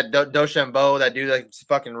that Dochambeau, that dude like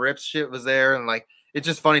fucking rips shit was there, and like it's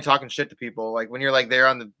just funny talking shit to people. Like when you're like there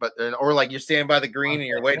or like you're standing by the green and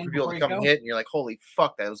you're waiting for people to come and hit, and you're like, holy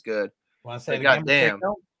fuck, that was good. Want to say God damn.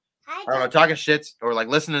 I don't know, talking shits or like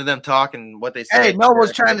listening to them talk and what they say. Hey,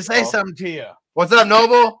 Noble's trying to say something to you. What's up,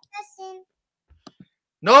 Noble?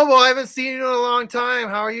 Noble, I haven't seen you in a long time.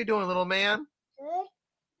 How are you doing, little man? Good.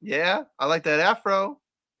 Yeah, I like that afro.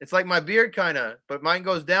 It's like my beard kind of, but mine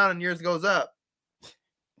goes down and yours goes up.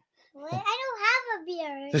 What? I don't have a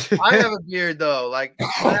beard. I have a beard though. Like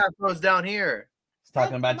my afro's down here. He's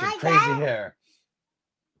talking about your crazy hair.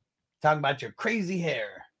 Talking about your crazy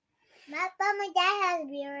hair. My dad has a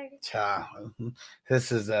beard.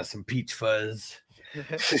 This is some peach fuzz.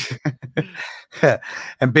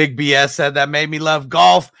 And Big BS said that made me love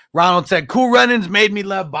golf. Ronald said Cool Runnings made me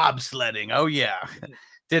love bobsledding. Oh yeah.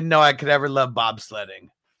 Didn't know I could ever love bobsledding.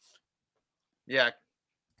 Yeah.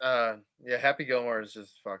 Happy Gilmore is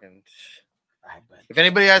just fucking. If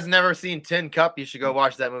anybody has never seen Tin Cup, you should go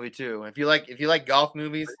watch that movie too. If you like golf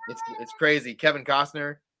movies, it's crazy. Kevin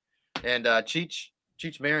Costner and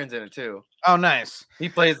Cheech Marin's in it too. Oh, nice. He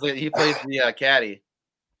plays the caddy.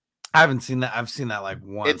 I haven't seen that. I've seen that like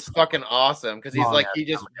once. It's fucking awesome because he's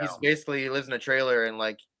basically lives in a trailer and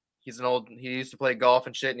like he used to play golf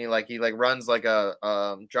and shit, and he runs like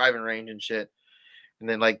a driving range and shit. And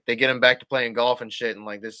then like they get him back to playing golf and shit, and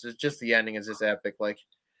like this is just the ending is just epic. Like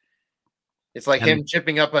it's like him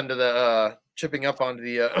chipping up onto the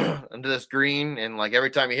onto this green, and like every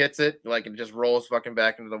time he hits it, like it just rolls fucking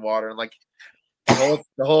back into the water, and like the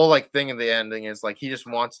whole like thing of the ending is like he just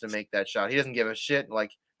wants to make that shot. He doesn't give a shit.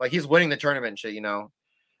 Like he's winning the tournament and shit, you know,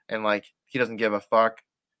 and like he doesn't give a fuck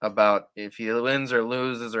about if he wins or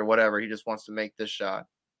loses or whatever. He just wants to make this shot.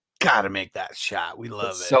 Gotta make that shot. We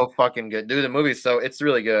love it. So fucking good, dude. The movie's it's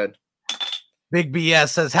really good. Big BS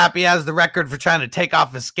says Happy has the record for trying to take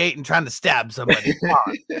off his skate and trying to stab somebody.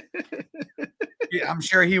 Yeah, I'm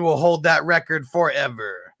sure he will hold that record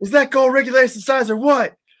forever. Is that goal regulation size or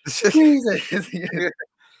what? Jesus.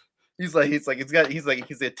 He's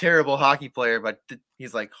a terrible hockey player, but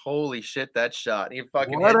he's like, holy shit, that shot. He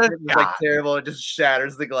fucking like terrible. It just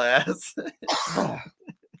shatters the glass.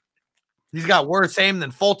 He's got worse aim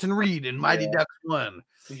than Fulton Reed in Mighty Ducks 1.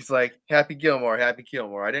 He's like, Happy Gilmore. I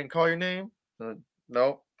didn't call your name.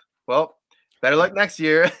 No. Well, better luck next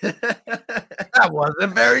year. That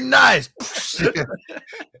wasn't very nice.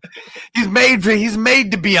 He's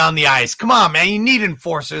made to be on the ice. Come on, man. You need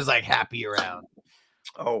enforcers like Happy around.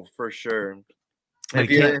 Oh, for sure.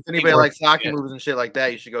 If anybody likes hockey movies and shit like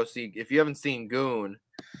that, you should go see. If you haven't seen Goon,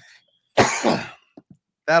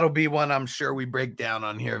 that'll be one I'm sure we break down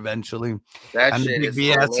on here eventually. That and shit is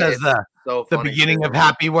says the beginning of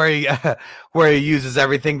Happy where he uses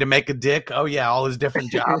everything to make a dick. Oh yeah, all his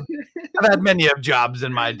different jobs. I've had many of jobs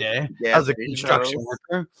in my day. I was a construction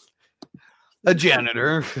worker, a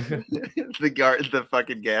janitor, the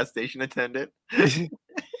fucking gas station attendant, the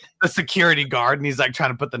security guard, and he's like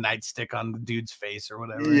trying to put the nightstick on the dude's face or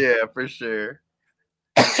whatever. Yeah, for sure.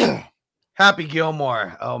 Happy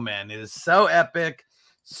Gilmore. Oh man, it is so epic.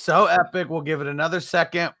 So epic. We'll give it another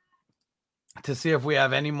second to see if we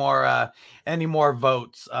have any more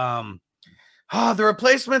votes. The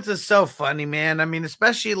Replacements is so funny, man. I mean,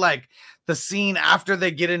 especially like the scene after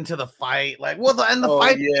they get into the fight. Like, well, the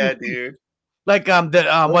fight, yeah, dude. Like,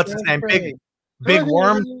 what's his name? Big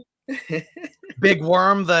Worm. Big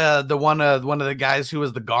Worm, the one of the guys who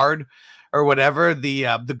was the guard or whatever,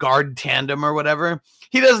 the guard tandem or whatever.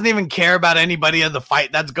 He doesn't even care about anybody of the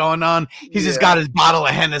fight that's going on. He's just got his bottle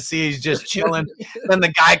of Hennessy. He's just chilling. Then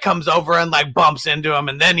the guy comes over and like bumps into him,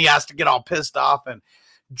 and then he has to get all pissed off and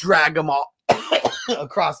drag him all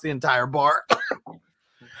across the entire bar.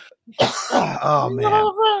 Oh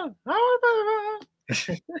man,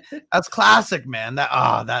 that's classic, man.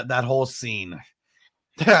 That whole scene.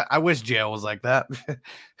 I wish jail was like that.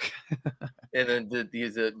 And then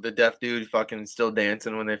the deaf dude fucking still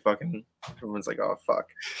dancing when they fucking everyone's like, oh fuck.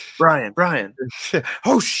 Brian.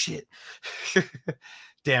 Oh shit.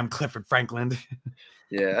 Damn Clifford Franklin.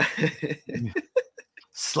 Yeah.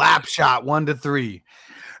 Slap shot 1-3.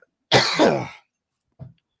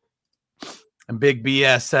 And Big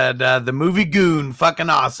BS said the movie Goon, fucking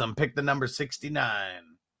awesome. Pick the number 69.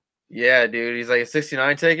 Yeah, dude. He's like,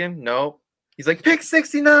 69 taken? Nope. He's like, pick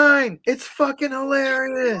 69. It's fucking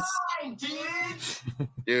hilarious.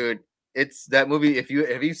 Dude, it's that movie. Have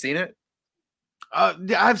you seen it?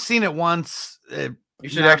 I've seen it once. You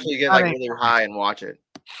should actually get like really high and watch it.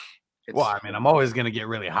 Well, I mean, I'm always gonna get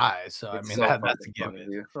really high, so I mean, that's a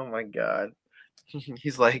given. Oh my god.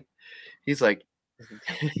 He's like, he's like,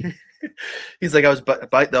 I was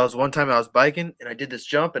that was one time I was biking and I did this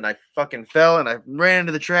jump and I fucking fell and I ran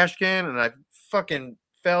into the trash can and I fucking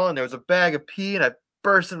fell and there was a bag of pee and I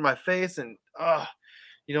burst in my face and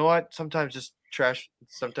you know what? Sometimes trash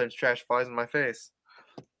flies in my face.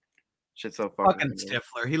 Shit's so fucking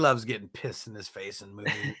Stifler. He loves getting pissed in his face in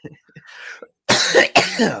movies.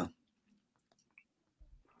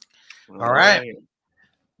 All right.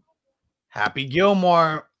 Happy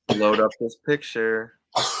Gilmore. Load up this picture.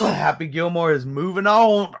 Happy Gilmore is moving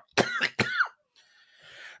on.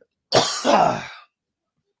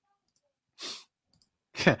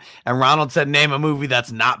 And Ronald said, name a movie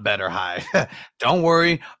that's not Better High. Don't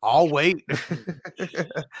worry, I'll wait.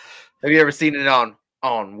 Have you ever seen it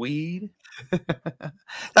on weed?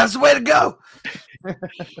 That's the way to go.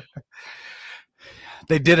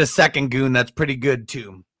 They did a second Goon that's pretty good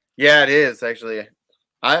too. Yeah, it is actually.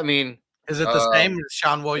 I mean, is it the same as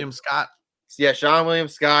Sean William Scott? Yeah, Sean William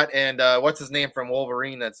Scott and what's his name from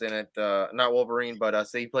Wolverine that's in it? Not Wolverine, but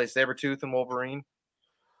he plays Sabretooth in Wolverine.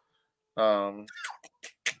 I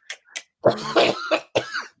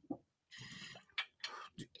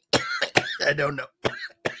don't know.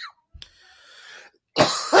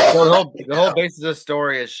 So the whole basis of the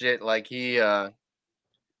story is shit. Like he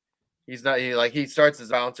starts as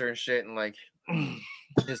bouncer and shit, and like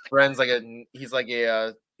his friends he's like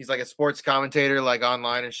a sports commentator like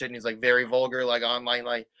online and shit, and he's like very vulgar like online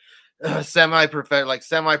like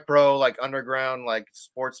semi-pro like underground like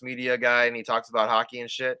sports media guy, and he talks about hockey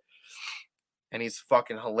and shit. And he's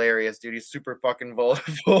fucking hilarious, dude. He's super fucking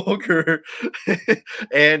vulgar.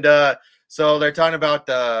 And so they're talking about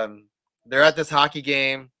they're at this hockey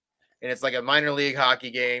game, and it's like a minor league hockey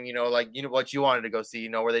game, like what you wanted to go see,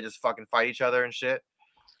 where they just fucking fight each other and shit.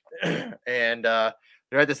 And they're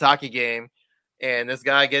at this hockey game, and this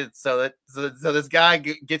guy gets this guy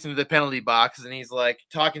gets into the penalty box, and he's like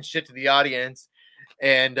talking shit to the audience,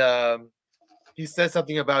 and he says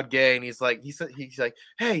something about gay, and he's like,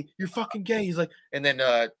 hey, you're fucking gay. He's like, and then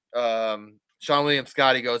Sean William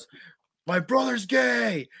Scott, he goes, my brother's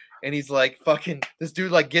gay. And he's like, fucking, this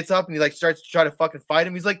dude like gets up and he like starts to try to fucking fight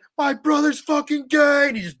him. He's like, my brother's fucking gay.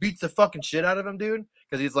 And he just beats the fucking shit out of him, dude.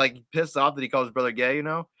 Because he's like pissed off that he calls his brother gay,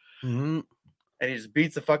 Mm-hmm. And he just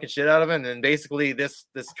beats the fucking shit out of him. And then basically this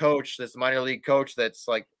coach, this minor league coach that's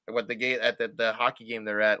like what the gay at the hockey game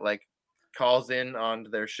they're at, like calls in onto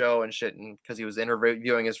their show and shit, and because he was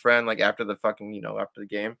interviewing his friend like after the fucking after the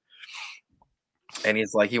game, and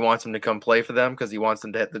he's like he wants him to come play for them because he wants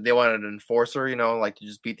them to they wanted an enforcer, like to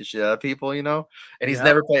just beat the shit out of people, and he's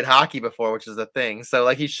never played hockey before, which is a thing. So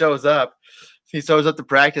like he shows up to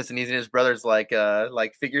practice, and he's in his brother's like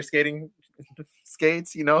figure skating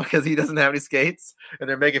skates, because he doesn't have any skates, and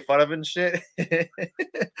they're making fun of him and shit.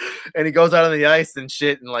 And he goes out on the ice and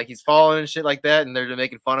shit, and like he's falling and shit like that, and they're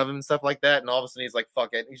making fun of him and stuff like that. And all of a sudden he's like,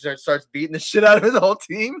 fuck it. He starts beating the shit out of his whole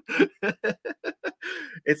team.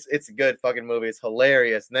 It's a good fucking movie. It's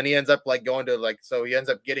hilarious. And then he ends up like going to he ends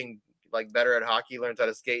up getting like better at hockey, learns how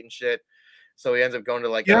to skate and shit. So he ends up going to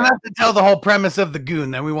like. You don't have to tell the whole premise of the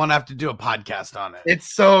Goon, then we won't have to do a podcast on it.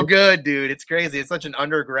 It's so good, dude. It's crazy. It's such an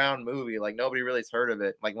underground movie. Like nobody really's heard of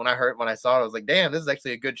it. Like when I saw it, I was like, damn, this is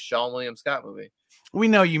actually a good Sean William Scott movie. We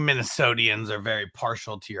know you Minnesotians are very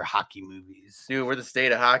partial to your hockey movies. Dude, we're the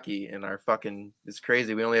state of hockey, and our fucking it's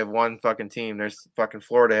crazy. We only have one fucking team. There's fucking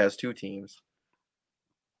Florida has two teams.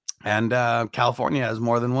 And California has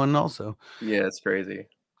more than one also. Yeah, it's crazy.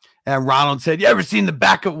 And Ronald said, you ever seen the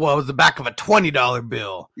back of the back of a $20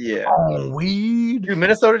 bill? Yeah. Oh, weed. Dude,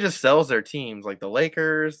 Minnesota just sells their teams. Like the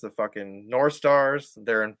Lakers, the fucking North Stars.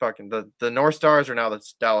 They're in fucking the North Stars are now the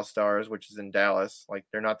Dallas Stars, which is in Dallas. Like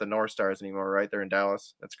they're not the North Stars anymore, right? They're in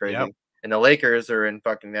Dallas. That's crazy. Yep. And the Lakers are in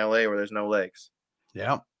fucking LA where there's no lakes.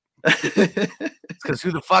 Yeah. Because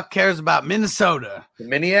who the fuck cares about Minnesota? The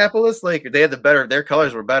Minneapolis Lakers. They had their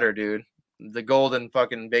colors were better, dude. the golden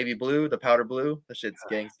fucking baby blue, the powder blue. That shit's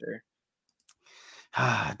gangster.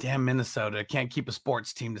 Ah, damn Minnesota. Can't keep a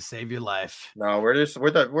sports team to save your life. No, we're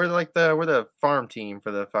the farm team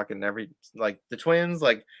for the fucking the Twins.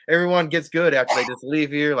 Like everyone gets good after they just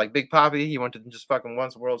leave here. Like Big Papi, he went to just fucking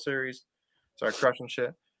once World Series, start crushing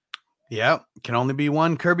shit. Yep, can only be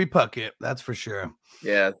one Kirby Puckett, that's for sure.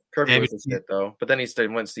 Yeah, Kirby was a shit though, but then he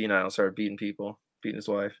went senile, and started beating people, beating his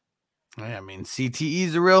wife. Yeah, I mean CTE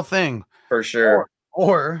is a real thing for sure.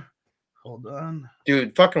 Or hold on,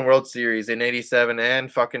 dude, fucking World Series in '87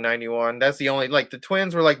 and fucking '91. That's the only the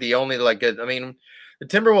Twins were the only good. I mean, the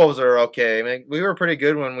Timberwolves are okay. I mean, we were pretty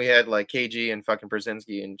good when we had KG and fucking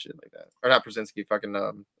Brzezinski and shit like that, or not Brzezinski,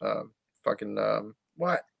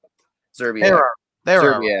 what? Zerbiak.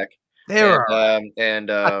 Zerbiak. And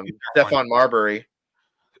Stephon Marbury.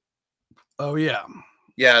 Oh yeah.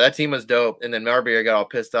 Yeah, that team was dope. And then Marbury got all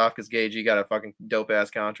pissed off because KG got a fucking dope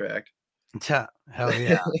ass contract. Hell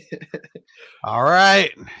yeah. All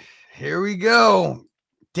right. Here we go.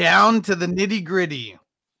 Down to the nitty gritty.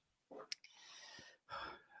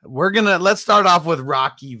 Let's start off with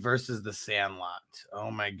Rocky versus the Sandlot.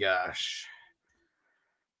 Oh my gosh.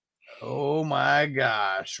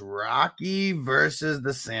 Rocky versus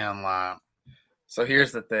the Sandlot. So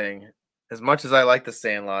here's the thing. As much as I like the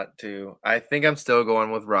Sandlot too, I think I'm still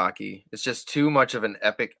going with Rocky. It's just too much of an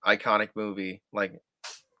epic, iconic movie.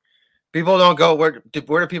 People don't go where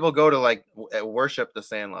do people go to worship the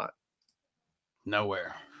Sandlot?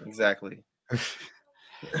 Nowhere. Exactly.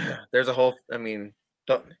 There's a whole. I mean,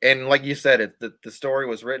 and like you said, the story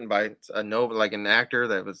was written by an actor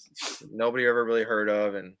that was nobody ever really heard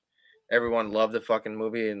of, and everyone loved the fucking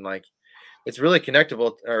movie, and it's really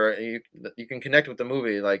connectable, or you can connect with the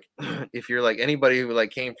movie. If you're anybody who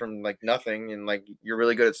came from nothing and you're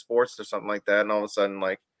really good at sports or something like that, and all of a sudden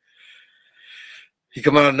you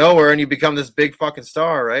come out of nowhere and you become this big fucking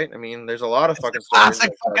star, right? I mean, there's a lot of fucking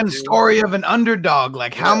classic fucking story of an underdog.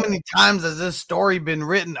 How many times has this story been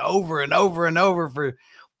written over and over and over for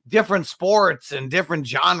different sports and different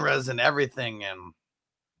genres and everything? And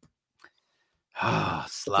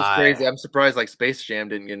Sly. It's crazy. I'm surprised Space Jam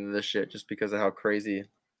didn't get into this shit just because of how crazy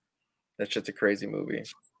that shit's a crazy movie.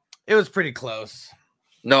 It was pretty close.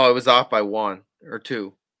 No, it was off by 1 or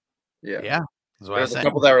 2. Yeah. There's a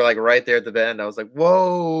couple that were right there at the end. I was like,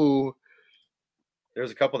 whoa. There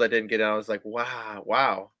was a couple that didn't get in. I was like,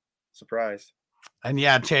 wow. Surprised. And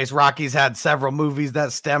yeah, Chase, Rocky's had several movies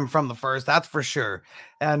that stem from the first. That's for sure.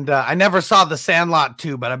 And I never saw The Sandlot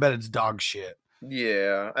 2, but I bet it's dog shit.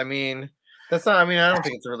 Yeah. I mean, I don't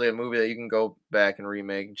think it's really a movie that you can go back and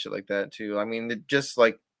remake and shit like that too. I mean, just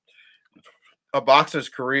a boxer's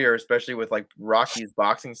career, especially with Rocky's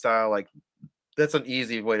boxing style, that's an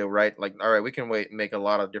easy way to write. All right, we can make a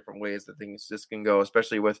lot of different ways that things just can go,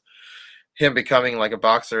 especially with him becoming a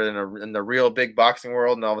boxer in the real big boxing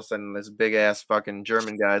world, and all of a sudden this big ass fucking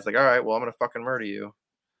German guy's all right, well, I'm gonna fucking murder you.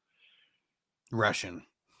 Russian.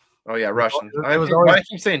 Oh yeah, Russian. I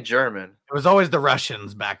keep saying German. It was always the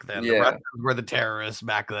Russians back then. Yeah. The Russians were the terrorists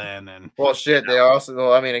back then, and shit. They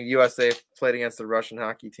also, USA played against the Russian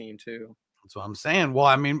hockey team too. That's what I'm saying. Well,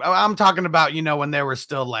 I mean, I'm talking about when they were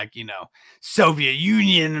still Soviet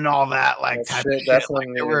Union and all that That's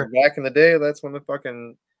when they were back in the day. That's when the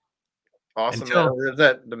fucking awesome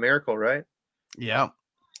the miracle, right?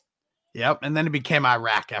 Yep, and then it became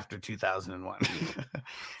Iraq after 2001,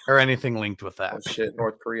 or anything linked with that. Oh, shit,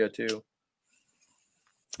 North Korea too.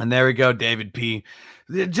 And there we go, David P.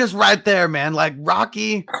 Just right there, man.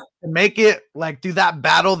 Rocky to make it through that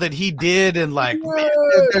battle that he did, and man,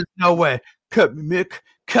 there's no way. Cut me, Mick.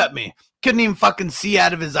 Cut me. Couldn't even fucking see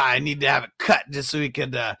out of his eye. I need to have it cut just so he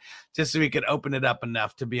could open it up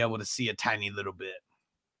enough to be able to see a tiny little bit.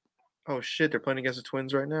 Oh shit, they're playing against the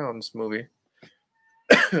Twins right now in this movie.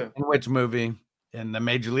 In which movie? In the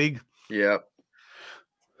Major League? Yep.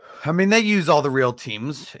 I mean, they use all the real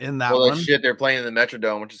teams in that one. Shit, they're playing in the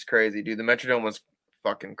Metrodome, which is crazy, dude. The Metrodome was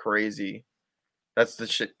fucking crazy. That's the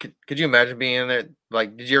shit. Could you imagine being in there?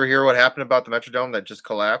 Did you ever hear what happened about the Metrodome that just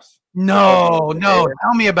collapsed? No.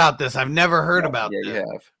 Tell me about this. I've never heard about this. Yeah, you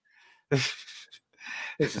have.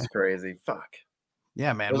 This is crazy. Fuck.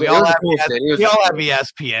 Yeah, man. We all have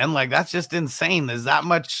ESPN. That's just insane. There's that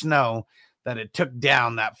much snow that it took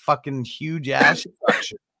down that fucking huge ass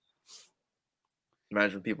structure.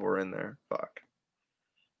 Imagine people were in there. Fuck.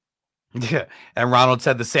 Yeah. And Ronald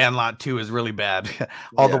said The Sandlot 2 is really bad.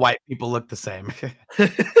 All the white people look the same.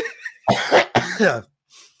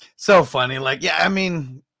 So funny. I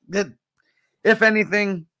mean, if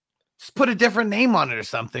anything, just put a different name on it or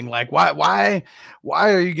something. Why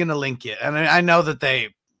are you gonna link it? And I know that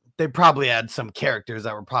they they probably had some characters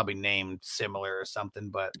that were probably named similar or something,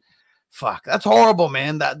 but fuck, that's horrible,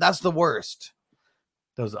 man. That's the worst.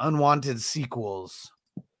 Those unwanted sequels.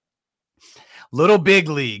 Little Big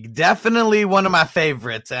League, definitely one of my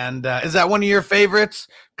favorites. And is that one of your favorites?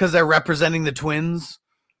 Because they're representing the Twins.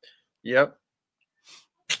 Yep.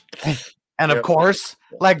 And of course,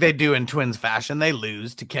 like they do in Twins fashion, they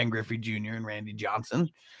lose to Ken Griffey Jr. and Randy Johnson.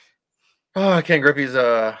 Oh, Ken Griffey's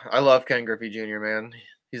I love Ken Griffey Jr., man.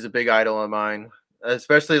 He's a big idol of mine.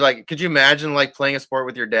 Especially like, could you imagine like playing a sport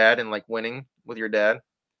with your dad and like winning with your dad?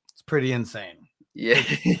 It's pretty insane. Yeah.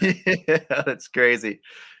 That's crazy.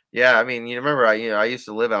 Yeah, I mean, you remember I used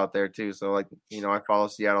to live out there too, so like, I follow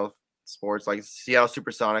Seattle sports, like Seattle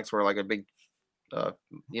Supersonics were like a big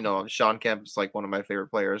Sean Kemp's like one of my favorite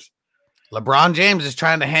players. LeBron James is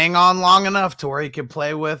trying to hang on long enough to where he can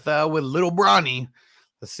play with little Bronny.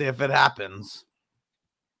 Let's see if it happens.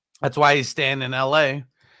 That's why he's staying in LA,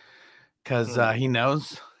 because he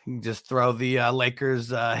knows he can just throw the Lakers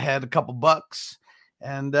head a couple bucks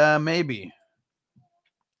and maybe.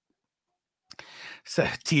 So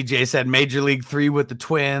TJ said Major League 3 with the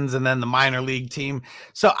Twins and then the minor league team.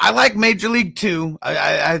 So I like Major League 2.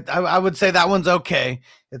 I would say that one's okay.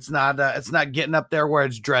 It's not getting up there where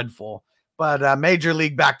it's dreadful. But Major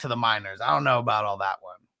League back to the minors. I don't know about all that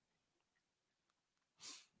one.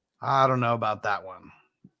 I don't know about that one.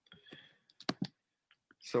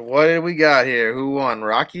 So what did we got here? Who won?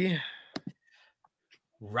 Rocky?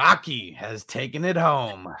 Rocky has taken it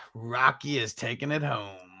home. Rocky is taking it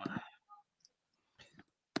home.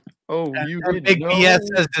 Oh, and, you and Big BS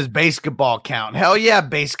says, does basketball count? Hell yeah,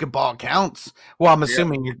 basketball counts. Well, I'm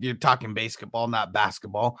assuming you're talking basketball, not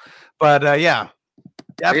basketball. But yeah,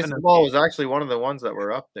 definitely. Basketball was actually one of the ones that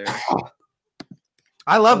were up there.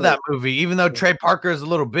 I love that movie, even though Trey Parker is a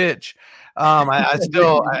little bitch. I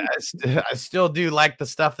still do like the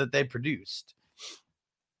stuff that they produced.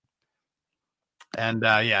 And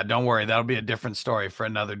yeah, don't worry, that'll be a different story for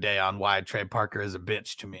another day on why Trey Parker is a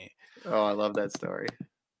bitch to me. Oh, I love that story.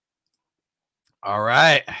 All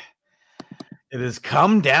right. It has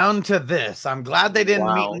come down to this. I'm glad they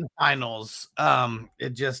didn't meet in the finals.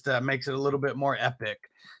 It just makes it a little bit more epic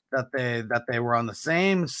that they were on the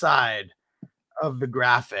same side of the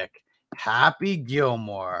graphic. Happy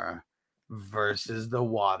Gilmore versus the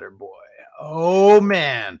Water Boy. Oh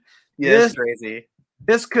man. Yeah, it's crazy.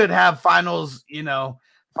 This could have finals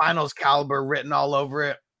caliber written all over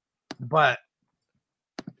it. But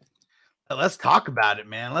let's talk about it,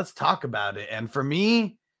 man. Let's talk about it. And for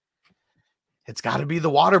me, it's got to be the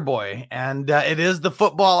Water Boy. And it is the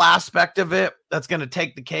football aspect of it that's going to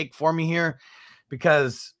take the cake for me here.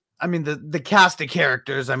 Because, I mean, the cast of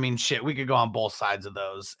characters, I mean, shit, we could go on both sides of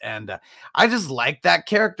those. And I just like that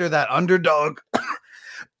character, that underdog.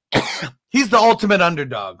 He's the ultimate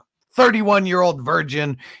underdog. 31-year-old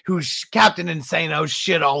virgin who's Captain Insano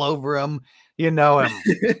shit all over him. And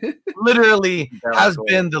literally has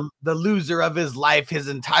been the loser of his life, his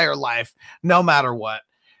entire life, no matter what,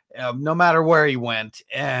 no matter where he went.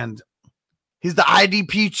 And he's the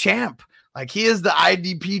IDP champ. Like, he is the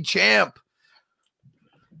IDP champ.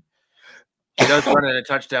 He does run in a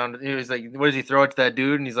touchdown. He was like, what does he throw it to that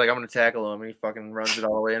dude? And he's like, I'm going to tackle him. And he fucking runs it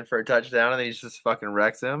all the way in for a touchdown. And then he just fucking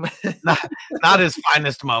wrecks him. not his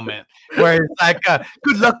finest moment, where he's like,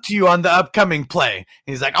 good luck to you on the upcoming play. And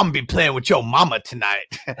he's like, I'm going to be playing with your mama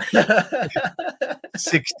tonight.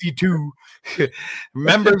 62.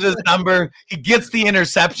 Remembers his number. He gets the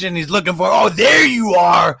interception. He's looking for, oh, there you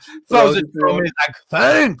are. Throws it to him. He's like,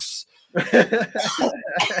 thanks.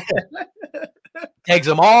 Takes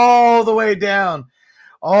him all the way down,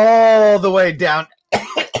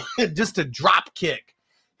 just to drop kick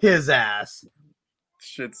his ass.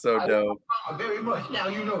 Shit's so dope. I love my mama very much. Now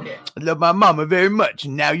you know that. I love my mama very much.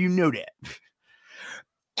 Now you know that.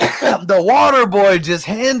 The Water Boy just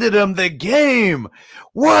handed him the game.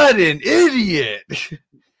 What an idiot.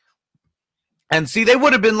 And see, they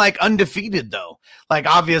would have been like undefeated though. Like,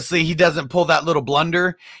 obviously he doesn't pull that little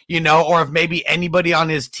blunder, or if maybe anybody on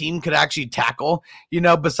his team could actually tackle,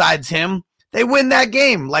 besides him, they win that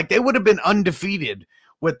game. Like, they would have been undefeated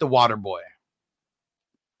with the Water Boy.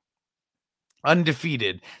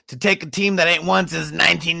 Undefeated. To take a team that ain't won since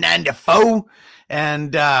 1994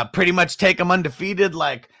 and pretty much take them undefeated,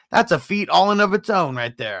 like, that's a feat all in of its own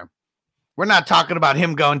right there. We're not talking about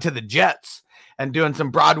him going to the Jets and doing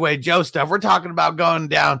some Broadway Joe stuff. We're talking about going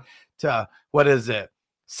down to, what is it?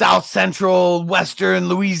 South Central, Western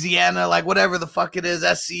Louisiana, like whatever the fuck it is,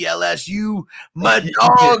 SCLSU, Mud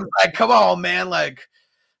Dogs. Like, come on, man. Like,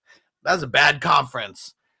 that's a bad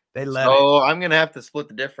conference. They let I'm going to have to split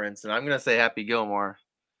the difference, and I'm going to say Happy Gilmore.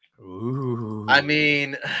 Ooh. I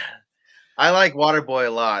mean, I like Waterboy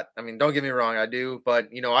a lot. I mean, don't get me wrong, I do,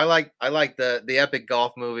 but you know, I like the epic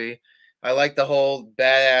golf movie. I like the whole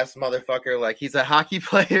badass motherfucker. Like he's a hockey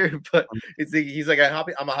player, but he's like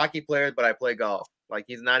I'm a hockey player, but I play golf. Like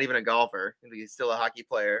he's not even a golfer. He's still a hockey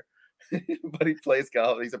player, but he plays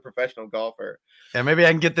golf. He's a professional golfer. Yeah, maybe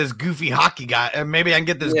I can get this goofy hockey guy, and maybe I can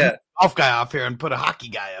get this goofy golf guy off here and put a hockey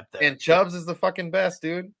guy up there. And Chubbs is the fucking best,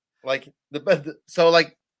 dude. Like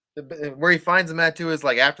where he finds him at too is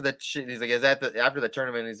like after that shit. He's like, after the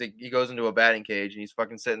tournament. He's like, he goes into a batting cage and he's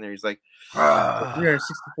fucking sitting there. He's like,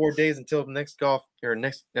 364 days until next golf or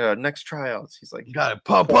next tryouts. He's like, you gotta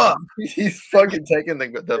pump up. He's fucking taking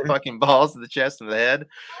the fucking balls to the chest and the head.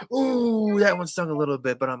 Ooh, that one stung a little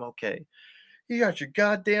bit, but I'm okay. You got your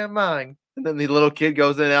goddamn mind. And then the little kid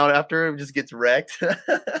goes in and out after him, just gets wrecked.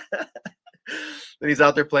 Then he's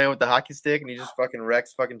out there playing with the hockey stick, and he just fucking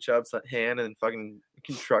wrecks fucking Chubb's hand, and fucking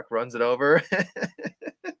truck runs it over.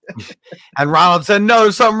 And Ronald said, "No,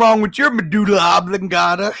 there's something wrong with your medulla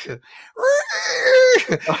oblongata."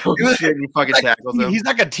 Oh shit! He fucking tackles him. He's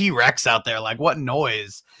like a T-Rex out there. Like, what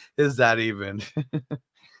noise is that even?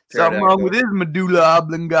 Something wrong with his medulla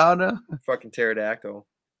oblongata. Fucking pterodactyl.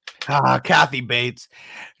 Kathy Bates,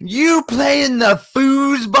 you playing the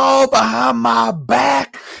foosball behind my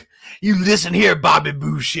back? You listen here, Bobby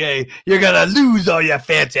Boucher. You're gonna lose all your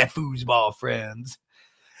fancy foosball friends.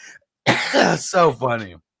 So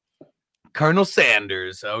funny. Colonel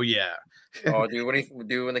Sanders. Oh yeah. Oh, dude,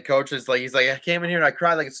 when the coach is like, he's like, I came in here and I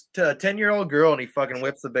cried like a 10-year-old girl, and he fucking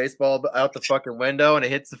whips the baseball out the fucking window and it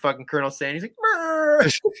hits the fucking Colonel Sanders. He's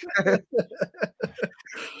like,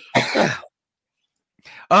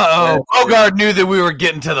 Bogart knew that we were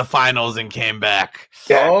getting to the finals and came back.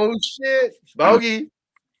 Yeah. Oh shit, Bogey.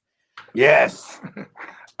 Yes,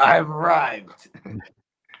 I've arrived.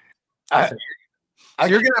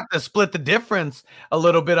 You're gonna have to split the difference a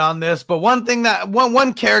little bit on this, but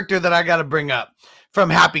one character that I got to bring up from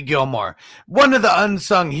Happy Gilmore, one of the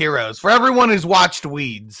unsung heroes for everyone who's watched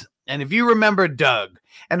Weeds, and if you remember Doug,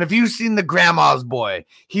 and if you've seen the Grandma's Boy,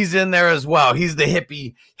 he's in there as well. He's the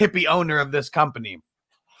hippie owner of this company.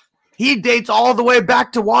 He dates all the way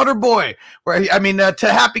back to Waterboy,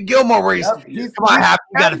 to Happy Gilmore, where he's come on, Happy,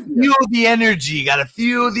 you gotta feel the energy. You gotta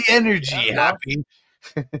feel the energy, Happy.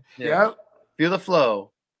 Yep. Feel the flow.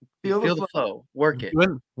 Feel the flow. Work it.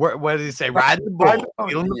 What did he say? Ride the bull.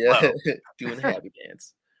 Feel the flow. Doing the happy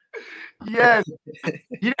dance. Yes.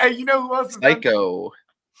 Yeah, you know who else? Psycho.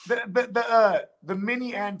 The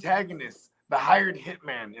mini antagonist, the hired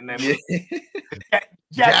hitman in that movie.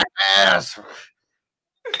 Jackass.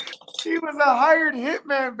 He was a hired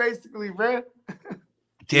hitman, basically, man.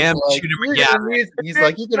 Damn, shoot him again. He's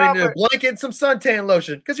like, you're gonna need a blanket and some suntan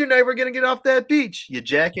lotion because you're never gonna get off that beach, you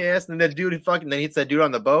jackass. And then dude, then hits that dude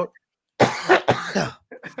on the boat. Oh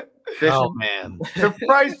man, the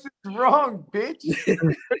price is wrong, bitch.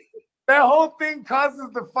 That whole thing causes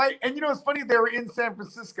the fight, and you know it's funny. They were in San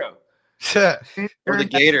Francisco. Or the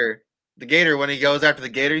gator, when he goes after the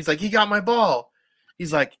gator, he's like, he got my ball.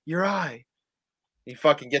 He's like, your eye. He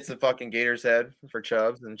fucking gets the fucking gator's head for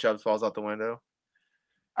Chubbs, and Chubbs falls out the window.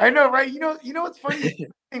 I know, right? You know what's funny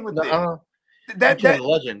thing with that's a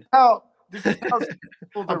legend. This is how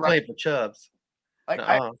I'm playing for Chubbs. Like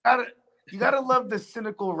you gotta love the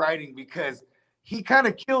cynical writing because he kind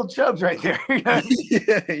of killed Chubbs right there. You know?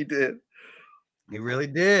 Yeah, he did. He really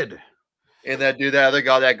did. And that dude, that other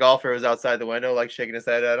guy, that golfer, was outside the window, like shaking his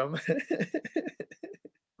head at him.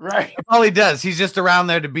 Right. All he does, he's just around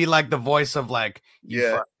there to be like the voice of like, you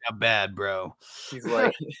fucked up bad, bro. He's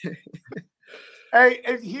like, hey,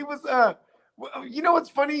 he was you know what's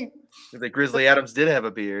funny? The Grizzly Adams did have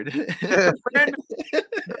a beard. the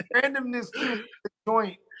randomness to the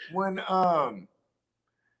joint when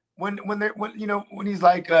he's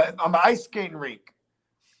like on the ice skating rink.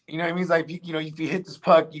 You know what I mean? He's like, if you hit this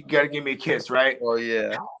puck, you gotta give me a kiss, right? Oh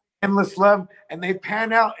yeah. Endless love, and they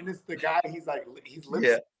pan out, and it's the guy. He's like, he's lips.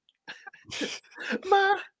 Yeah.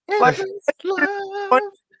 My endless love.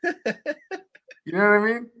 You know what I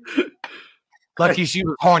mean? Lucky she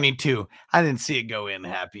was horny too. I didn't see it go in,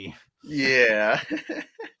 Happy. Yeah.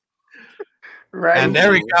 Right. And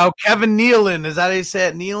there we go. Kevin Nealon. Is that how you say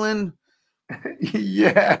it? Nealon?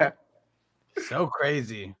 Yeah. So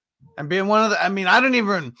crazy. And being one of the,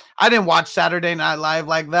 I didn't watch Saturday Night Live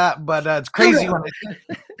like that, but it's crazy when I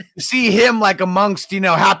see him like amongst,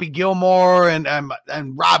 Happy Gilmore and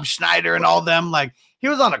Rob Schneider and all them. Like he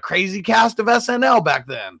was on a crazy cast of SNL back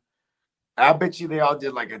then. I bet you they all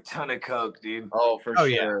did like a ton of coke, dude. Oh, for sure.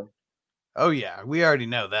 Yeah. Oh yeah. We already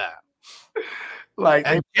know that. Like,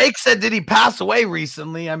 And Jake said, did he pass away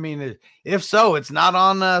recently? I mean, if so, it's not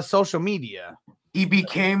on social media. he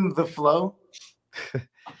became the flow.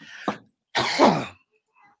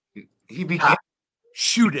 He became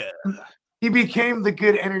Shooter. he became the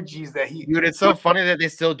good energies that he. Dude, it's so funny that they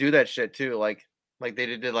still do that shit too. Like they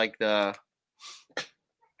did like the.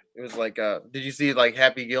 It was like did you see like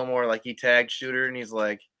Happy Gilmore, like he tagged Shooter and he's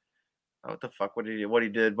like, oh, what the fuck, what he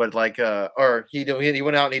did, but like or he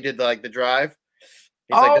went out and he did like the drive.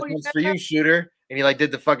 He's like, this one's for you, Shooter. And he like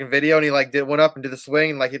did the fucking video and he like went up and did the swing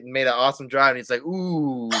and like it made an awesome drive and he's like,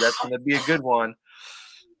 ooh, that's gonna be a good one.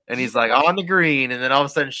 And he's like on the green, and then all of a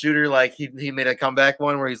sudden Shooter like he made a comeback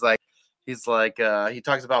one where he's like he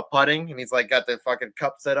talks about putting and he's like got the fucking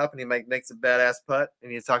cup set up and he makes a badass putt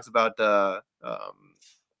and he talks about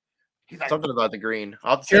something about the green.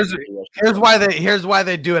 Here's why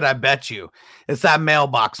they do it. I bet you it's that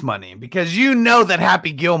mailbox money, because you know that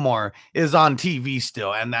Happy Gilmore is on TV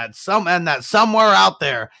still, and that somewhere out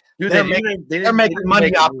there, dude, they're making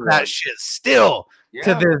money off of that shit still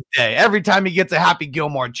to this day. Every time he gets a Happy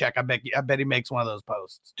Gilmore check, I bet he makes one of those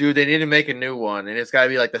posts. Dude, they need to make a new one, and it's got to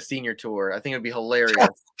be like the senior tour. I think it'd be hilarious.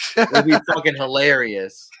 It'd be fucking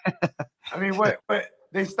hilarious. I mean, what?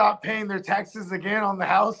 They stopped paying their taxes again on the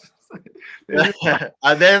house. They have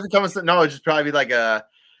to come with no, it'd just probably be like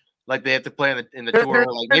they have to play in the tour.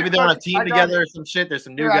 Like maybe they're on a team together or some shit. There's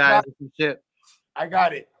some new guys and some shit. I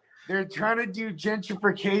got it. They're trying to do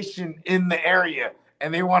gentrification in the area,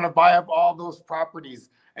 and they want to buy up all those properties.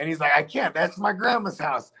 And he's like, I can't. That's my grandma's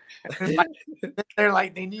house. And they're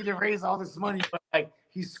like, they need to raise all this money, but like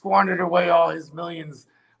he squandered away all his millions,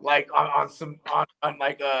 like on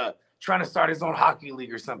trying to start his own hockey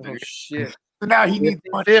league or something. Oh, shit. So now he needs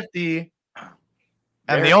 50.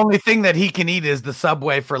 And the only thing that he can eat is the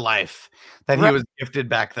Subway for life that he was gifted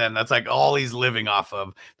back then. That's like all he's living off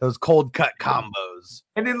of, those cold cut combos.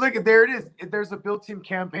 And then look at, there it is. There's a built-in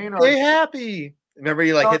campaign. Stay happy. Remember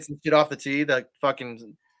he like hits some shit off the tee.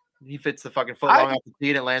 He fits the fucking foot long off the tee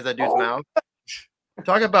and it lands that dude's mouth.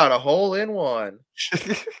 Talk about a hole in one.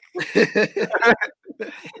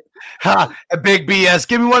 A big BS.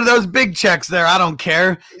 Give me one of those big checks there. I don't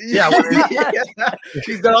care. Yeah.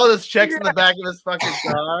 He's got all those checks in the back of his fucking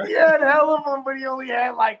car. He had a hell of them, but he only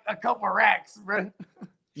had like a couple racks, bro.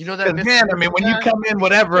 You know that, man. I mean, when you come in,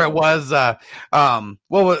 whatever it was,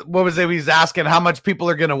 what was it? He's asking how much people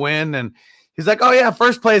are gonna win, and he's like, "Oh yeah,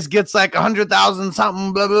 first place gets like 100,000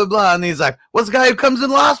 something, blah blah blah." And he's like, "What's the guy who comes in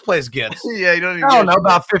last place gets?" Yeah, you don't even I don't know,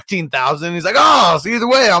 about 15,000. He's like, "Oh, so either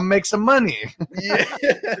way, I'll make some money." Yeah.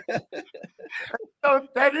 So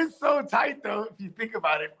that is so tight, though, if you think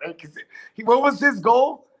about it. Because what was his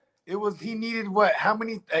goal? It was he needed what? How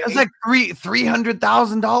many? It was like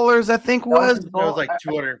 $300,000, I think was. It was like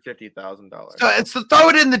 $250,000. So throw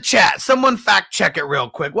it in the chat. Someone fact check it real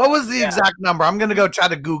quick. What was the exact number? I'm gonna go try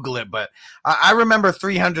to Google it, but I remember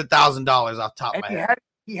 $300,000 off the top of my head.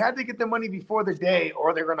 He had to get the money before the day,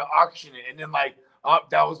 or they're gonna auction it. And then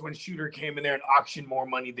that was when Shooter came in there and auctioned more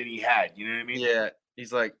money than he had. You know what I mean? Yeah,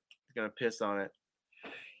 he's like gonna piss on it.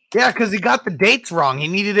 Yeah, because he got the dates wrong. He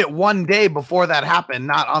needed it one day before that happened,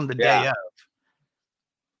 not on the day of.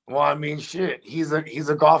 Well, I mean, shit. He's a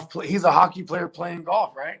hockey player playing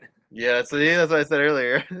golf, right? Yeah, that's what I said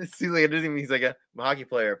earlier. He's like a hockey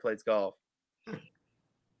player plays golf.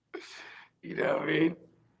 You know what I mean?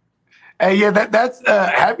 Hey, yeah, that's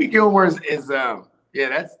Happy Gilmore is that's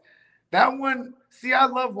that one. See, I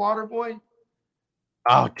love Waterboy.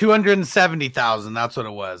 Oh, 270,000. That's what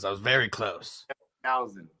it was. I was very close.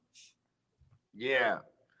 1,000. Yeah.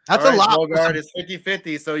 That's a lot. Bogart is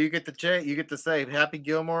 50-50, so you get to say Happy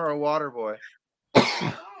Gilmore or Waterboy. You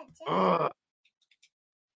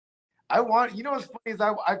know what's funny is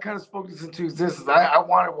I kind of spoke this into existence. I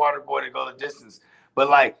wanted Waterboy to go the distance, but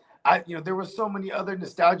like there were so many other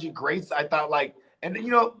nostalgic greats. I thought I didn't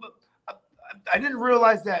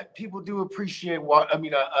realize that people do appreciate what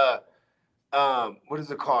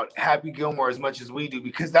is it called? Happy Gilmore as much as we do,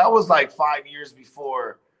 because that was like 5 years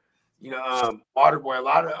before, Waterboy. A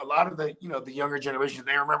lot of the the younger generation,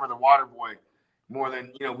 they remember the Waterboy more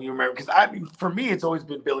than we remember. Because for me, it's always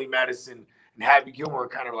been Billy Madison and Happy Gilmore,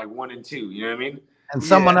 kind of like 1 and 2. You know what I mean? And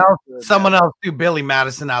someone else too, Billy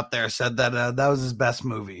Madison out there said that that was his best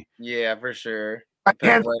movie. Yeah, for sure.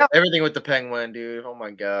 Everything with the penguin, dude. Oh my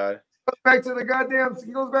god. Back to the goddamn.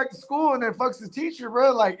 He goes back to school and then fucks his teacher,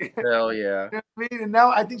 bro. Like, hell yeah. You know what I mean? And now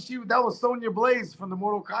I think that was Sonya Blaze from the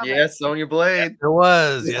Mortal Kombat. Yeah, Sonya Blaze. It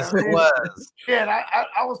was. Yes, it was. Yeah, and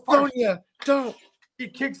I was Sonya. Don't. He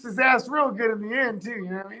kicks his ass real good in the end too. You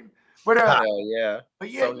know what I mean? But hell yeah. But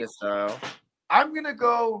yeah, Sonya style. I'm gonna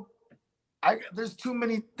go there's too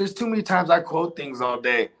many times I quote things all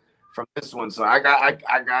day from this one, so I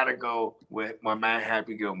gotta go with my man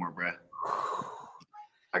Happy Gilmore, bro.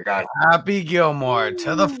 I got Happy Gilmore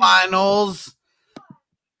to the finals.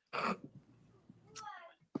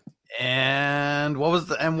 And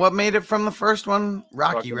what made it from the first one?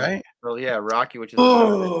 Rocky, right? Well, yeah, Rocky, which is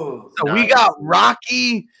so we got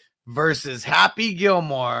Rocky versus Happy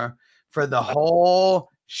Gilmore for the whole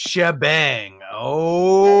shebang.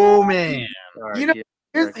 Oh man. You know,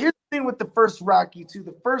 here's the thing with the first Rocky too.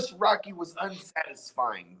 The first Rocky was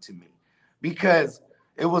unsatisfying to me because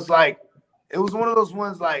it was one of those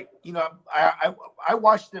ones like, you know, I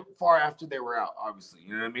watched it far after they were out, obviously.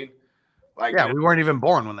 You know what I mean? Like, yeah, we weren't even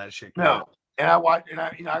born when that shit came out. And I watched, and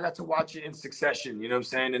I got to watch it in succession. You know what I'm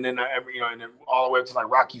saying? And then and then all the way up to like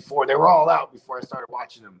Rocky 4. They were all out before I started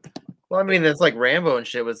watching them. Well, I mean, it's like Rambo and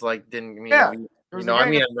shit was like didn't. Yeah.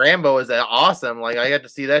 Rambo is awesome. Like I got to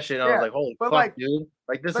see that shit. And I was like, holy fuck, like, dude!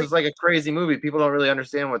 Like this is like a crazy movie. People don't really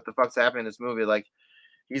understand what the fuck's happening in this movie. Like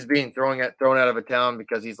he's being thrown out of a town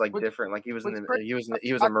because he's like different. Like he was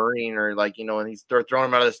a Marine or like, you know, and they're throwing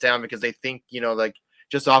him out of this town because they think, you know, like.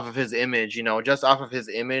 Just off of his image, you know, they're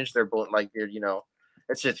like, you know,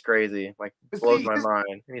 it's just crazy. Like, blows my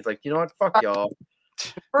mind. And he's like, you know what? Fuck y'all.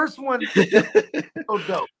 The first one is so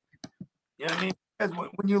dope. You know what I mean? Because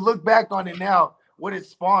when you look back on it now, what it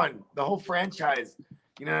spawned, the whole franchise,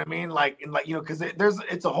 you know what I mean? Like, and like, you know, because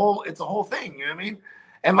it's a whole thing, you know what I mean?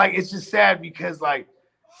 And like, it's just sad because like,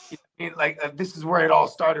 this is where it all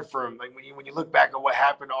started from. Like when you look back at what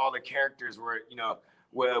happened to all the characters, where, you know,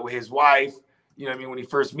 with his wife. You know what I mean? When he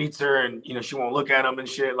first meets her and, you know, she won't look at him and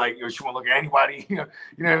shit. Like, you know, she won't look at anybody. You know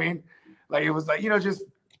what I mean? Like, it was like, you know, just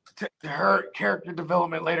her character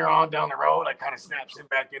development later on down the road, like kind of snaps him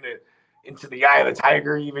back into the eye of the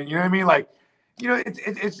tiger even. You know what I mean? Like, you know,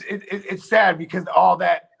 it's sad because all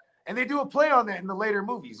that. And they do a play on that in the later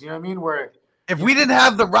movies. You know what I mean? Where if we didn't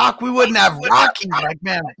have The Rock, we wouldn't have Rocky. Like,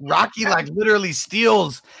 man, Rocky like literally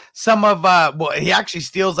steals some of he actually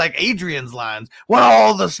steals like Adrian's lines. When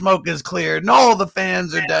all the smoke is cleared and all the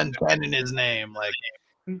fans are done chanting his name. Like,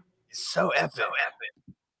 it's so epic.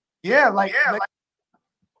 Yeah, like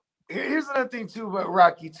here's another thing too about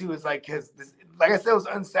Rocky too, is like, because like I said, it was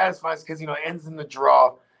unsatisfying because, you know, it ends in the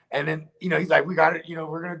draw. And then, you know, he's like, we got it, you know,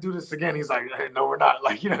 we're gonna do this again. He's like, hey, no, we're not.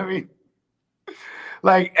 Like, you know what I mean?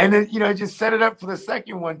 Like, and then, you know, just set it up for the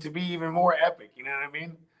second one to be even more epic. You know what I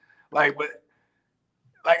mean? Like, but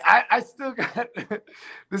like, I still got,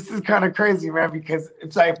 this is kind of crazy, man, because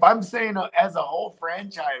it's like, if I'm saying as a whole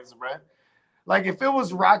franchise, bro, like if it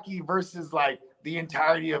was Rocky versus like the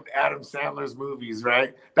entirety of Adam Sandler's movies,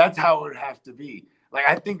 right? That's how it would have to be. Like,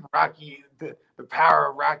 I think Rocky, the power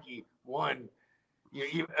of Rocky won,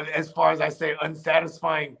 you know, as far as I say,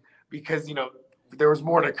 unsatisfying because, you know, there was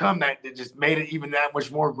more to come that just made it even that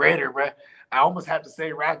much more greater, bro. I almost have to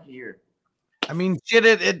say Rocky here. I mean, shit,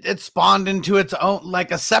 it spawned into its own,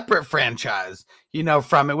 like a separate franchise, you know,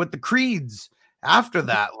 from it with the Creeds. After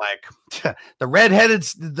that, like the redheaded,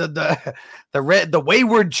 the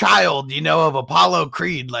wayward child, you know, of Apollo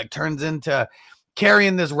Creed, like turns into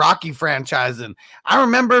carrying this Rocky franchise. And I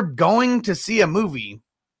remember going to see a movie.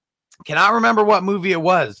 Cannot remember what movie it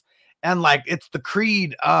was. And like, it's the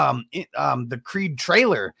Creed, the Creed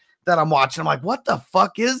trailer that I'm watching. I'm like, what the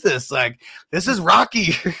fuck is this? Like, this is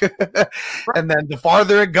Rocky. And then the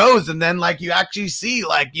farther it goes, and then like you actually see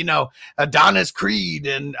like, you know, Adonis Creed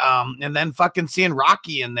and then fucking seeing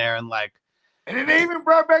Rocky in there and like. And then they even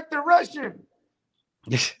brought back the Russian.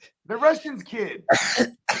 The Russian's kid.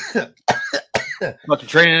 Fucking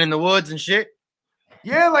training in the woods and shit.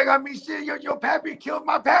 Yeah, like, I mean, shit, your pappy killed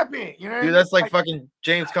my pappy. You know, dude, that's like fucking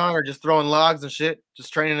James Conner just throwing logs and shit,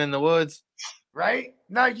 just training in the woods. Right?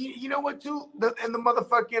 Now, you know what, too? The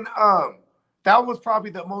motherfucking, that was probably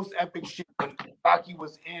the most epic shit when Rocky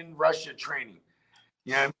was in Russia training.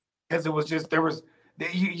 You know, because it was just,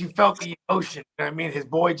 you felt the emotion. You know what I mean? His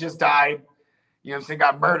boy just died. You know what I'm saying?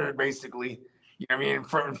 Got murdered, basically. You know what I mean?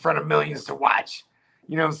 In front of millions to watch.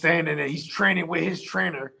 You know what I'm saying? And then he's training with his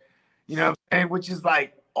trainer. You know what I'm saying? Which is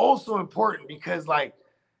like also important because like,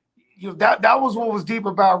 you know, that was what was deep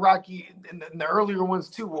about Rocky in the earlier ones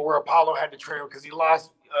too, where Apollo had to train because he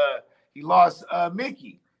lost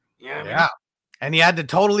Mickey. You know what I mean? And he had to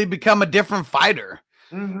totally become a different fighter.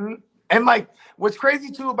 Mm-hmm. And like, what's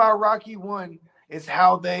crazy too about Rocky 1 is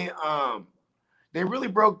how they really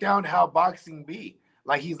broke down how boxing be.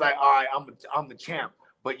 Like, he's like, all right, I'm the champ,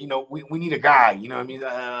 but you know, we need a guy. You know what I mean?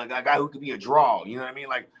 A guy who could be a draw. You know what I mean?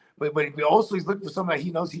 Like. But also he's looking for someone that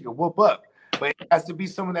he knows he can whoop up. But it has to be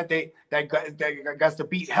someone that got to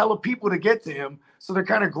beat hella people to get to him. So they're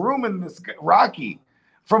kind of grooming this Rocky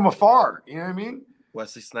from afar. You know what I mean?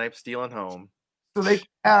 Wesley Snipes stealing home. So they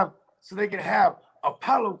can have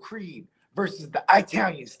Apollo Creed versus the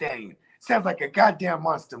Italian Stallion. Sounds like a goddamn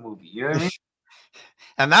monster movie. You know what I mean?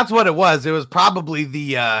 And that's what it was. It was probably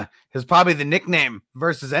the nickname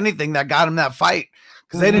versus anything that got him that fight,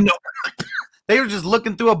 because they didn't know. They were just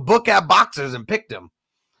looking through a book at boxers and picked him.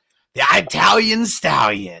 The Italian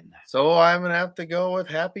Stallion. So I'm gonna have to go with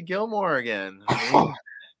Happy Gilmore again. I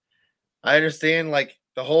understand, like,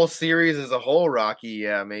 the whole series as a whole, Rocky,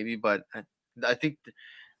 yeah, maybe, but I think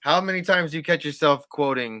how many times do you catch yourself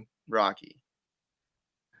quoting Rocky?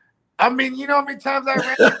 I mean, you know how many times I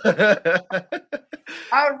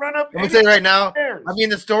run up. Let me say right now, I mean,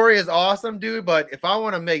 the story is awesome, dude, but if I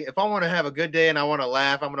want to have a good day and I want to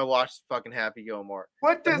laugh, I'm going to watch fucking Happy Gilmore.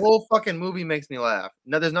 The whole fucking movie makes me laugh.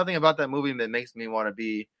 No, there's nothing about that movie that makes me want to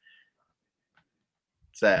be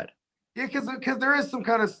sad. Yeah, because there is some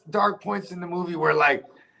kind of dark points in the movie where, like,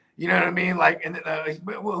 you know what I mean? Like, and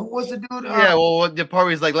what's the dude? Yeah, well, the part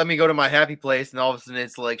where he's like, let me go to my happy place, and all of a sudden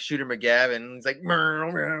it's like Shooter McGavin, and he's like,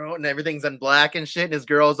 and everything's in black and shit, and his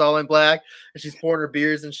girl's all in black, and she's pouring her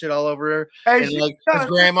beers and shit all over her, and like his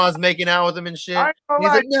grandma's making out with him and shit. And he's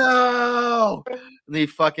like, no, and he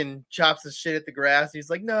fucking chops his shit at the grass.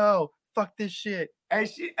 He's like, no, fuck this shit.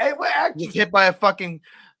 What actress? He's hit by a fucking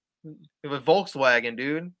Volkswagen,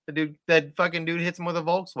 dude. That fucking dude hits him with a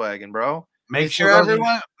Volkswagen, bro. Make sure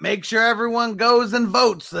everyone goes and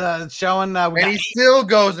votes. Showing and he still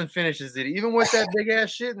goes and finishes it, even with that big ass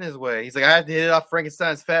shit in his way. He's like, I have to hit it off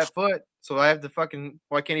Frankenstein's fat foot, so I have to fucking.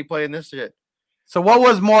 Why can't he play in this shit? So, what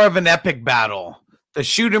was more of an epic battle? The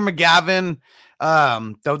Shooter McGavin,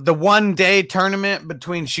 the 1 day tournament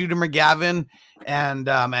between Shooter McGavin and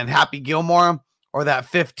Happy Gilmore, or that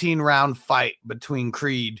 15-round fight between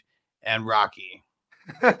Creed and Rocky?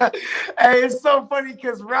 Hey, it's so funny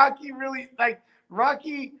because Rocky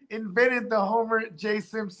invented the Homer J.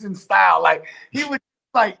 Simpson style. Like, he was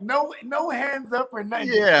like no hands up or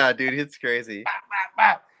nothing. Yeah, dude, it's crazy.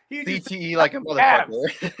 CTE like a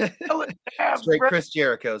motherfucker. Straight Chris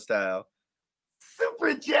Jericho style.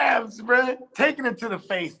 Super jabs, bro. Taking it to the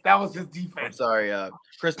face. That was his defense. I'm sorry,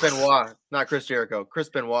 Chris Benoit, not Chris Jericho. Chris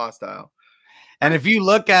Benoit style. And if you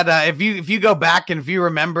look at if you go back and if you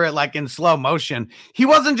remember it like in slow motion, he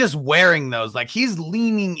wasn't just wearing those, like he's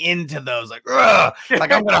leaning into those, like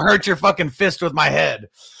like I'm gonna hurt your fucking fist with my head.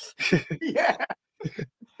 Yeah,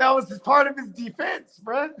 that was part of his defense,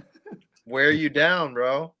 bro. Wear you down,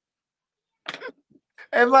 bro.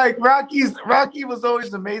 And like Rocky was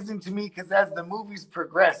always amazing to me because as the movies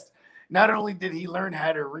progressed, not only did he learn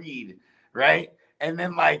how to read, right, and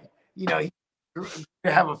then like he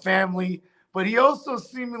have a family. But he also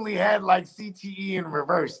seemingly had like CTE in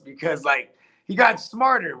reverse because like he got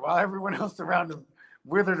smarter while everyone else around him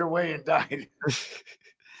withered away and died.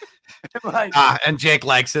 And Jake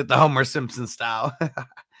likes it, the Homer Simpson style.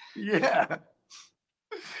 Yeah.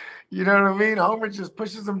 You know what I mean? Homer just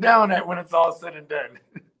pushes him down when it's all said and done.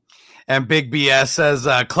 And Big BS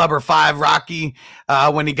says Clubber 5 Rocky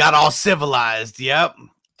when he got all civilized. Yep.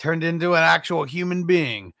 Turned into an actual human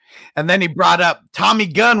being. And then he brought up Tommy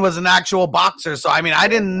Gunn was an actual boxer. So I mean, I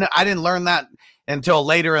didn't learn that until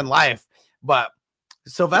later in life. But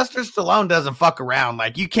Sylvester Stallone doesn't fuck around.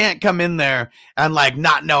 Like, you can't come in there and like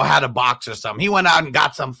not know how to box or something. He went out and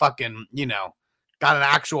got some fucking, got an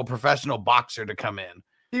actual professional boxer to come in.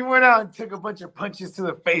 He went out and took a bunch of punches to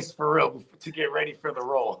the face for real to get ready for the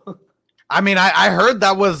role. I mean, I heard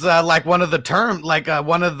that was like one of the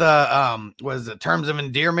terms of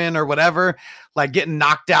endearment or whatever, like getting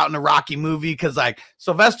knocked out in a Rocky movie. Cause like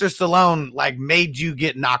Sylvester Stallone like made you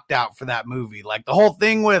get knocked out for that movie. Like the whole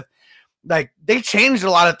thing with like, they changed a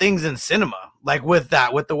lot of things in cinema. Like with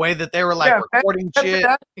the way that they were like recording shit.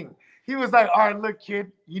 He was like, all right, look kid,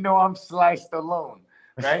 I'm Sly Stallone.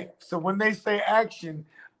 Right. So when they say action,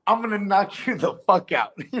 I'm going to knock you the fuck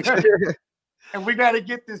out. And we got to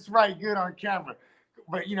get this right good on camera.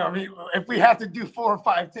 But, if we have to do 4 or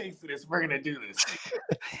 5 takes of this, we're going to do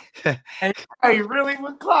this. And he really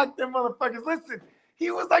would clock them motherfuckers. Listen, he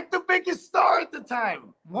was like the biggest star at the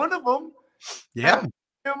time. One of them. Yeah.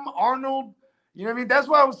 Him, Arnold. You know what I mean? That's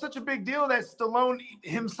why it was such a big deal that Stallone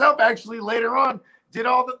himself actually later on did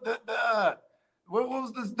all what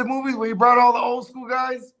was the movie where he brought all the old school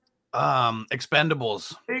guys?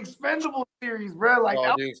 Expendables. The Expendables series, bro. Like,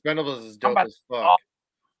 dude, Expendables is dope as fuck.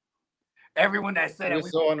 Everyone that said it was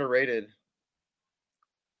so underrated.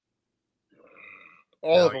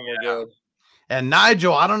 All of them are good. And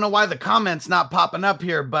Nigel, I don't know why the comment's not popping up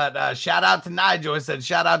here, but shout out to Nigel. He said,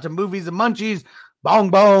 shout out to Movies and Munchies. Bong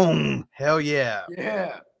bong. Hell yeah.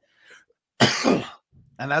 Yeah.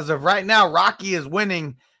 And as of right now, Rocky is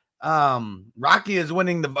winning. Rocky is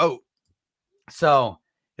winning the vote. So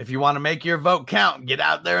if you want to make your vote count, get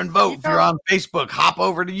out there and vote. If you're on Facebook, hop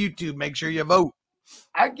over to YouTube. Make sure you vote.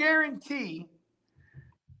 I guarantee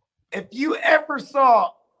if you ever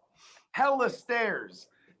saw hella stairs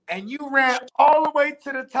and you ran all the way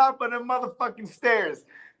to the top of the motherfucking stairs,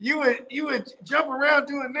 you would jump around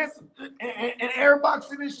doing this and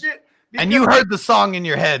airboxing and shit. And you heard the song in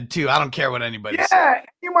your head too. I don't care what anybody says. Yeah,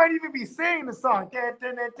 you might even be singing the song.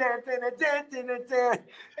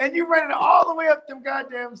 And you running all the way up them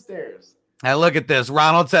goddamn stairs. Hey, look at this.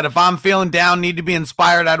 Ronald said, if I'm feeling down, need to be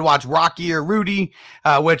inspired, I'd watch Rocky or Rudy,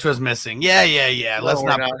 which was missing. Yeah. Let's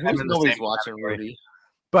not. Nobody's watching Rudy.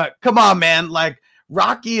 But come on, man. Like,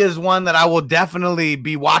 Rocky is one that I will definitely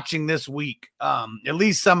be watching this week. At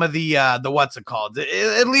least some of the what's it called?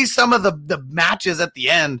 At least some of the matches at the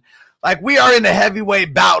end. Like, we are in a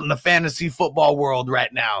heavyweight bout in the fantasy football world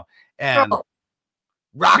right now. And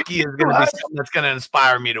Rocky is going to be something that's going to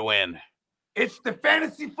inspire me to win. It's the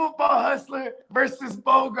fantasy football hustler versus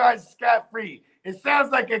Bogart scot-free. It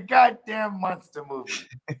sounds like a goddamn monster movie.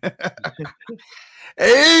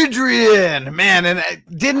 Adrian, man, and I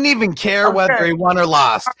didn't even care whether he won or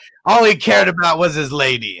lost. All he cared about was his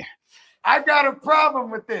lady. I got a problem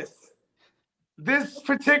with this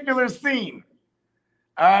particular scene.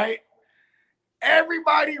 All right.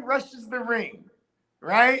 Everybody rushes the ring,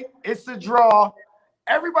 right? It's a draw.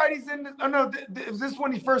 Everybody's in the, oh no, is this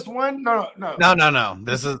when he first won? No.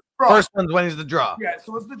 This is first one's when he's the draw. Yeah,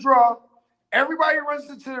 so it's the draw. Everybody runs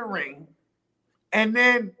into the ring, and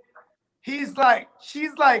then she's like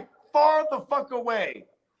far the fuck away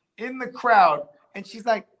in the crowd, and she's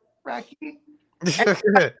like, Rocky. And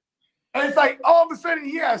it's like all of a sudden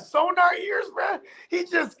he has sonar ears, bro. He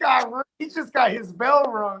just got his bell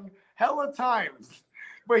rung hella times,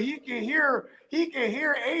 but he can hear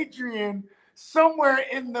Adrian somewhere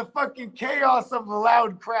in the fucking chaos of the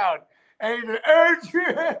loud crowd. And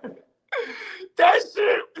Adrian, that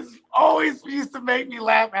shit always used to make me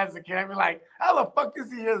laugh as a kid. I'd be like, how the fuck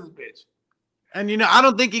does he hear this bitch? And, I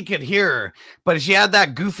don't think he could hear her, but she had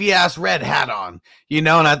that goofy ass red hat on, and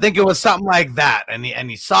I think it was something like that. And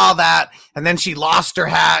he saw that, and then she lost her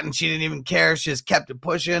hat and she didn't even care. She just kept it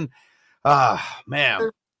pushing. Man,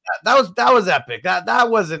 that was epic. That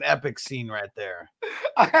was an epic scene right there.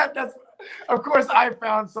 Of course, I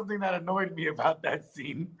found something that annoyed me about that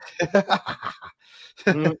scene.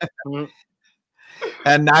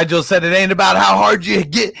 And Nigel said, it ain't about how hard you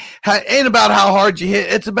hit. It's about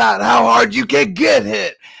how hard you can get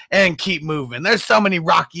hit and keep moving. There's so many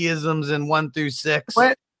Rockyisms in 1 through 6.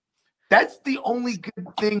 But that's the only good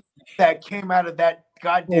thing that came out of that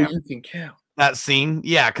goddamn that scene.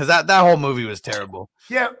 Yeah, because that whole movie was terrible.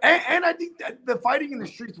 Yeah, and I think that the fighting in the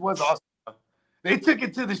streets was awesome. They took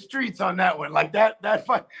it to the streets on that one. Like that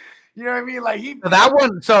fight. You know what I mean? Like that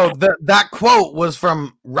one. So that quote was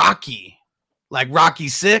from Rocky. Like Rocky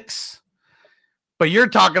 6, but you're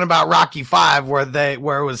talking about Rocky 5, where it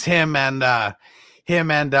was him and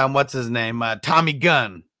what's his name, Tommy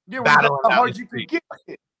Gunn. Yeah, how hard you could get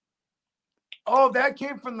it. Oh, that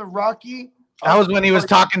came from the Rocky. That was when he was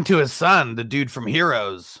talking to his son, the dude from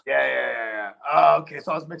Heroes. Yeah. Oh, okay,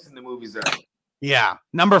 so I was mixing the movies up. Yeah,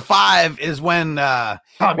 number 5 is when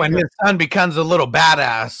his son becomes a little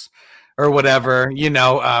badass. Or whatever,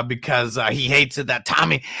 because he hates it that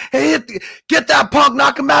Tommy, hey, get that punk,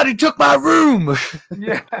 knock him out. He took my room.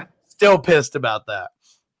 Yeah. Still pissed about that.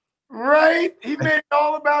 Right? He made it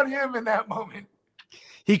all about him in that moment.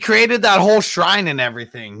 He created that whole shrine and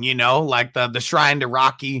everything, like the shrine to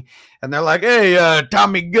Rocky. And they're like, hey,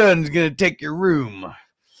 Tommy Gunn's going to take your room.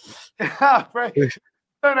 Right.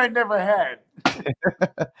 That I never had.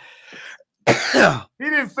 He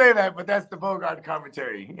didn't say that, but that's the Bogart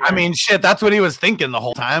commentary. I mean, shit, that's what he was thinking the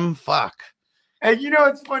whole time. Fuck. And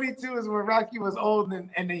what's funny too is when Rocky was old and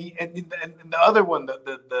the other one,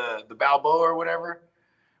 the Balboa or whatever,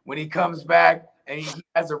 when he comes back and he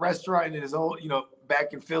has a restaurant in his old,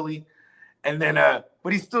 back in Philly, and then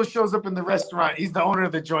but he still shows up in the restaurant. He's the owner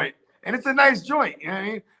of the joint, and it's a nice joint, you know what I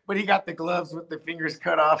mean? But he got the gloves with the fingers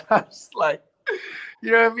cut off. I was like,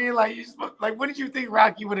 you know what I mean? Like, what did you think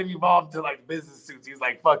Rocky would have evolved to, like business suits? He was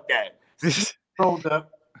like, fuck that. Rolled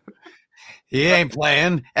up. He ain't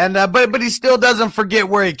playing, and but he still doesn't forget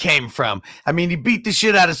where he came from. I mean, he beat the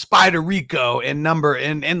shit out of Spider Rico in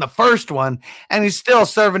the first one, and he's still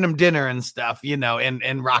serving him dinner and stuff,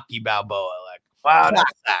 in Rocky Balboa. Like, wow,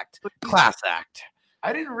 class act.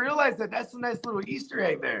 I didn't realize that. That's a nice little Easter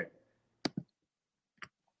egg there.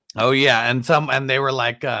 Oh yeah, and they were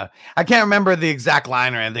like, I can't remember the exact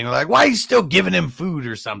line or anything. Like, why are you still giving him food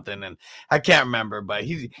or something? And I can't remember, but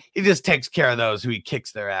he just takes care of those who he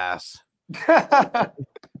kicks their ass. Well,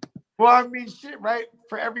 I mean, shit, right?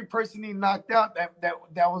 For every person he knocked out, that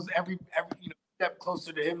was every step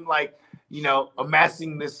closer to him, like,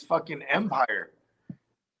 amassing this fucking empire.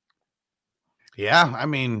 Yeah, I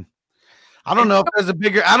mean, I don't know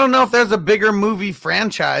if there's a bigger movie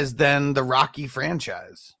franchise than the Rocky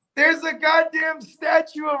franchise. There's a goddamn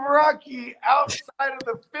statue of Rocky outside of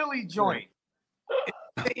the Philly joint.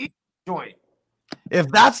 The East joint. If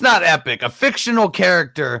that's not epic, a fictional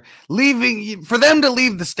character for them to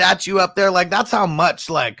leave the statue up there, like that's how much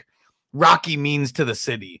like Rocky means to the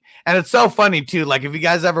city. And it's so funny too. Like if you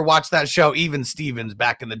guys ever watched that show, Even Stevens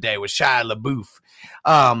back in the day with Shia LaBeouf,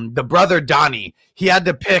 the brother Donnie, he had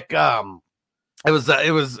to pick. It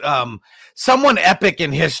was someone epic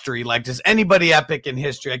in history, like just anybody epic in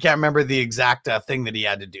history. I can't remember the exact thing that he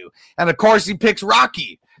had to do. And of course he picks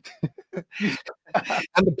Rocky. And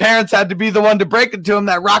the parents had to be the one to break it to him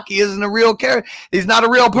that Rocky isn't a real character. He's not a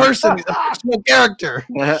real person. He's a fictional character.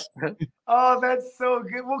 Oh, that's so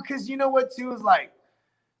good. Well, because you know what too is like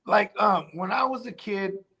when I was a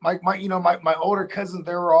kid, my older cousins,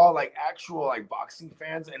 they were all like actual like boxing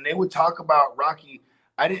fans, and they would talk about Rocky.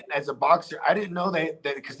 As a boxer, I didn't know that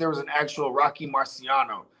because there was an actual Rocky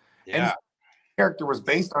Marciano. Yeah. And the character was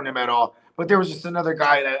based on him at all, but there was just another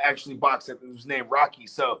guy that actually boxed that was named Rocky.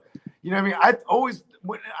 So, you know what I mean?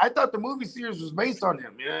 I thought the movie series was based on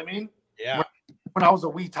him. You know what I mean? Yeah. When I was a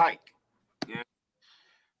wee tyke. Yeah.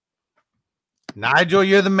 Nigel,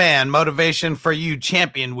 you're the man. Motivation for you,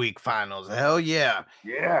 Champion Week finals. Hell yeah.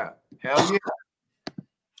 Yeah. Hell yeah.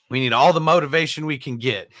 We need all the motivation we can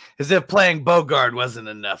get, as if playing Bogart wasn't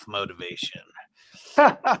enough motivation.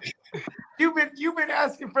 You've been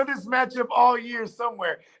asking for this matchup all year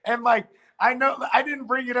somewhere, and like I know I didn't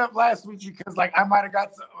bring it up last week because like I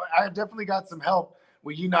definitely got some help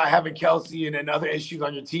with you not having Kelsey and other issues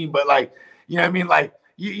on your team, but like you know what I mean, like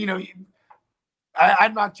I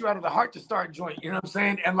knocked you out of the heart to start joint, you know what I'm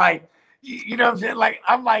saying, and like you know what I'm saying, like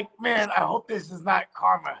I'm like, man, I hope this is not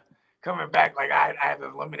karma coming back, like I had to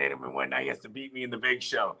eliminate him and whatnot. He has to beat me in the big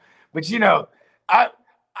show. But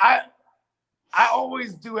I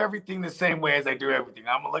always do everything the same way as I do everything.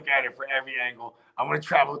 I'm gonna look at it for every angle. I'm gonna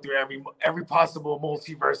travel through every possible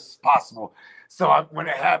multiverse possible. So when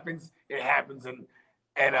it happens,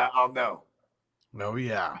 and I'll know. Oh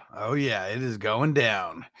yeah, it is going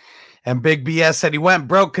down. And Big BS said he went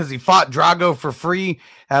broke because he fought Drago for free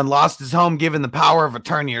and lost his home given the power of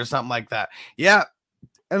attorney or something like that. Yeah.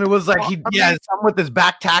 And it was like something with his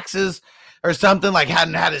back taxes or something, like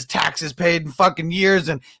hadn't had his taxes paid in fucking years.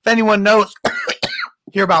 And if anyone knows,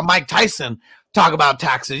 hear about Mike Tyson talk about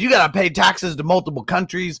taxes. You got to pay taxes to multiple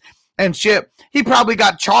countries and shit. He probably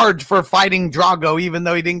got charged for fighting Drago, even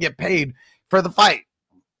though he didn't get paid for the fight.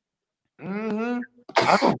 Mm-hmm.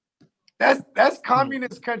 That's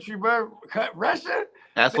communist country, bro. Russia.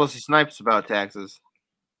 That's what he snipes about taxes.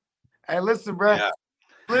 Hey, listen, bro. Yeah.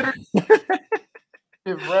 Literally.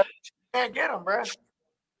 Bro. Can't get him, bro.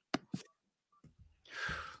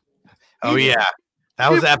 Oh yeah,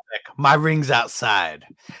 that was epic. My ring's outside.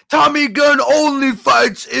 Tommy Gunn only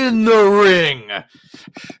fights in the ring.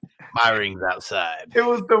 My ring's outside. It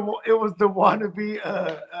was the wannabe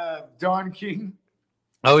Don King.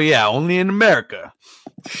 Oh yeah, only in America.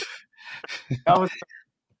 That was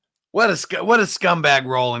what a scumbag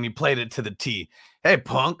role, and he played it to the T. Hey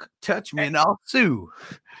punk, touch me and I'll sue.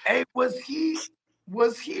 Hey, was he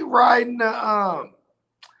riding the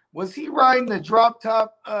drop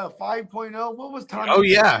top 5.0? What was Tommy? Oh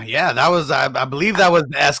yeah. That was I believe that was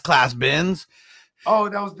the S-Class Benz. Oh,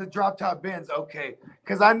 that was the drop top Benz. Okay,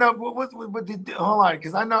 because I know what hold on,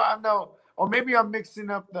 because I know. Or maybe I'm mixing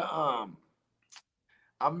up the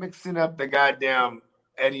goddamn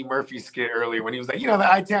Eddie Murphy skit earlier when he was like,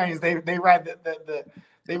 the Italians they ride the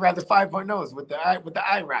 5.0s with the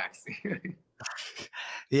IROCs.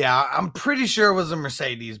 Yeah, I'm pretty sure it was a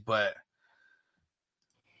Mercedes, but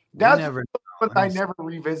that's what I never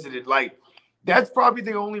revisited. Like, that's probably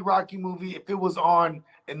the only Rocky movie. If it was on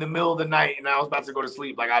in the middle of the night and I was about to go to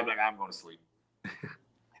sleep, like I'd be like, I'm going to sleep.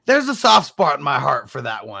 There's a soft spot in my heart for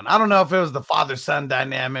that one. I don't know if it was the father-son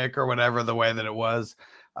dynamic or whatever the way that it was,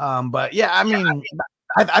 but yeah, I mean,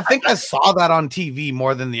 I think I saw that on TV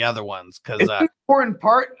more than the other ones because it's an important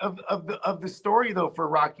part of the story though for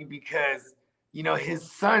Rocky because his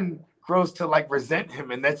son grows to like resent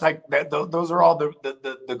him, and that's like that. Those are all the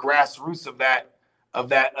grassroots of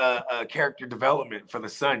that character development for the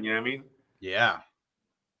son. You know what I mean? Yeah,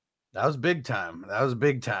 that was big time.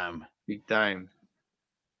 Big time.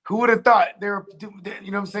 Who would have thought there? You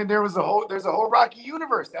know what I'm saying? There's a whole Rocky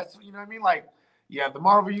universe. That's you know what I mean. Like you have the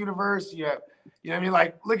Marvel universe. You have you know what I mean.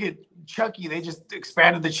 Like look at Chucky. They just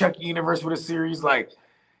expanded the Chucky universe with a series. Like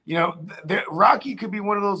you know, Rocky could be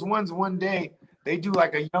one of those ones. One day they do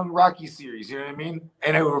like a young Rocky series. You know what I mean?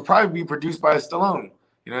 And it would probably be produced by Stallone.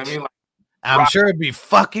 You know what I mean? Like, I'm sure it'd be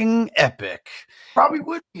fucking epic. probably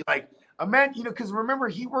would be like a man. You know, because remember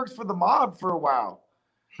he worked for the mob for a while.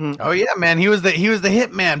 Oh yeah, man. He was the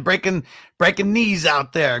hitman breaking knees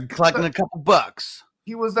out there, collecting a couple bucks.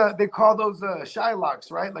 He was they call those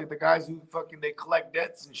Shylocks, right? Like the guys who fucking they collect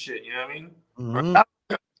debts and shit. You know what I mean? Mhm.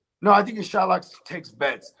 No, I think it's Shylocks takes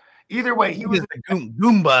bets. Either way, he was the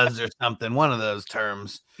Goombas or something. One of those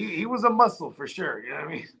terms. he was a muscle for sure. You know what I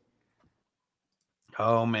mean?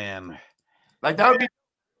 Oh man. Like that would be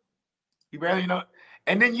you barely know.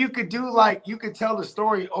 And then you could do like you could tell the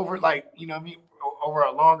story over like you know what I mean over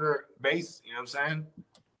a longer base. You know what I'm saying?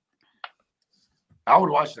 I would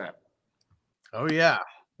watch that. Oh yeah.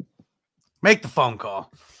 Make the phone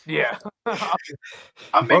call. Yeah.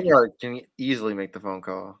 I'm making Bogart can easily make the phone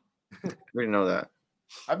call. We didn't know that.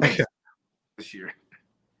 I make this year.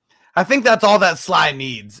 I think that's all that Sly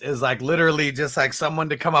needs is like literally just like someone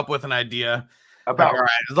to come up with an idea. About Like, all right,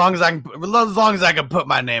 as long as I can put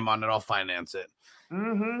my name on it, I'll finance it.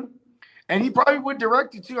 Mm-hmm. And he probably would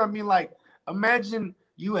direct it too. I mean, like, imagine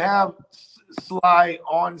you have Sly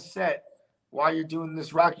on set while you're doing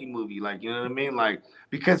this Rocky movie. Like, you know what I mean? Like,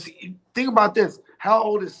 because think about this. How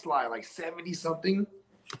old is Sly? Like 70 something?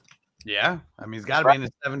 Yeah. I mean, he's got to be in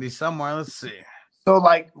his 70s somewhere. Let's see. So,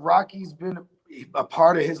 like, Rocky's been a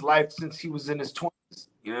part of his life since he was in his 20s.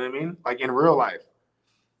 You know what I mean? Like, in real life.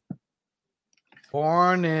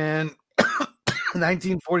 Born in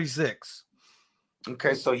 1946.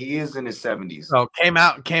 Okay, so he is in his 70s. So came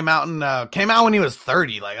out when he was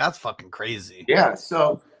 30. Like that's fucking crazy. Yeah,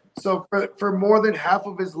 so for more than half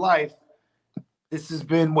of his life, this has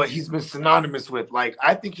been what he's been synonymous with. Like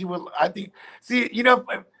see, you know,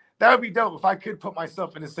 that would be dope if I could put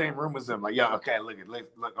myself in the same room as him. Like, yeah, okay, look,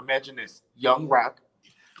 imagine this. Young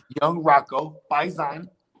Rocco, Paisan,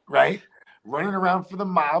 right? Running around for the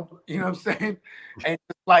mob, you know what I'm saying?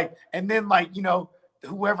 And then you know,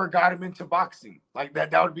 whoever got him into boxing, like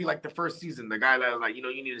that would be like the first season. The guy that was like, you know,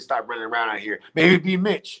 you need to stop running around out here. Maybe it'd be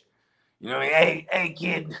Mitch. You know, hey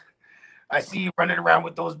kid, I see you running around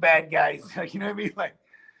with those bad guys. You know what I mean? Like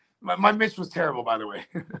my Mitch was terrible, by the way.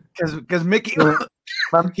 Because Mickey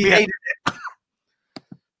he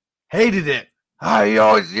hated it. Oh,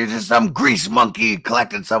 you're just some grease monkey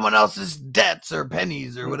collecting someone else's debts or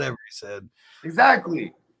pennies or whatever he said.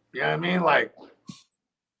 Exactly. You know what I mean? Like,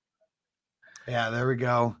 yeah, there we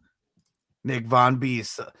go. Nick Von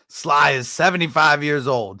Beast. Sly is 75 years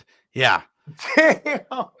old. Yeah. Damn.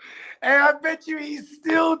 And I bet you he's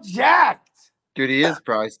still jacked. Dude, he is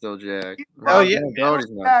probably still jacked. Oh, yeah. No, he's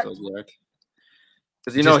not still jacked.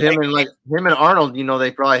 Because you know him and Arnold, you know, they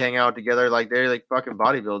probably hang out together, like they like fucking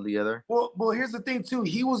bodybuild together. Well, here's the thing too.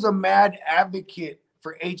 He was a mad advocate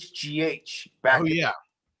for HGH back. Oh yeah,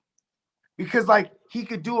 because like he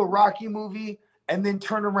could do a Rocky movie and then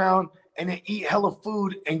turn around and then eat hella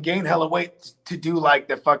food and gain hella weight to do like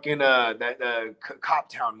the fucking that Cop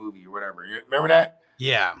Town movie or whatever. You remember that?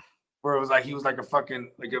 Yeah. Where it was like he was like a fucking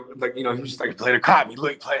like you know he was just like played a cop. He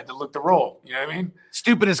had to look the role. You know what I mean?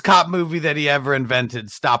 Stupidest cop movie that he ever invented.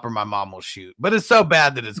 Stop or My Mom Will Shoot. But it's so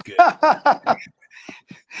bad that it's good.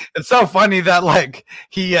 It's so funny that like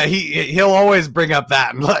he'll always bring up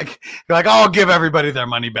that and like you're like, oh, I'll give everybody their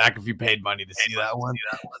money back if you paid money to see that one.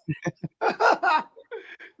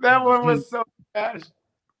 That one was so trash.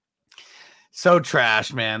 So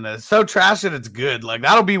trash, man. So trash that it's good. Like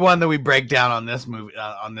that'll be one that we break down on this movie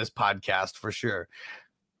on this podcast for sure.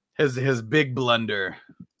 His big blunder.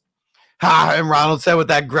 Ha! And Ronald said with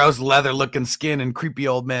that gross leather looking skin and creepy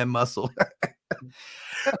old man muscle.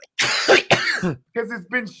 Because it's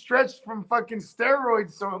been stretched from fucking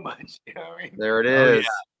steroids so much. You know what I mean? There it is. Yeah.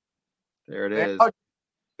 There it is.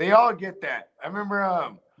 They all get that. I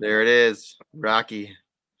remember there it is. Rocky.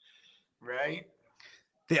 Right?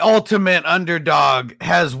 The ultimate underdog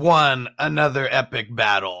has won another epic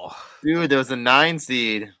battle. Dude, there was a 9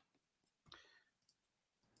 seed.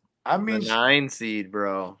 I mean, a 9 seed,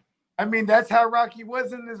 bro. I mean, that's how Rocky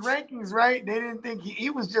was in his rankings, right? They didn't think he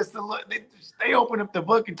was just a look. They opened up the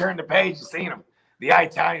book and turned the page and seen him. The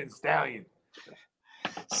Italian Stallion.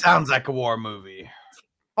 Sounds like a war movie.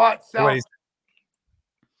 Fought South.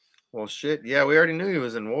 Well, shit. Yeah, we already knew he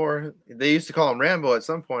was in war. They used to call him Rambo at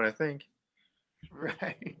some point, I think.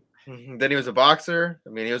 Right. Then he was a boxer. I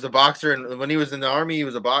mean, he was a boxer, and when he was in the army, he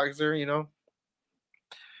was a boxer, you know.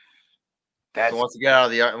 That's So once he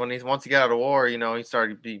got out of the war, you know, he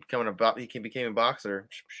started becoming he became a boxer.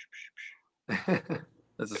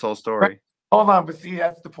 That's his whole story. hold on, but see,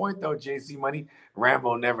 that's the point though, JC Money.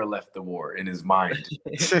 Rambo never left the war in his mind.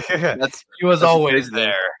 He was always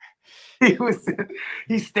there.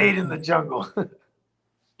 He stayed in the jungle.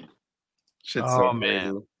 Shit's Oh, so man.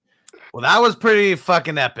 crazy. Well, that was pretty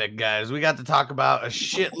fucking epic, guys. We got to talk about a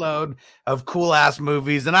shitload of cool ass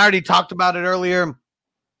movies, and I already talked about it earlier.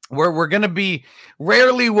 We're gonna be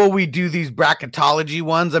rarely will we do these bracketology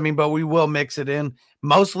ones. I mean, but we will mix it in.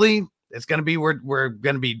 Mostly, it's gonna be we're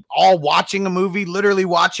gonna be all watching a movie, literally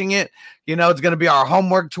watching it. You know, it's gonna be our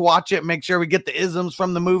homework to watch it, make sure we get the isms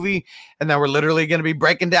from the movie, and then we're literally gonna be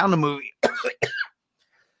breaking down the movie.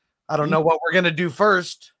 I don't know what we're gonna do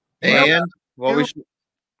first. And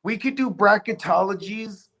we could do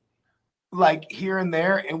bracketologies like here and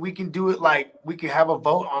there, and we can do it like we could have a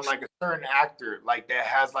vote on like a certain actor like that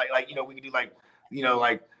has like you know, we could do like, you know,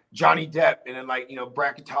 like Johnny Depp, and then like, you know,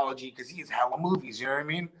 bracketology because he's hella movies, you know what I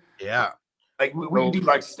mean? Yeah. Like we can do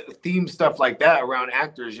like theme stuff like that around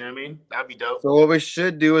actors, you know what I mean? That'd be dope. So what we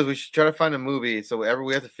should do is we should try to find a movie. So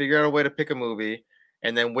we have to figure out a way to pick a movie,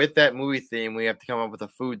 and then with that movie theme, we have to come up with a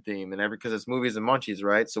food theme, and because it's movies and munchies,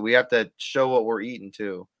 right? So we have to show what we're eating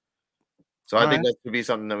too. So I think that should be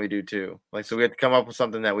something that we do too. Like, so we have to come up with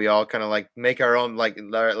something that we all kind of like make our own, like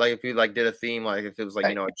if you like did a theme, like if it was like,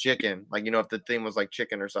 you know, a chicken, like, you know, if the theme was like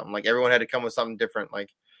chicken or something, like everyone had to come with something different. Like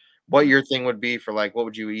what your thing would be for like, what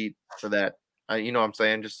would you eat for that? You know what I'm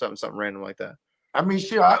saying? Just something random like that. I mean,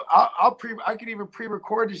 shit, I could even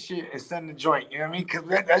pre-record this shit and send the joint. You know what I mean?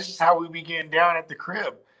 Because that's just how we be getting down at the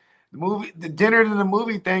crib. The dinner to the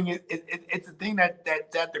movie thing, it's a thing that's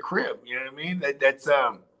at the crib. You know what I mean?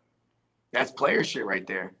 That's player shit right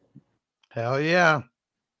there. Hell yeah.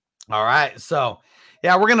 All right. So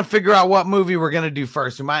yeah, we're gonna figure out what movie we're gonna do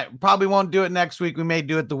first. We probably won't do it next week. We may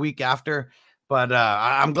do it the week after. But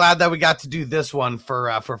I'm glad that we got to do this one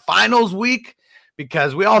for finals week,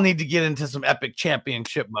 because we all need to get into some epic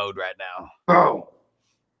championship mode right now. Oh,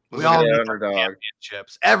 we all need underdog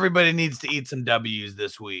championships. Everybody needs to eat some W's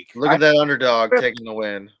this week. Look at that underdog taking the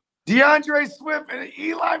win. DeAndre Swift and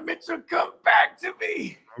Eli Mitchell, come back to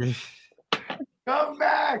me. Come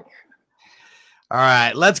back. All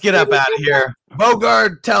right, let's get up out of here.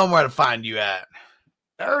 Bogard, tell them where to find you at.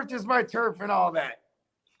 The Earth is my turf and all that.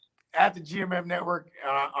 At the GMM Network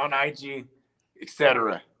on IG,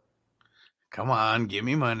 etc. Come on, give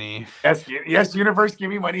me money. Yes, Universe, give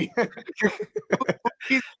me money.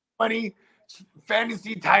 Money,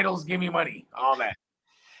 fantasy titles, give me money. All that.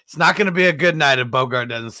 It's not going to be a good night if Bogart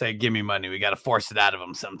doesn't say, give me money. We got to force it out of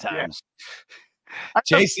him sometimes.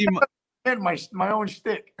 Yeah. JC, my own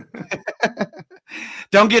shtick.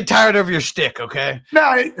 Don't get tired of your shtick, okay? No,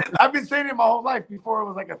 I've been saying it my whole life before it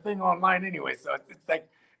was like a thing online anyway. So it's like,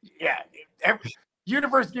 yeah,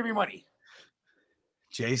 Universe, give me money.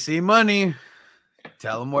 JC Money.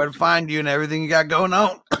 Tell them where to find you and everything you got going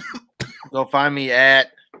on. Go find me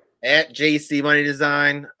at JC Money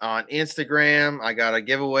Design on Instagram. I got a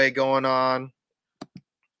giveaway going on.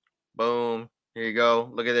 Boom. Here you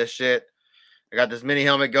go. Look at this shit. I got this mini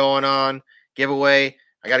helmet going on. Giveaway.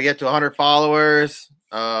 I got to get to 100 followers.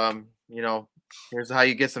 You know, here's how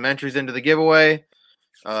you get some entries into the giveaway.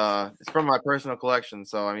 It's from my personal collection.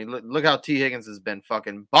 So, I mean, look how T. Higgins has been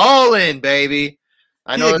fucking balling, baby.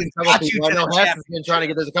 I know there's a couple people. I know Hess has been trying to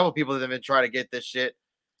get. There's a couple people that have been trying to get this shit.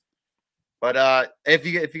 But if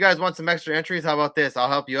you guys want some extra entries, how about this? I'll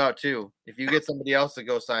help you out too. If you get somebody else to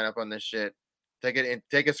go sign up on this shit, take a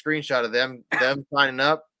screenshot of them signing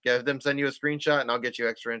up. Have them send you a screenshot, and I'll get you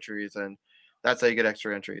extra entries. And that's how you get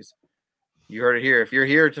extra entries. You heard it here. If you're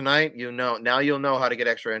here tonight, you'll know how to get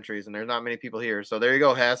extra entries, and there's not many people here. So there you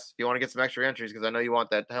go, Hess. If you want to get some extra entries, because I know you want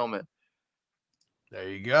that helmet. There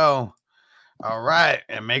you go. All right.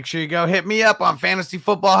 And make sure you go hit me up on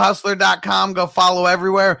fantasyfootballhustler.com. Go follow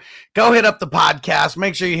everywhere. Go hit up the podcast.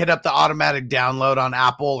 Make sure you hit up the automatic download on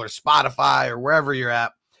Apple or Spotify or wherever you're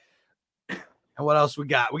at. And what else we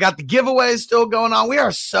got? We got the giveaways still going on. We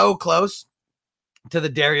are so close to the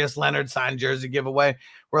Darius Leonard signed jersey giveaway.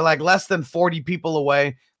 We're like less than 40 people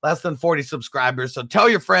away, less than 40 subscribers. So tell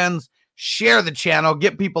your friends, share the channel,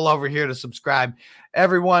 get people over here to subscribe.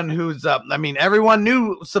 Everyone who's everyone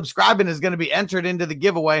new subscribing is going to be entered into the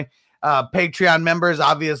giveaway. Patreon members,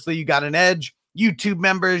 obviously, you got an edge. YouTube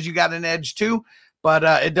members, you got an edge too. But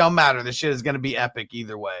it don't matter. This shit is going to be epic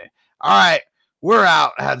either way. All right. We're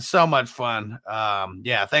out. Had so much fun.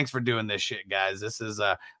 Yeah, thanks for doing this shit, guys. This is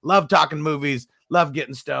love talking movies, love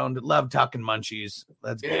getting stoned, love talking munchies.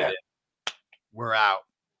 Let's get it. We're out.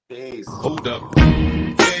 Peace. Hold up.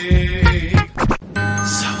 Hey.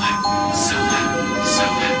 so hot, so hot, so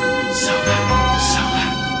hot, so hot, so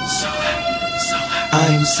hot, so hot, so hot.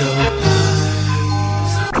 I'm so high.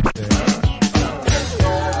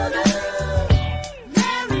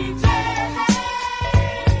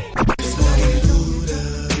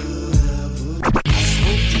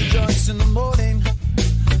 In the morning,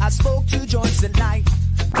 I smoke 2 joints at night.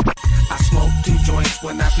 I smoke 2 joints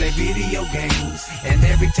when I play video games, and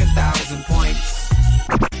every 10,000 points.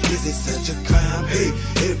 Is it such a crime? Hey,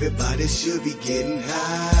 everybody should be getting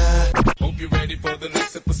high. Hope you're ready for the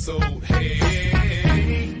next episode.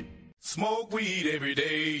 Hey, smoke weed every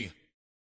day.